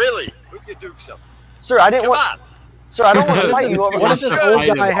 Yeah, really. We could do something. Sir, I didn't Come want. on. Sir, I don't want to fight you over. What if this Sure.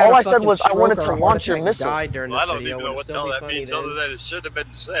 old guy had All a I said fucking was I wanted stroke or to a heart launch your attack and missile. died during Well, this I don't video? even know Would it what the still hell be that funny means then? other than it should have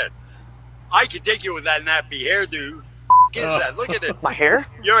been said. I could take you with that nappy hairdo. Is that? Look at it. My hair?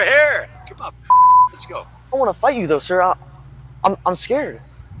 Your hair. Come on. Let's go. I want to fight you though, sir. I'm scared.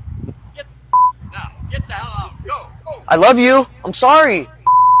 Now, get the hell out. Go. Go. I love you. I'm sorry.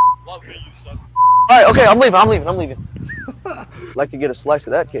 Love me, you son. All right, okay, I'm leaving. Like to get a slice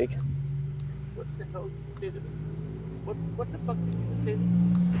of that cake. What the hell did it? What the fuck did you say to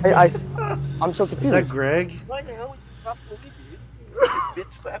me? I'm so Is confused. that Greg? Why the hell would you talk to me, dude?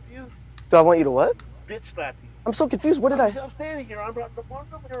 Bitch slap you? Do I want you to what? Bitch slap you. I'm so confused. What did I? I'm standing here. I'm the one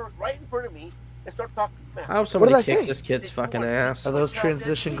over here right in front of me and start talking to I hope did somebody I kicks say? this kid's fucking ass. Are those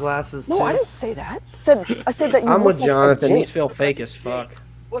transition glasses No, I too? didn't say that. I said that you. I'm look with like a Jonathan. Jake. These feel fake as fuck.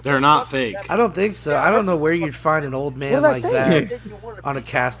 They're not fake. I don't think so. I don't know where you'd find an old man What did I like say? that on a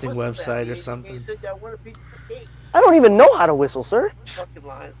casting website or something. I don't even know how to whistle, sir. Fucking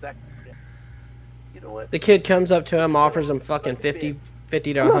lying sack of shit. You know what? The kid comes up to him, offers him fucking 50 to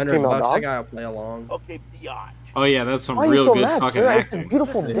You're a 100 female bucks. dog. That guy will play along. Okay, biatch. Oh yeah, that's some Why are you real so good mad, fucking sir? It's a acting.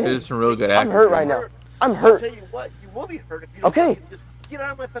 beautiful It day. is some real good I'm acting. hurt right now. I'm I'll hurt. tell you what, you will be hurt if you Okay. don't just get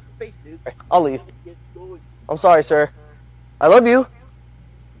out of my fucking face, dude. I'll leave. Get going. I'm sorry, sir. I love you.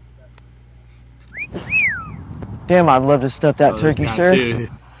 Damn, I'd love to stuff that Oh, this turkey, guy, sir. too.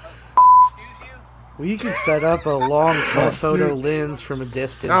 Well, you can set up a long telephoto lens from a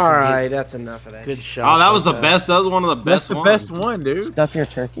distance. All and get right, that's enough of that. good shit. shots. Oh, that was the like best. That was one of the That's best the ones. best one, dude. Stuff your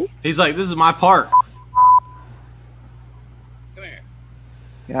turkey? He's like, "This is my park." Come here.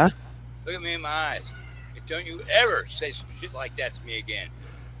 Yeah? Look at me in my eyes. And don't you ever say some shit like that to me again.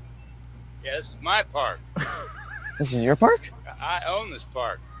 Yeah, this is my park. This is your park? I own this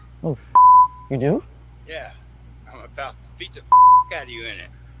park. You do? Yeah. I'm about to beat the out of you in it.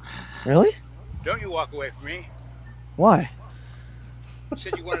 Really? Don't you walk away from me. Why? You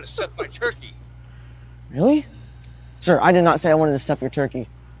said you wanted to stuff my turkey. Really? Sir, I did not say I wanted to stuff your turkey.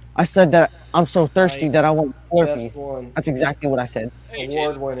 I said that I'm so thirsty that I want Best Slurpee. one. That's exactly what I said. Hey,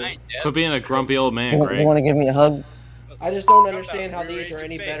 Award Jim, winning. I ain't dead. Quit being a grumpy old You, man, want Greg. to give me a hug? I just don't understand how these are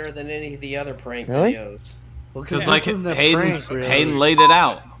any better than any of the other prank Really? videos. Well, Because this like isn't a Hayden, prank, really. Hayden laid it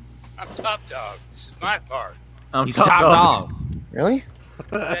out. I'm top dog. This is my park. I'm He's top dog. Really? If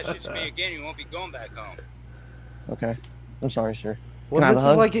that shit's me again, you won't be going back home. Okay. I'm sorry, sir. Well, Can I have this a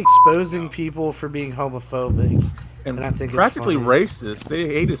is hug? like exposing people for being homophobic. And I think it's practically funny. racist. They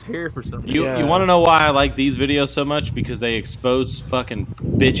hate his hair for some reason. You Yeah. you want to know why I like these videos so much? Because they expose fucking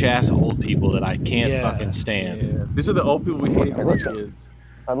bitch ass old people that I can't Yeah. fucking stand. Yeah. These are the old people we hate Okay, as let's go. kids.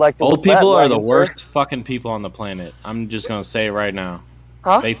 I'd like to Old whip that people are the wagon, sir. worst fucking people on the planet. I'm just gonna say it right now.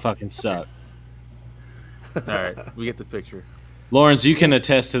 Huh? They fucking suck. All right, we get the picture. Lawrence, you can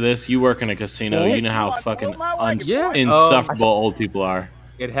attest to this. You work in a casino. Yeah. You know how fucking Yeah. insufferable old people are.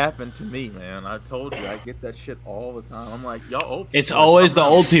 It happened to me, man. I told you, I get that shit all the time. I'm like, y'all old people. It's are always the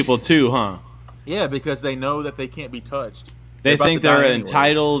somehow- old people too, huh? Yeah, because they know that they can't be touched. They about think to die they're anyway.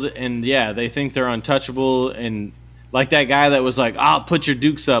 entitled, and yeah, they think they're untouchable, and Like that guy that was like, "I'll put your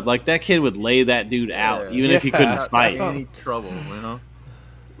dukes up." Like that kid would lay that dude out, even if he couldn't fight. Any trouble, you know?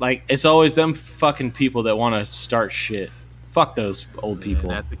 Like it's always them fucking people that want to start shit. Fuck those old people.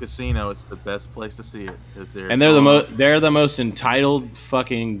 And at the casino, it's the best place to see it because they're they're the most entitled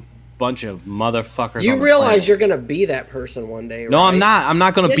fucking bunch of motherfuckers. You on the realize planet. you're gonna be that person one day, right? No, I'm not. I'm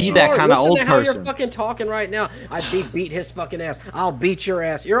not gonna Yes, be you that are. kind of Listen old to how person. You're fucking talking right now. I'd beat his fucking ass. I'll beat your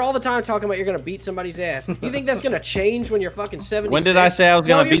ass. You're all the time talking about you're gonna beat somebody's ass. You think that's gonna change when you're fucking 70? When did I say I was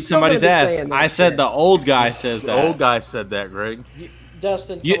gonna beat somebody's ass? I said the old guy says that. The old guy said that, Greg.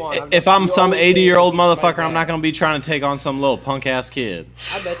 Dustin, come on. If I'm some always say 80-year-old beat somebody's motherfucker, I'm ass. not gonna be trying to take on some little punk ass kid.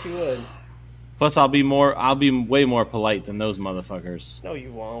 I bet you would. Plus, I'll be way more polite than those motherfuckers. No,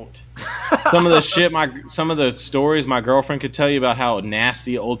 you won't. Some of the stories my girlfriend could tell you about how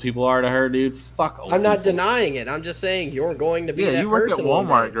nasty old people are to her, dude. Fuck old I'm not people. denying it. I'm just saying you're going to be Yeah, that you work at person one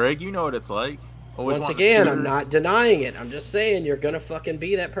Walmart, day. Greg. You know what it's like. Always Once wanting to again, scooter. I'm not denying it. I'm just saying you're gonna fucking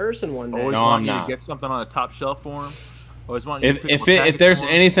be that person one day. Always No, want I'm you not. to get something on a top shelf for him. Always want you to pick If up a package there's for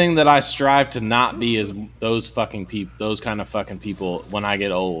 'em. anything that I strive to not be is those fucking people, those kind of fucking people when I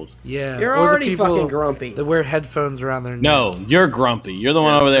get old. Yeah, You're or the already people fucking grumpy. that wear headphones around their neck. No, you're grumpy. You're the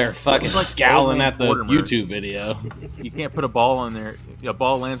one over there fucking It's like scowling old man at the Mortimer. YouTube video. You can't put a ball in there. A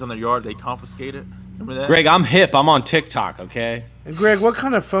ball lands on their yard, they confiscate it. Remember that? Greg, I'm hip. I'm on TikTok, okay? And Greg, what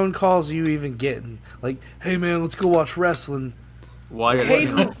kind of phone calls are you even getting? Like, hey man, let's go watch wrestling. Why are Hey,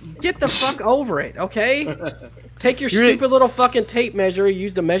 they? get the fuck over it, okay? Take your You're- stupid little fucking tape measure you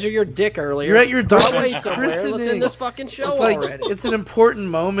used to measure your dick earlier. You're at your Go daughter's away somewhere. Let's christening. end this fucking show It's like already. it's an important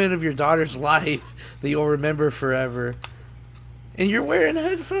moment of your daughter's life that you'll remember forever. And you're wearing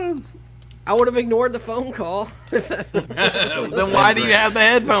headphones. I would have ignored the phone call. Then why do you have the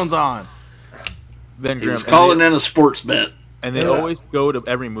headphones on? Ben He Grimm. was calling in a sports bet. And they Yeah. always go to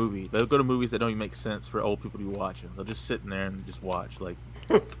every movie. They'll go to movies that don't even make sense for old people to be watching. They'll just sit in there and just watch, like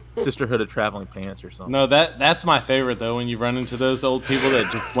Sisterhood of Traveling Pants or something. No, that's my favorite though. When you run into those old people that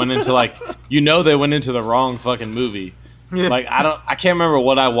just went into like, they went into the wrong fucking movie. Yeah. Like I can't remember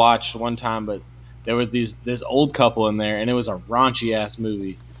what I watched one time, but there was this old couple in there, and it was a raunchy ass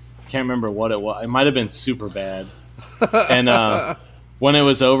movie. Can't remember what it was. It might have been super bad. And when it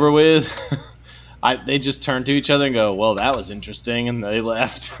was over with, they just turned to each other and go, "Well, that was interesting," and they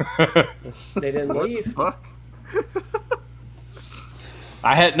left. They didn't What the leave. fuck?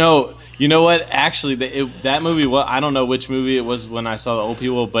 I had no. You know what? Actually, that movie. Well, I don't know which movie it was when I saw the old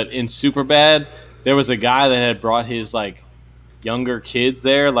people, but in Superbad, there was a guy that had brought his like younger kids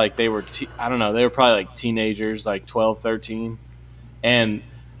there. Like they were, I don't know, they were probably like teenagers, like 12, 13, and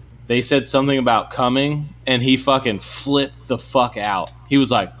they said something about coming, and he fucking flipped the fuck out. He was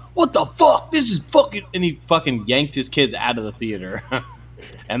like, "What the fuck? This is fucking," and he fucking yanked his kids out of the theater,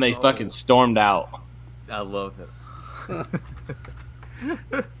 and they fucking stormed out. I love it.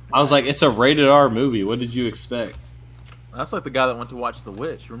 I was like, it's a rated R movie. What did you expect? That's like the guy that went to watch The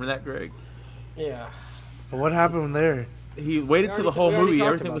Witch. Remember that, Greg? Yeah. What happened there? He waited till the whole we already movie. talked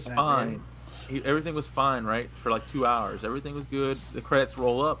Everything about was that, fine. Everything was fine, right? For like 2 hours. Everything was good. The credits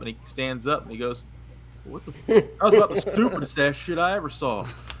roll up, and he stands up, and he goes, "What the f-? I was about the stupidest ass shit I ever saw.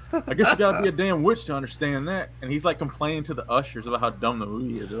 I guess you gotta be a damn witch to understand that." And he's like complaining to the ushers about how dumb the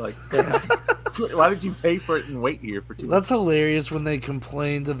movie is. They're like, "Why did you pay for it and wait here for 2 hours?" That's hilarious when they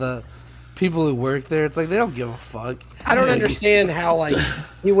complain to the people who work there. It's like they don't give a fuck. I don't understand how like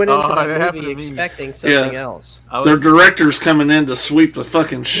he went into Oh, that that happened movie to me. expecting something Yeah. else. Their director's coming in to sweep the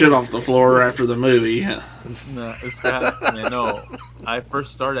fucking shit off the floor after the movie. No, this guy, man, no. I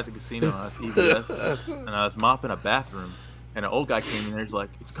first started at the casino on EBS, and I was mopping a bathroom, and an old guy came in there. He's like,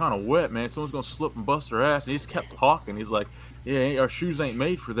 "It's kind of wet, man. Someone's gonna slip and bust their ass." And he just kept talking. He's like, "Yeah, our shoes ain't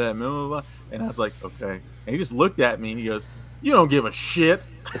made for that, man." Blah, blah, blah. And I was like, "Okay." And he just looked at me and he goes, "You don't give a shit."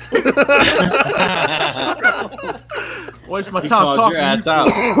 Waste my He time called talking. your ass out.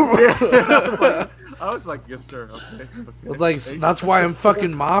 Yeah. I was like, "Yes, sir." Okay. It's like that's why I'm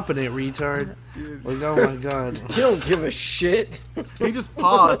fucking mopping it, retard. Like, oh my god. You don't give a shit. He just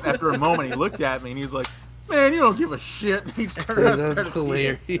paused after a moment. He looked at me and he was like, "Man, you don't give a shit." He turned around and That's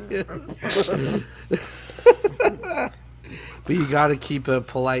started hilarious. But you got to keep a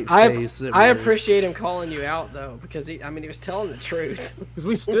polite I face. at work. appreciate him calling you out though because he was telling the truth. Because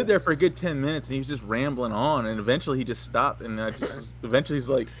we stood there for a good 10 minutes and he was just rambling on, and eventually he just stopped, and eventually he's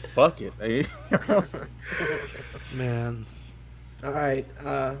like, "Fuck it." Man. All right,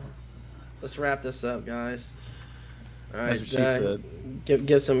 let's wrap this up, guys. All right, That's what she said.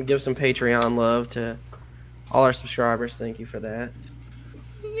 give some Patreon love to all our subscribers. Thank you for that.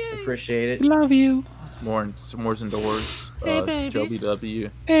 Appreciate it. Love you. S'mores and Doors, Hey, baby. Joby W,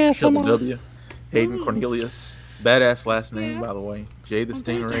 ASMR. Sheldon W, Hayden Cornelius, Badass last name, by the way. Jay the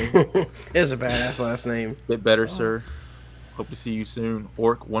Stingray. It's a badass last name. Get better, sir. Hope to see you soon.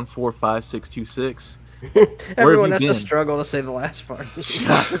 Orc 145626. Everyone has to struggle to say the last part.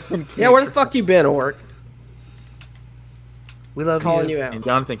 Yeah, where the fuck you been, Orc? We love Calling you. you out. And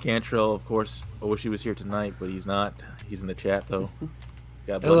Jonathan Cantrell, of course. I wish he was here tonight, but he's not. He's in the chat though.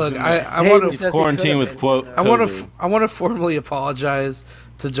 God Hey, bless look, him. I want to Quarantine with quote. I want to formally apologize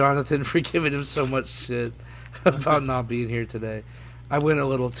to Jonathan for giving him so much shit about not being here today. I went a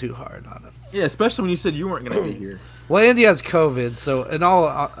little too hard on him. Yeah, especially when you said you weren't going to be here. Well, Andy has COVID, so in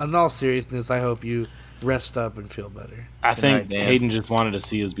all seriousness, I hope you rest up and feel better. I think Good night, Dan. Hayden just wanted to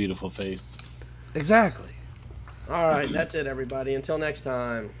see his beautiful face. Exactly. All right, that's it, everybody. Until next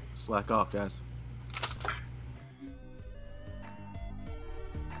time. Slack off, guys.